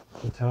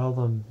 to tell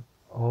them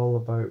all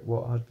about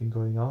what had been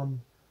going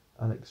on,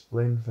 and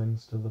explain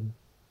things to them.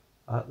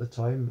 At the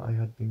time I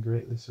had been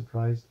greatly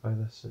surprised by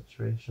this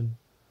situation.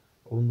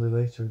 Only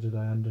later did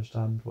I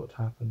understand what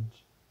happened.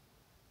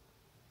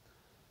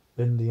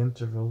 In the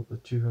interval, the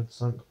two had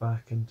sunk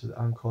back into the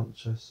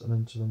unconscious and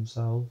into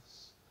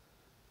themselves.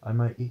 I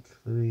might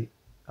equally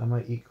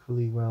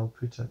well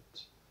put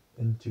it,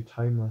 into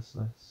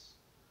timelessness.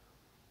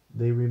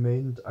 They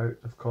remained out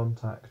of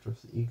contact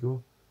with the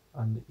ego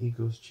and the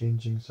ego's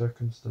changing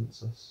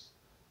circumstances,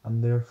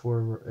 and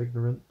therefore were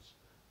ignorant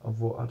of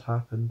what had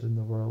happened in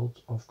the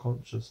world of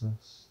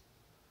consciousness.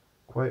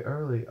 Quite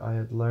early I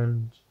had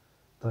learned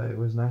that it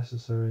was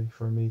necessary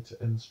for me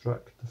to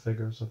instruct the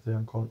figures of the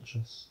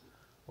unconscious,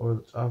 or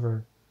that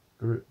other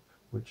group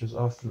which is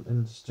often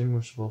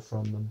indistinguishable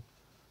from them,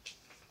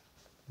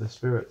 the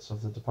spirits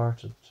of the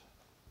departed.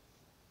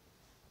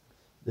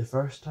 The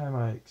first time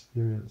I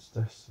experienced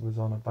this was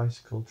on a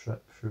bicycle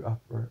trip through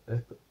Upper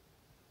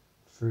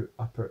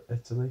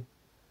Italy,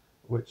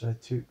 which I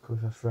took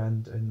with a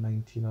friend in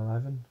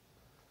 1911.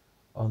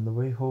 On the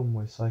way home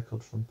we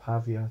cycled from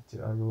Pavia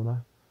to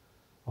Arona,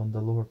 on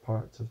the lower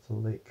part of the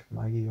Lake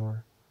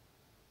Maggiore,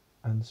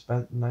 and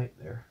spent the night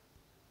there.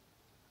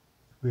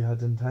 We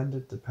had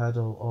intended to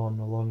pedal on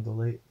along the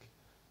lake,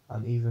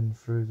 and even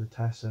through the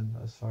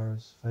Tessin as far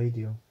as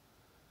Faidio,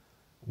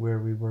 where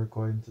we were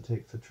going to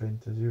take the train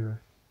to Zurich.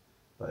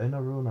 But in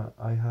Arona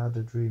I had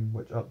a dream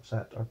which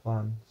upset our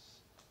plans.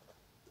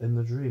 In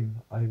the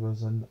dream I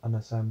was in an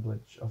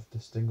assemblage of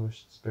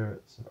distinguished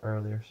spirits of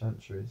earlier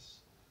centuries.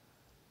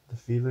 The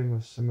feeling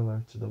was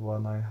similar to the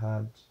one I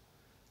had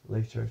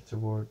later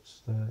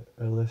towards the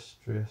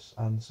illustrious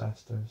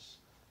ancestors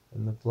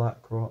in the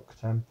Black Rock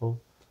Temple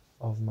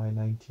of my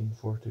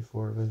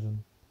 1944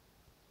 vision.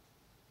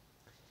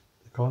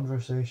 The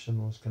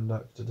conversation was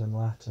conducted in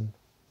Latin.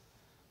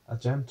 A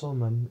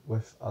gentleman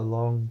with a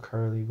long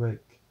curly wig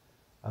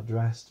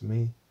addressed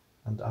me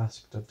and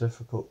asked a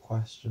difficult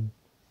question,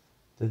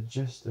 the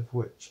gist of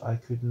which I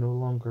could no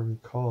longer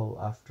recall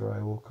after I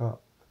woke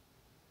up.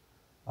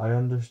 I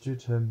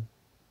understood him,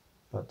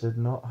 but did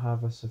not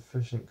have a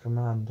sufficient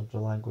command of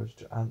the language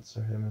to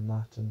answer him in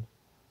Latin.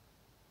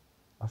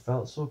 I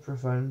felt so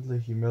profoundly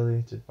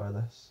humiliated by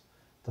this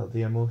that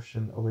the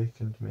emotion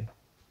awakened me.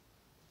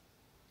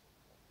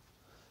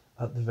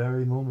 At the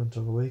very moment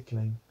of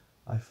awakening,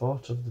 I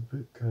thought of the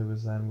book I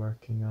was then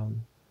working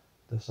on,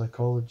 The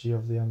Psychology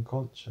of the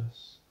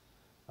Unconscious,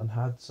 and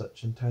had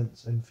such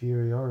intense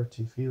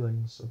inferiority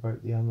feelings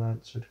about the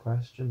unanswered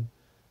question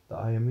that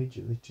I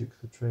immediately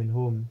took the train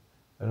home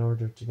in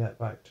order to get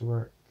back to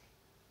work.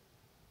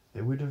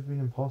 It would have been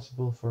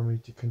impossible for me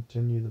to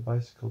continue the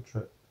bicycle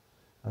trip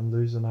and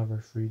lose another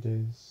 3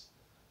 days.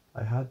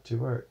 I had to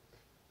work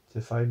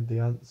to find the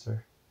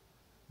answer.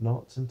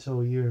 Not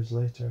until years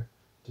later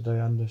did I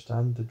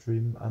understand the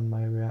dream and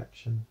my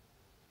reaction.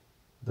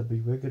 The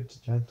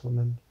bewigged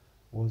gentleman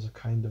was a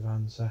kind of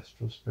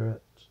ancestral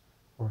spirit,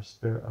 or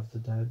spirit of the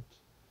dead,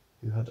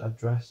 who had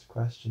addressed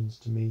questions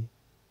to me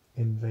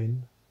in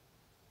vain.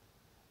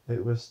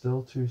 It was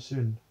still too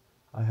soon.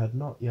 I had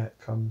not yet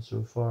come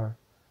so far,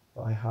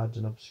 but I had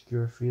an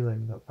obscure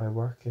feeling that by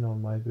working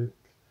on my book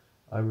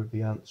I would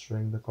be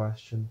answering the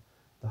question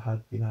that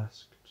had been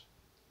asked.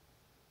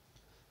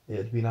 It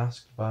had been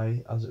asked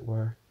by, as it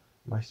were,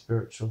 my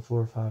spiritual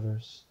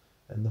forefathers,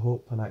 in the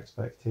hope and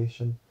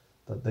expectation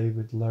that they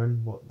would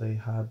learn what they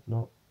had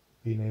not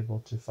been able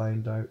to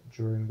find out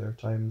during their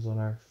times on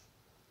earth.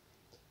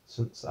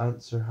 Since the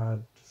answer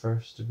had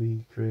first to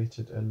be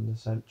created in the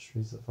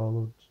centuries that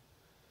followed,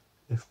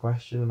 if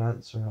question and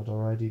answer had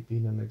already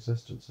been in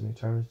existence in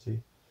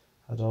eternity,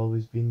 had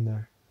always been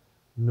there,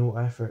 no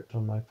effort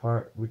on my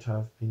part would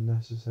have been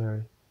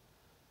necessary,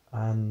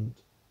 and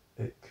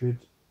it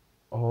could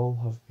all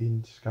have been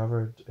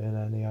discovered in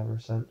any other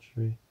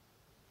century.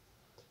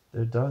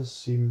 There does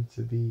seem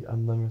to be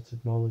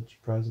unlimited knowledge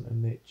present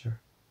in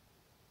nature,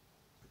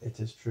 it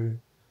is true,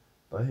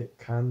 but it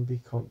can be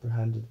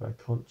comprehended by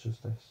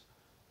consciousness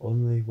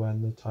only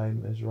when the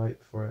time is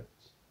ripe for it.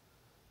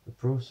 The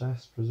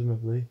process,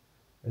 presumably,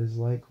 is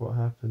like what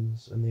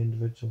happens in the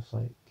individual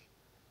psyche.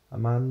 A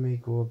man may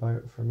go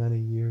about for many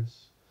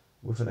years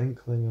with an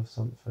inkling of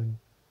something,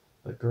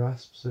 but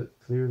grasps it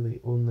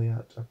clearly only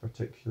at a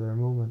particular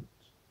moment.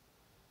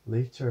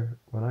 Later,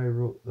 when I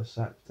wrote the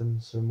Septem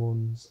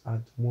Sermons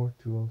ad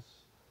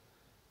Mortuos,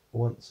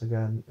 once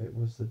again it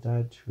was the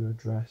dead who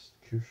addressed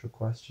crucial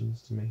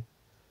questions to me.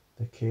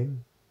 They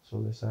came,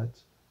 so they said,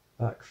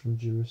 back from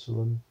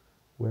Jerusalem,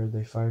 where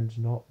they found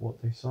not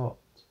what they sought.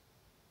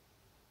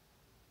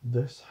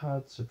 This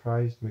had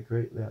surprised me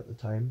greatly at the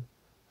time,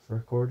 for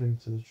according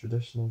to the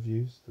traditional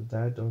views, the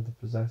dead are the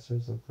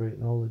possessors of great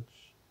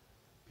knowledge.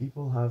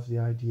 People have the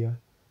idea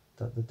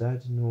that the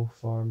dead know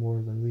far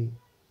more than we.